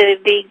at the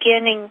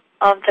beginning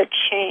of the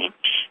change.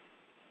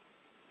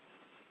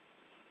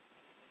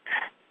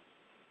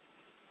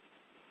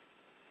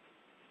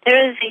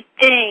 There is a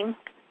thing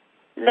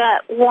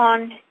that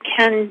one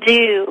can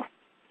do,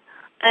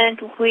 and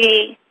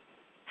we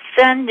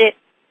send it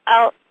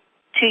out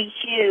to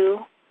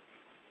you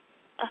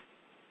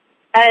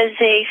as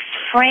a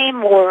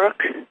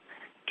framework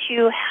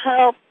to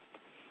help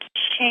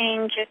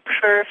change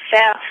occur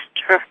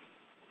faster.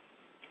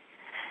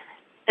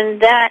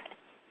 And that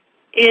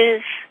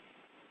is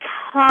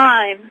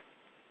time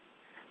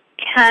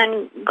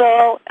can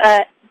go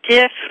at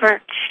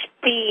different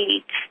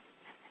speeds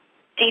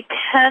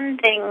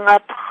depending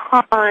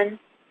upon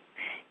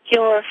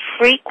your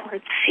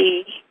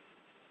frequency.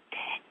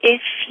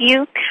 If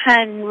you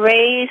can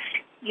raise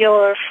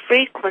your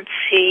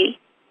frequency,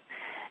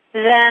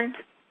 then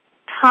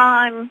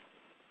time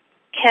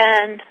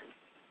can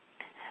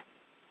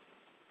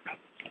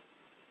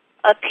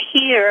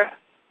appear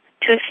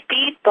to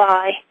speed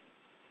by.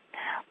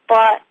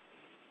 But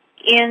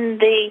in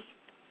the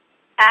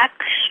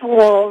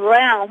actual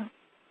realm,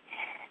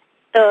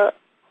 the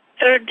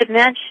third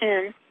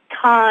dimension,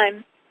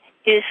 time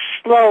is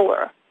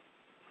slower.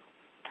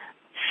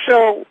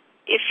 So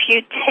if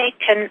you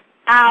take an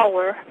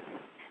hour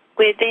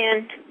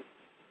within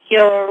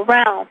your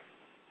realm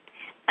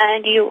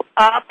and you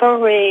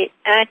operate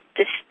at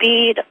the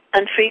speed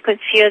and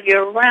frequency of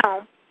your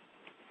realm,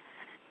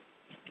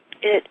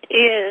 it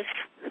is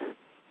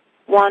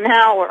 1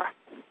 hour.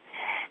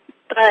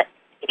 But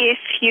if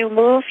you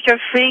move your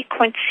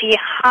frequency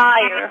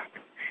higher,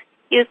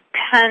 you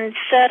can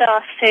set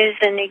us as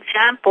an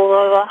example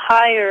of a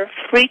higher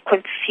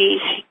frequency.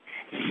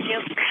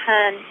 You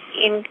can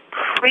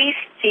increase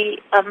the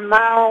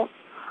amount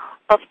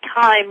of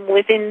time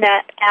within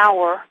that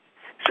hour.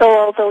 So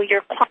although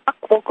your clock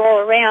will go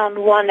around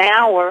 1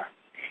 hour,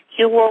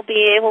 you will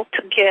be able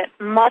to get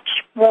much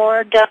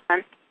more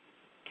done.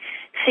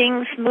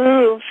 Things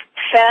move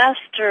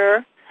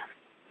faster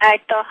at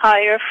the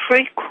higher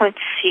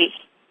frequency,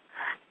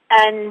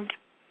 and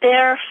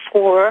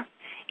therefore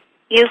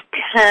you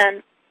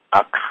can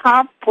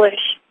accomplish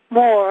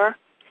more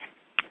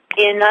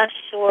in a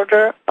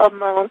shorter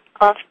amount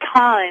of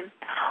time.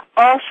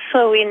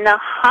 Also, in the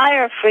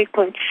higher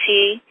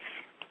frequency,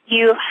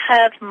 you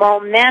have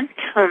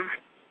momentum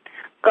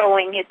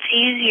going. It's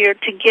easier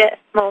to get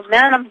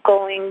momentum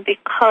going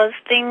because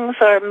things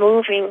are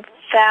moving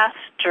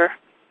faster.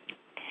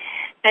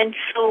 And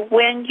so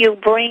when you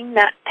bring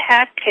that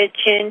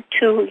package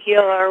into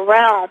your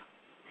realm,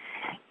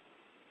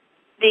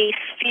 the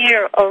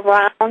sphere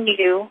around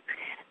you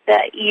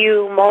that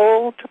you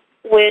mold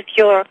with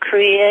your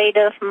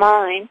creative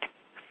mind,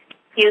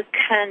 you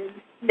can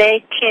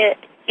make it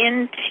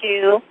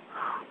into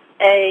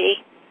a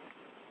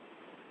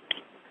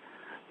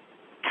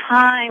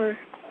time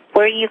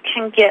where you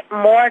can get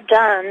more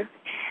done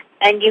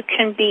and you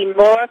can be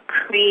more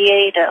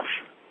creative.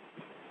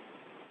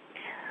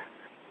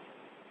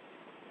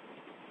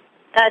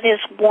 That is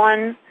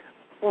one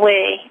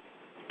way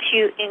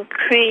to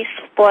increase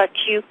what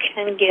you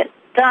can get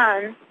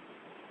done.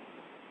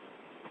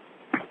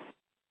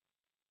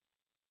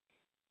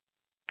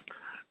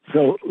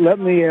 So let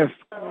me ask.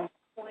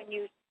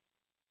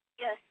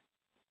 Yes.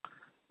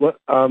 What?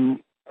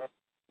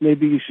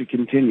 Maybe you should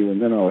continue,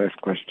 and then I'll ask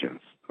questions.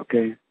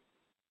 Okay.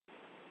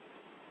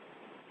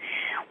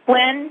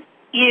 When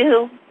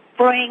you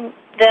bring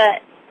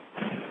that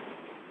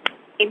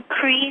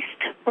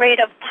increased rate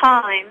of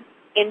time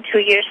into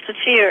your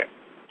sphere,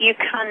 you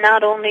can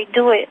not only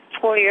do it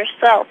for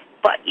yourself,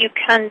 but you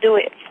can do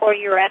it for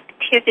your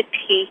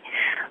activity,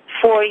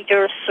 for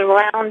your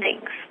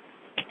surroundings,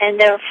 and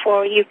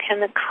therefore you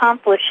can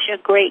accomplish a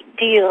great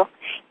deal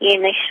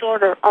in a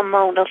shorter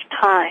amount of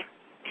time.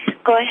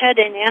 Go ahead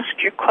and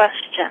ask your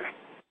question.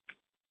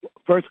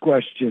 First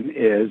question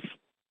is,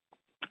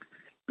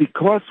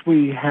 because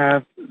we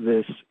have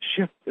this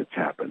shift that's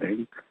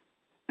happening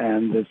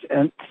and this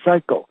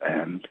cycle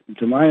end,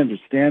 to my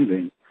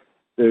understanding,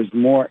 there's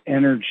more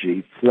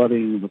energy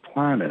flooding the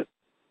planet.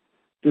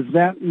 Does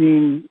that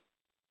mean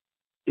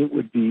it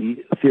would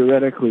be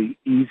theoretically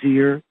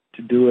easier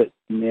to do it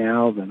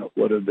now than it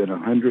would have been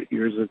 100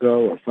 years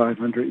ago or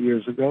 500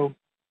 years ago?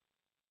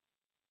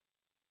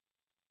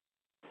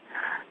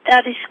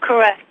 That is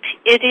correct.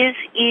 It is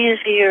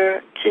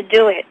easier to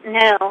do it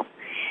now.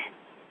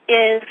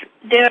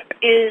 There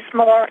is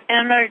more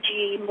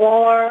energy,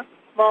 more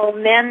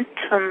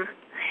momentum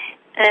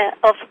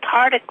of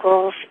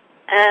particles,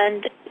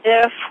 and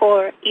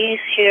therefore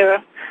easier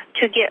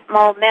to get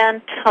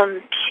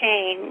momentum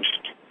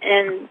changed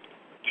and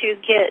to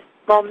get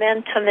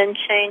momentum and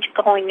change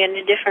going in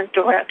a different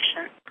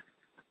direction.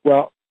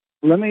 Well,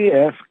 let me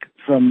ask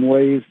some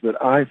ways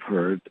that I've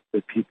heard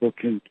that people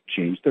can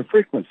change their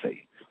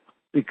frequency,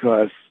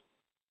 because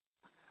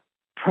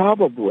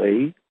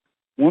probably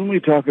when we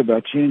talk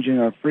about changing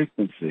our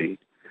frequency,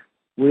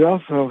 we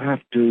also have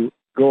to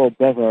go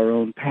above our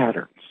own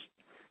patterns.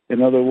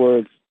 In other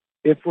words,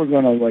 if we're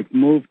going to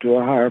move to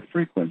a higher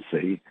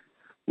frequency,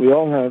 we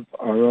all have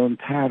our own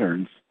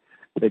patterns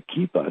that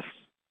keep us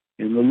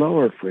in the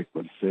lower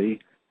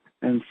frequency.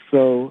 And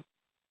so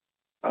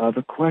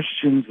the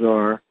questions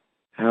are,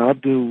 how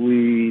do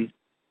we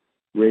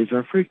raise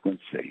our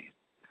frequency?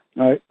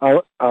 Now,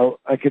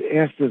 I could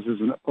ask this as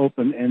an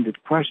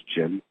open-ended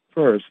question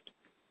first,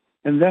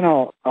 and then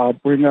I'll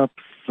bring up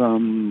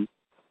some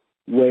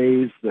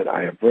ways that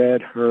I have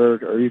read,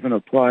 heard, or even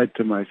applied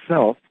to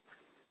myself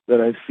that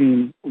I've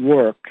seen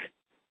work,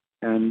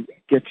 and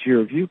get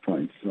your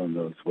viewpoints on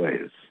those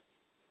ways.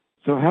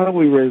 So how do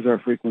we raise our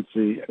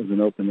frequency as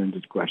an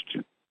open-ended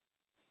question?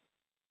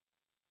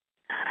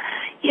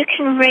 You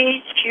can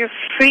raise your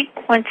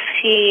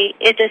frequency.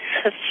 It is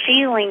a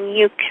feeling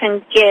you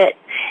can get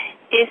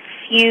if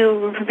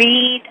you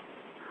read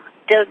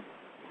the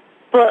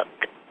book,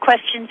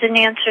 Questions and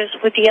Answers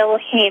with the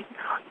Elohim.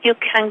 You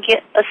can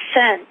get a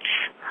sense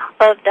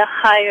of the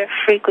higher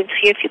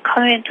frequency. If you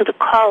come into the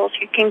calls,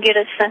 you can get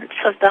a sense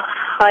of the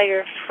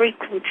higher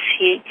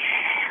frequency.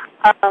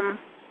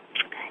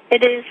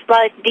 It is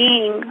like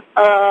being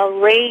a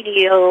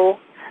radio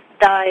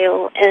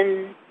dial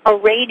in a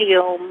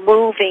radio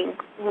moving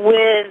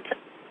with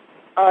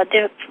a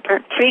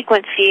different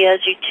frequency as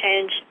you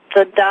change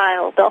the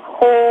dial. The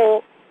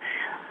whole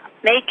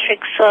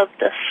matrix of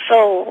the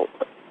soul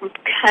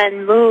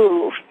can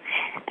move.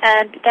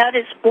 And that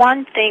is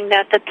one thing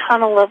that the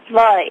tunnel of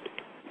light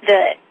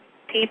that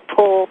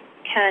people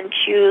can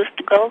choose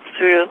to go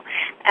through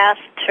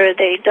after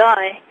they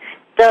die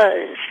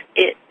does.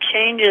 It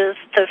changes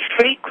the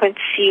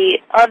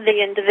frequency of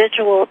the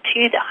individual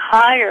to the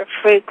higher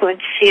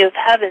frequency of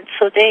heaven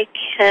so they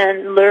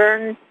can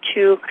learn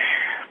to,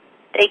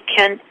 they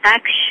can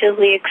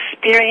actually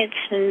experience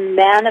and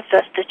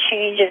manifest a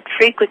change in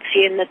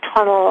frequency in the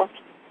tunnel of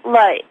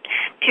light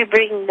to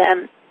bring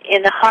them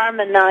in a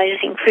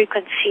harmonizing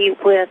frequency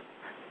with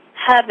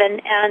heaven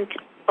and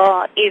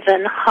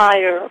even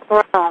higher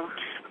realms.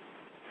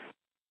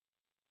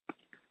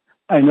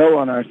 I know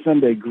on our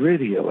Sunday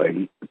grid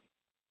healing,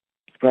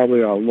 it's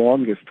probably our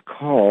longest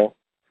call,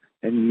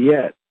 and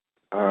yet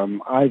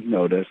I've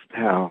noticed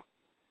how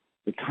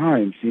the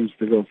time seems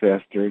to go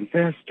faster and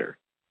faster.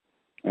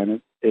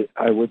 And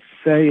I would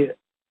say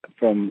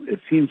it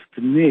seems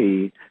to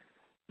me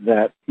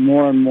that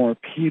more and more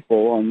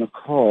people on the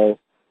call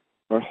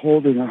are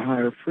holding a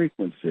higher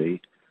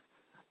frequency,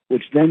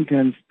 which then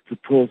tends to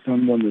pull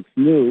someone that's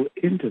new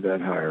into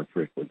that higher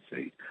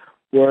frequency.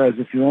 Whereas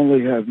if you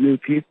only have new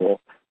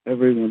people,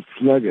 everyone's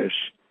sluggish,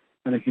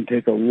 and it can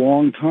take a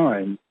long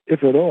time,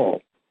 if at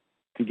all,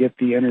 to get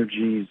the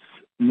energies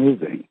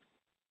moving.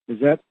 Is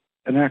that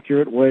an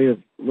accurate way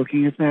of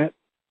looking at that?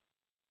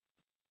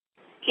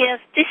 Yes,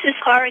 this is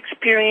our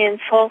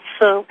experience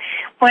also.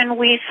 When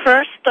we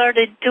first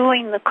started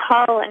doing the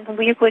call and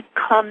we would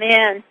come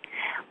in,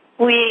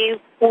 we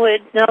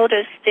would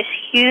notice this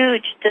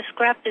huge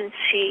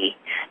discrepancy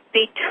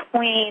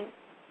between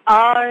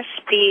our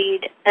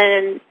speed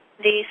and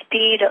the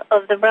speed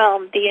of the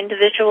realm, the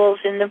individuals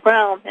in the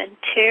realm, and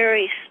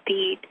Terry's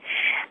speed.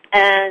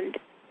 And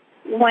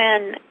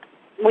when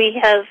we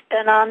have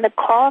been on the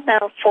call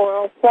now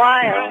for a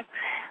while,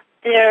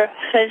 there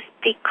has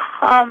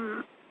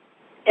become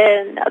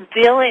an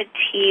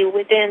ability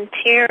within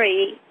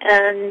Terry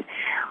and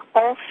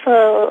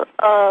also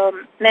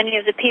many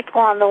of the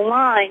people on the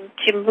line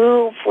to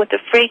move with the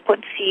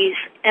frequencies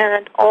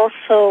and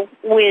also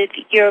with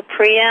your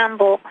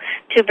preamble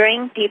to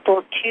bring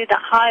people to the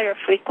higher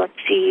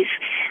frequencies.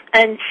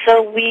 And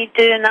so we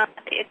do not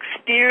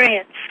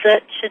experience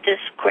such a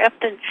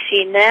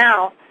discrepancy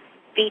now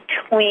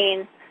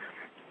between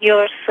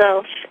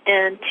yourself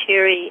and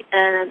Terry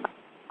and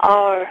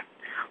our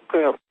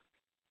group.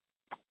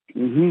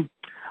 Mm-hmm.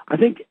 I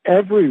think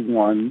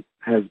everyone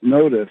has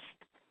noticed,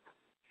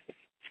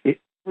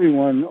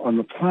 everyone on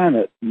the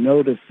planet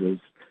notices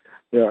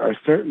there are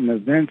certain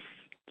events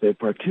they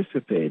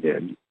participate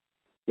in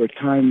where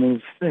time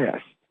moves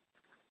fast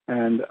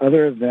and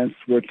other events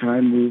where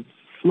time moves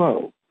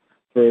slow.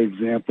 For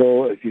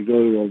example, if you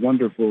go to a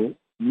wonderful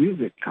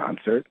music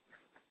concert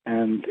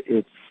and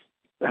it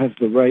has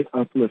the right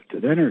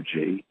uplifted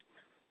energy,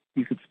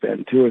 you could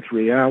spend 2 or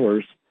 3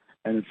 hours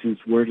and it seems,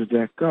 where did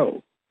that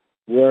go?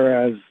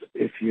 Whereas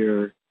if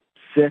you're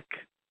sick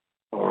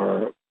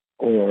or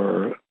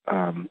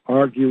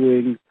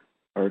arguing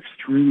or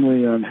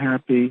extremely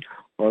unhappy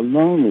or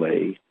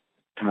lonely,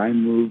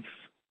 time moves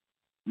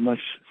much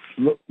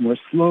more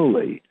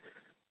slowly.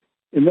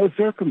 In those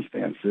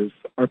circumstances,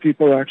 are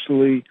people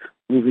actually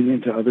moving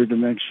into other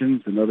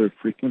dimensions and other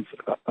frequencies,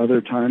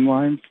 other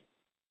timelines?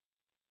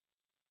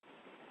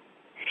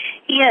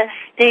 Yes,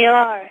 they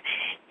are.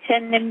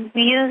 And the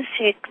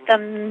music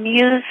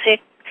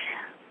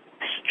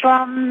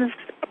strums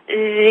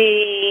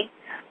the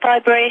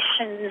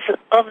vibrations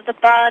of the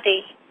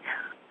body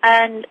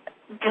and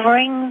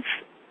brings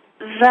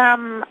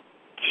them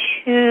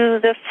to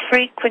the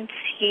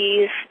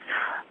frequencies,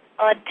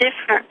 a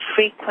different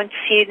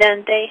frequency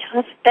than they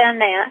have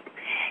been at.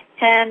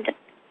 And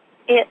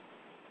it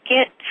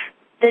gets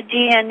the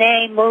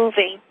DNA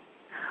moving.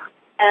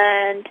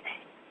 And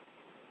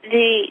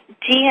the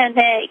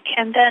DNA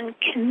can then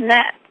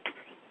connect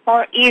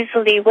more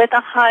easily with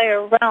the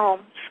higher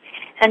realms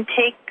and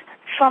take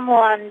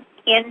someone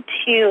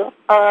into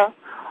a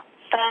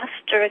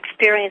faster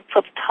experience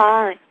of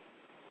time.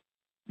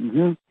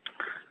 Mm-hmm.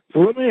 So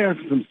let me ask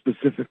some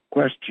specific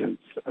questions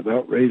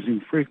about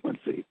raising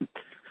frequency.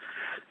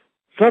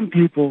 Some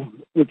people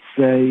would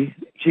say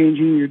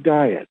changing your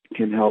diet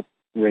can help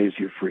raise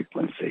your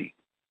frequency.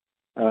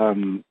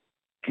 Can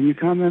you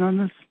comment on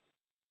this?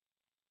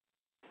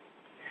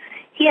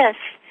 Yes,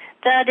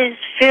 that is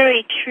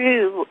very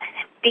true,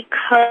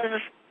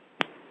 because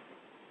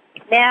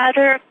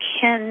matter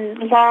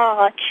can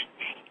lodge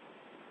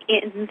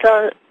in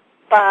the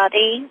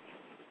body,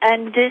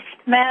 and this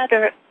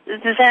matter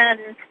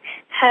then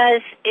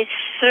has a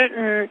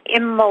certain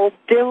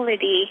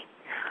immobility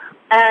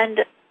and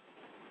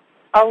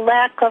a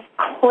lack of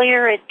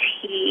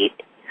clarity,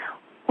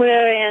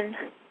 wherein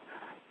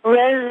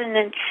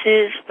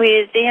resonances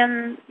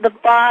within the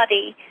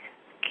body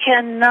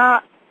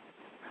cannot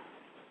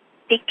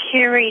be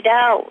carried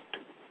out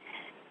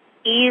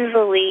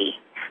easily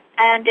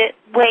and it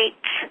weights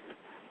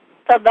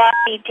the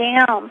body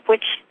down,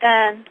 which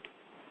then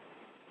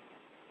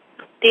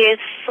the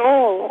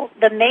soul,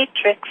 the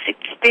matrix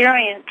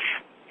experience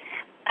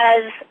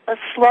as a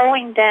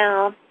slowing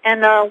down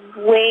and a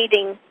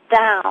weighting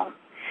down.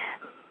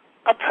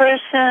 A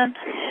person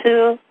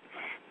who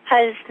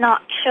has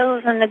not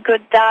chosen a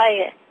good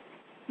diet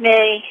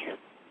may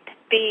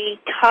be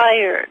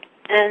tired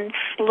and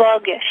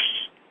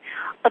sluggish.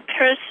 A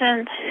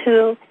person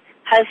who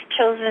has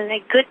chosen a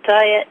good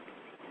diet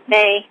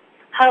may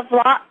have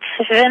lots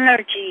of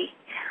energy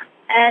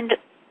and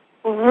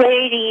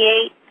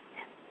radiate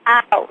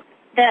out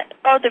that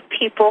other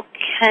people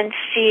can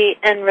see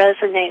and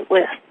resonate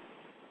with.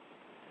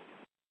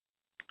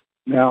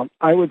 Now,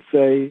 I would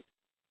say,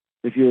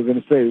 if you were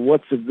going to say,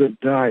 what's a good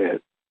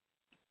diet,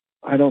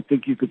 I don't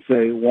think you could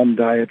say one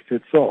diet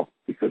fits all,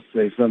 because,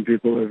 say, some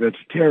people are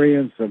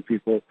vegetarians, some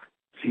people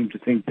seem to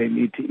think they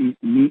need to eat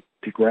meat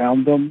to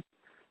ground them.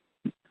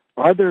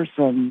 Are there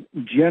some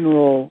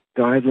general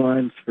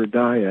guidelines for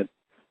diet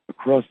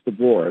across the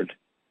board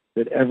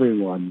that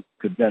everyone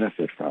could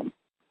benefit from?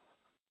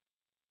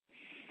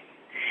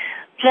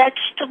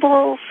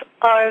 Vegetables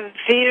are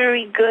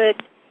very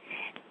good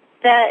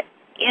that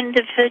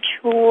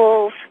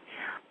individuals,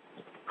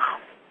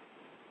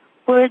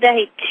 were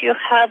they to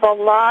have a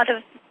lot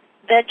of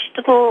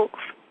vegetables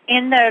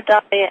in their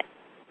diet,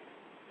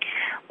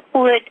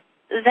 would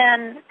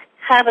then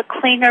have a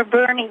cleaner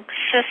burning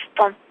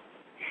system,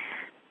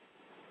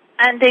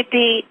 and they'd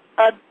be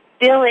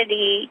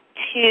ability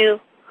to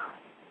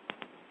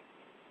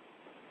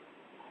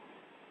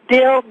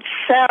build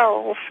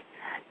cells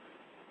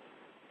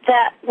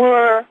that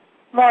were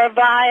more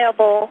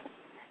viable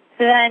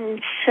than,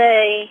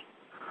 say,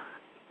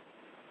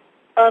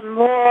 a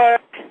more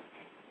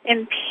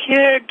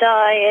impure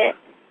diet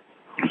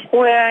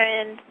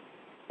wherein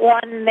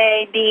one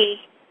may be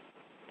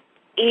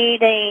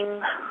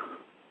eating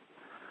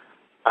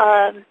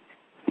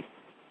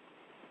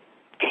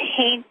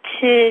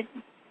tainted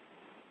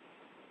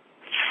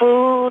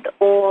food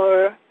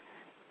or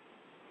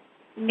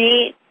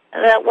meat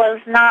that was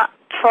not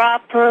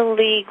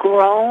properly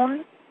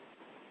grown.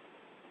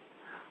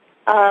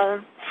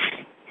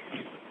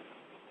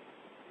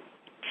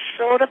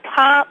 Soda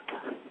pop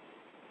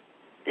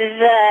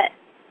that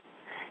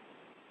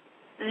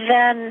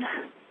then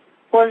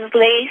was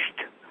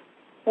laced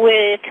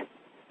with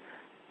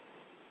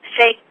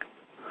fake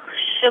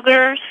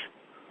sugars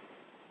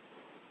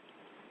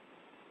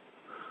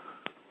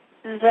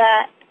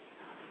that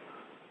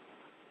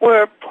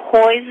were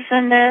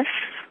poisonous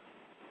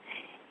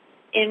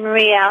in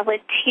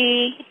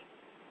reality.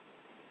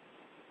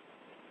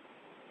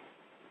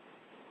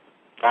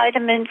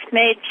 Vitamins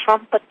made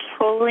from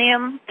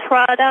petroleum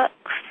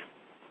products,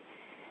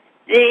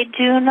 they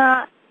do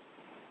not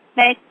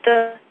make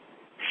the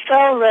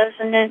cell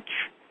resonance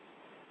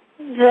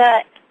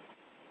that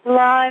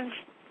live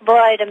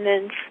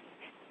vitamins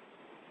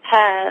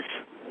have.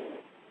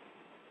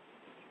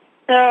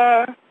 There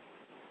are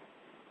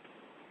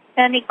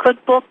many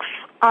good books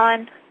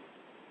on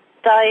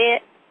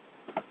diet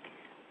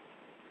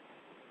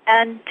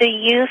and the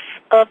use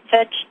of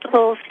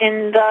vegetables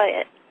in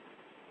diet.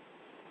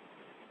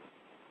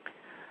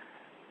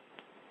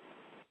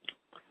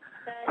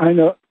 I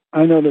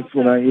notice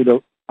when I eat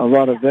a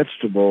lot of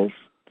vegetables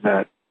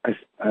that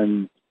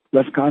I'm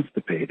less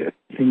constipated.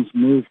 Things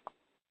move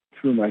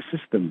through my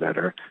system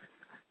better.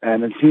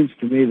 And it seems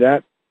to me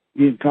that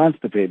being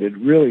constipated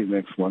really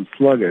makes one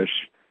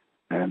sluggish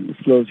and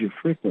slows your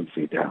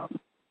frequency down.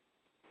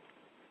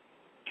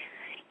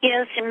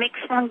 Yes, it makes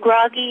one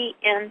groggy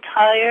and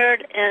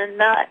tired and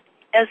not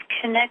as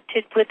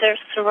connected with their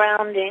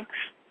surroundings.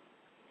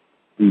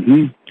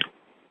 Mm-hmm.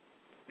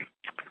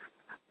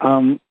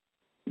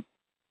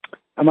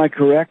 Am I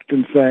correct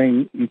in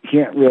saying you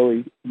can't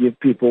really give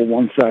people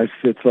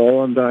one-size-fits-all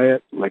on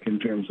diet, like in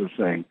terms of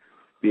saying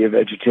be a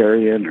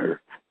vegetarian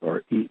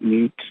or eat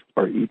meat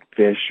or eat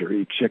fish or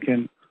eat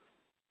chicken?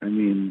 I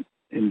mean,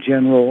 in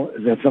general,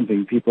 is that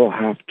something people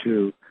have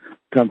to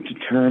come to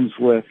terms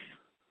with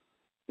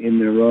in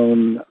their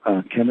own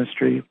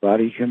chemistry,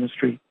 body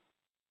chemistry?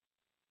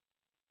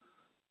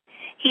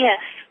 Yes.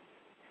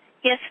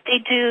 Yes, they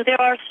do. There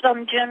are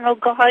some general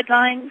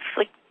guidelines,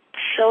 like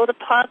soda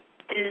pop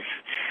is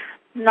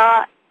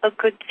not a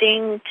good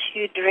thing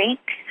to drink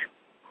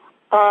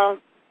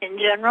in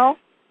general.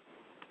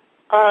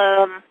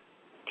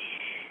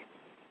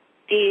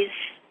 These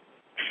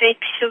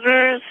fake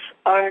sugars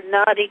are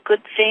not a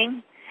good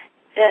thing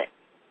that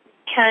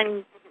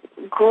can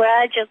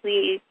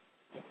gradually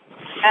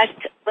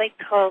act like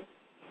a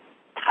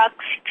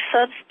toxic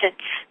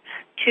substance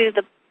to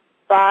the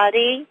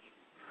body.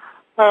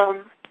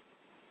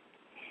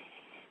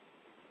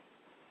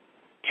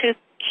 To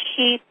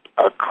keep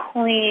a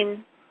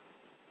clean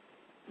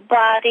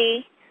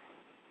body,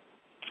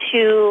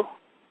 to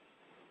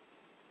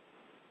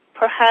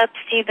perhaps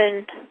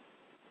even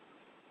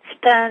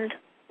spend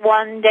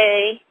one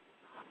day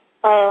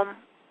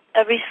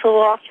every so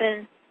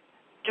often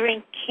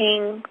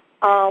drinking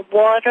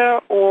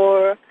water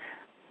or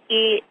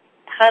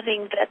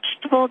having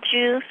vegetable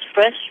juice,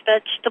 fresh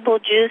vegetable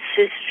juice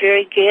is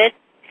very good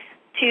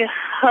to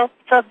help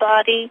the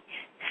body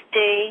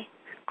stay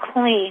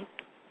clean,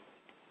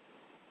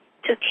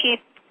 to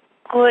keep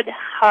good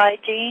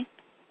hygiene,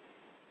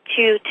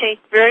 to take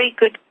very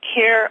good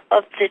care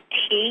of the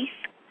teeth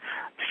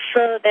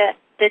so that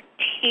the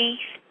teeth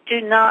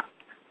do not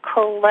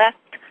collect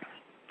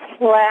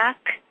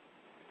plaque,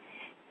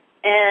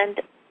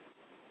 and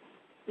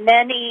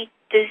many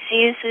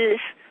diseases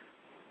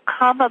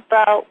come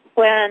about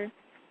when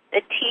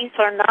the teeth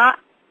are not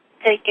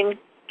taken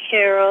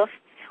care of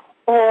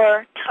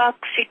or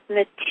toxic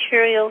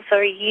materials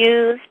are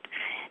used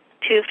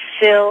to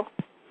fill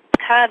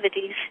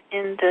cavities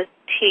in the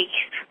teeth.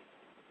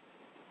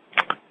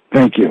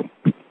 Thank you.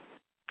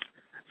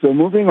 So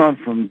moving on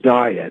from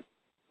diet,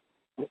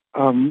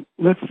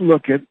 let's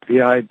look at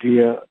the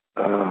idea.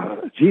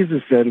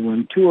 Jesus said,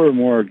 when two or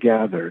more are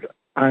gathered,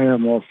 I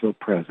am also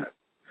present.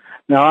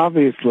 Now,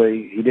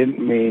 obviously, he didn't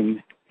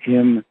mean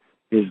him,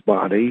 his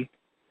body.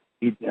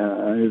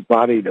 His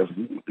body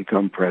doesn't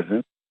become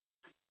present.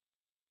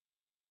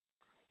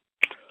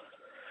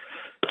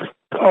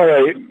 All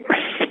right.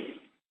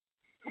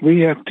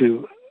 We have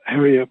to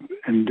hurry up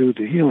and do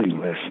the healing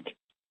list.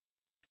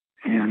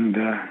 And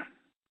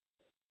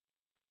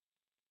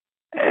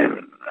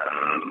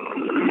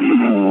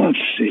let's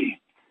see.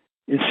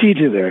 Is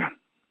Sita there?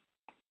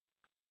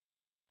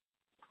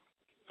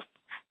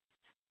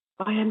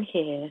 I am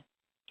here.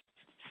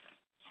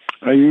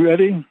 Are you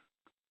ready?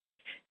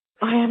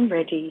 I am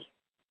ready.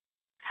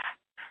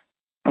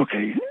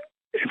 Okay.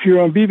 If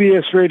you're on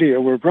BBS Radio,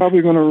 we're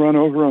probably going to run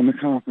over on the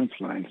conference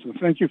line. So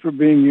thank you for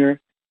being here.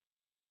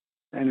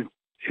 And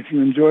if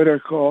you enjoyed our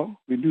call,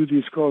 we do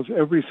these calls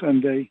every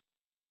Sunday.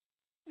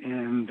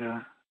 And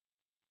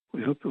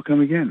we hope you'll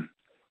come again.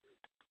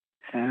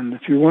 And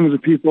if you're one of the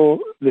people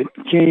that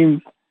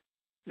came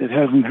that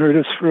hasn't heard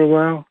us for a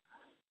while,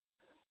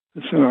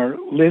 it's on our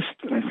list.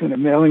 I sent a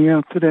mailing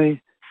out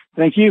today.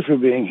 Thank you for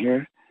being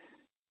here.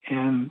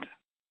 And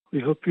we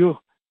hope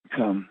you'll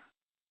come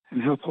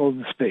and help hold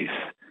the space.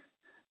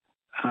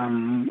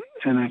 And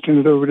I turn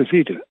it over to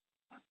Sita.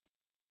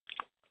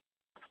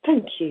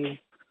 Thank you.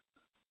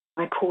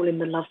 I call in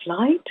the love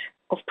light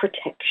of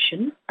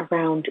protection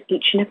around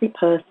each and every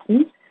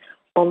person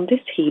on this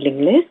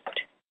healing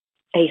list,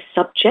 a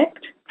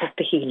subject of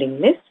the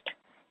healing list,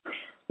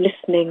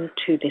 listening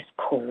to this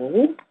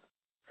call,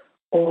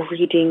 or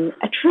reading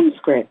a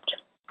transcript,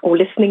 or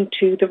listening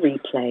to the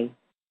replay.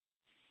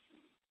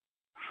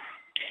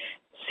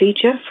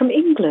 Seja from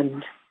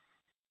England.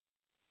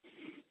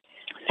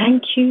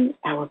 Thank you,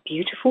 our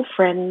beautiful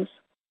friends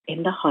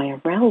in the higher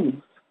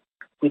realms,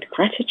 with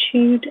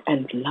gratitude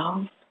and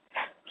love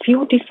for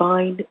your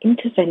divine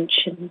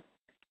intervention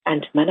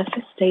and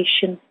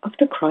manifestation of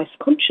the Christ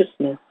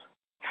consciousness,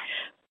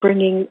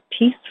 bringing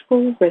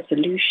peaceful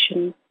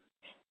resolution,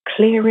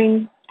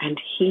 clearing and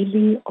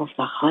healing of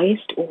the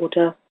highest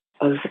order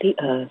over the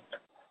earth.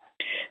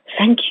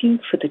 Thank you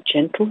for the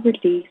gentle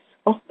release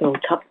of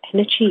built-up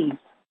energies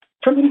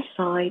from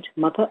inside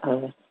Mother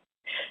Earth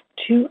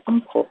to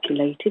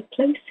unpopulated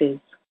places.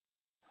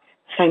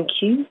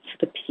 Thank you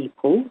for the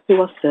people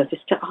who are service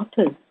to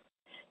others,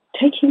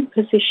 taking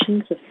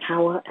positions of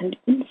power and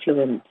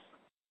influence.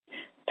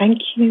 Thank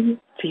you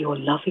for your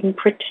loving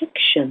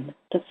protection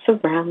that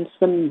surrounds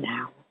them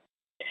now,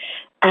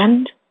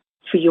 and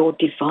for your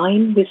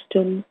divine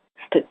wisdom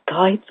that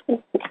guides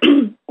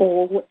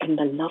all in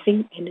the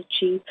loving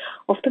energy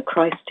of the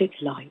Christic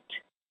light,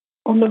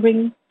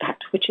 honoring that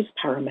which is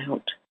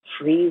paramount,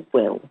 free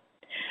will,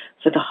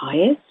 for the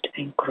highest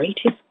and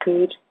greatest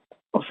good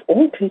of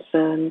all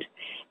concerned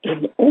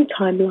in all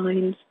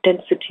timelines,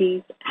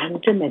 densities,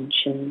 and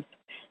dimensions,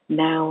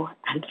 now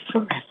and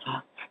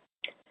forever.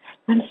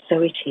 And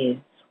so it is.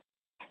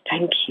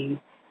 Thank you.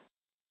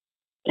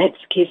 Let's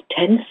give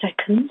 10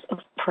 seconds of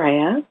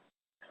prayer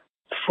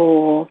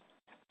for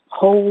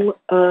whole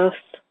earth,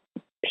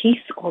 peace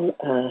on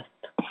earth,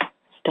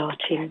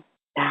 starting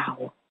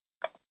now.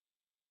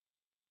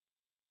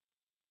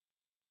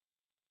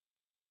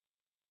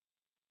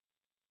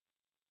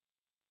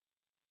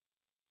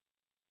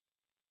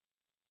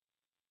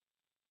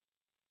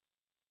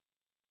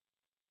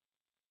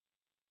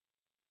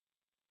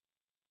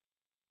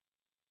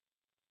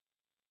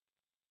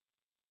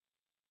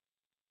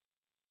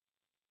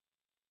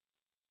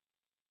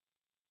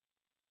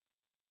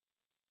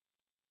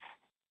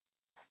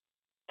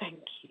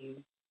 Thank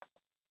you.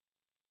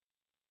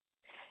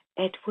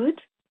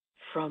 Edward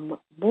from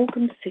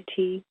Morgan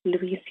City,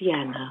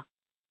 Louisiana.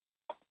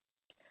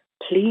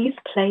 Please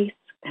place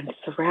and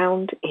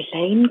surround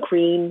Elaine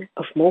Green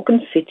of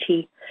Morgan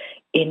City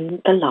in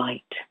the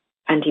light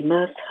and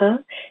immerse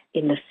her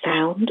in the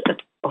sound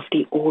of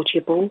the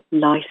audible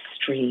life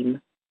stream.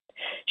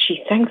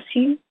 She thanks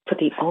you for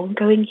the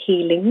ongoing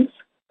healings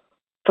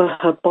for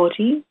her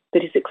body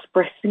that is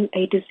expressing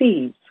a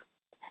disease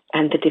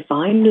and the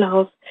divine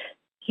love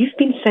you've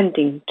been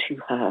sending to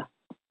her.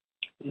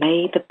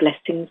 May the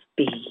blessings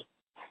be.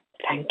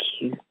 Thank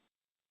you.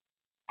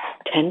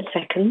 10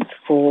 seconds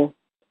for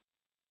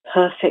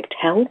perfect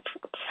health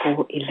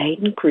for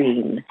Elaine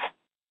Green,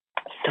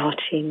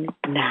 starting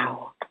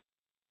now.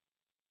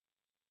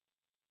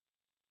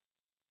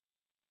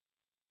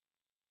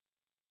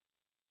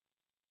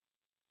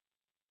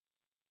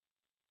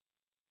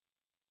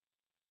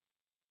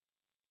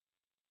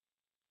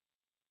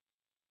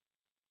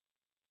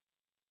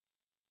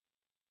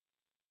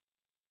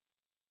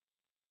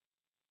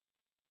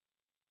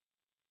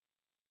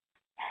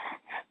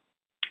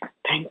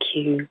 Thank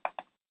you.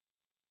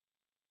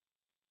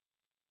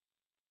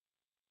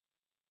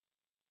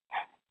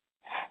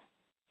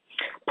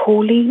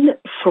 Pauline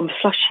from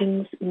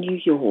Flushing, New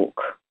York.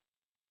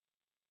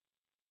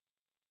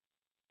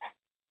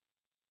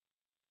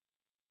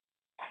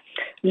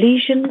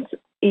 Lesions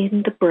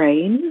in the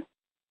brain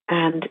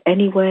and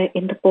anywhere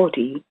in the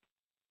body.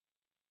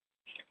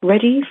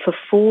 Ready for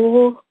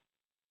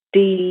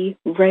 4D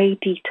ray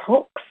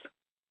detox.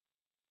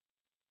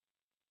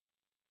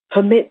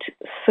 Permit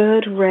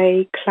third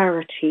ray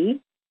clarity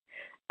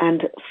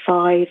and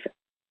 5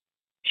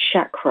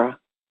 chakra.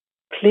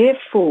 Clear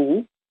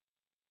full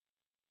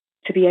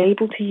to be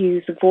able to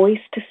use a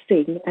voice to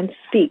sing and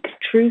speak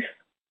truth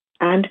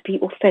and be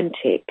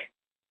authentic.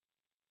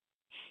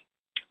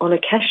 On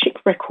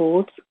Akashic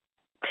Records,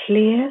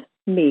 clear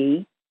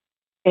me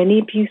any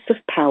abuse of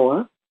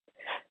power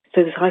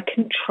so that I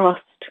can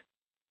trust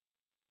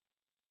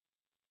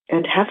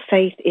and have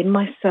faith in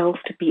myself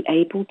to be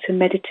able to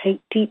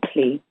meditate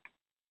deeply,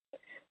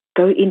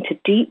 go into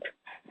deep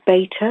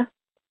beta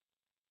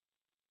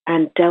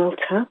and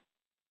delta,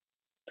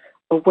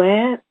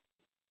 aware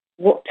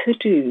what to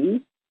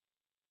do,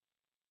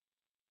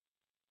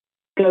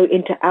 go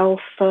into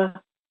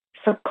alpha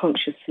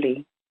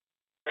subconsciously,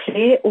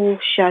 clear all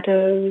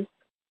shadows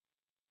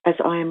as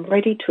I am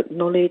ready to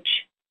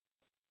acknowledge,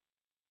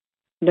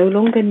 no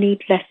longer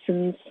need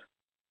lessons,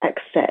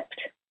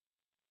 accept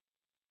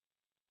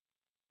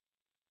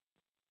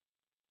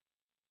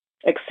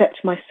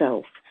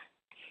myself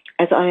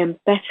as I am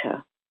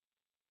better.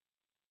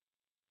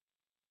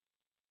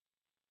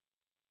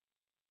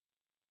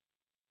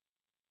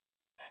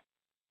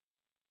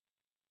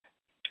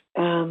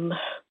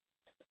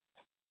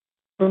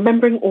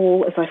 Remembering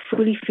all as I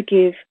fully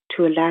forgive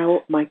to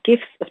allow my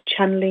gifts of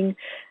channeling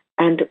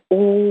and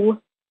all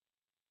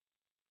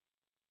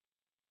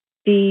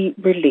be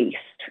released,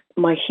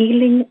 my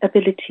healing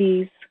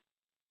abilities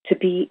to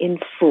be in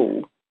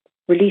full,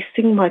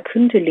 releasing my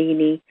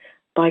kundalini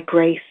by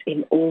grace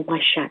in all my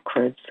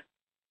chakras.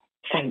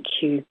 Thank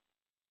you.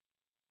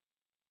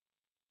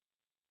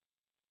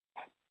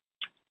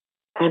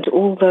 And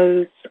all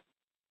those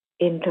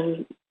in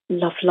the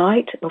love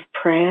light of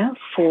prayer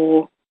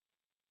for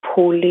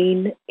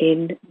Pauline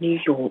in New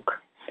York.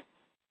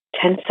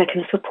 10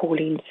 seconds for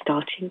Pauline,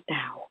 starting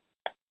now.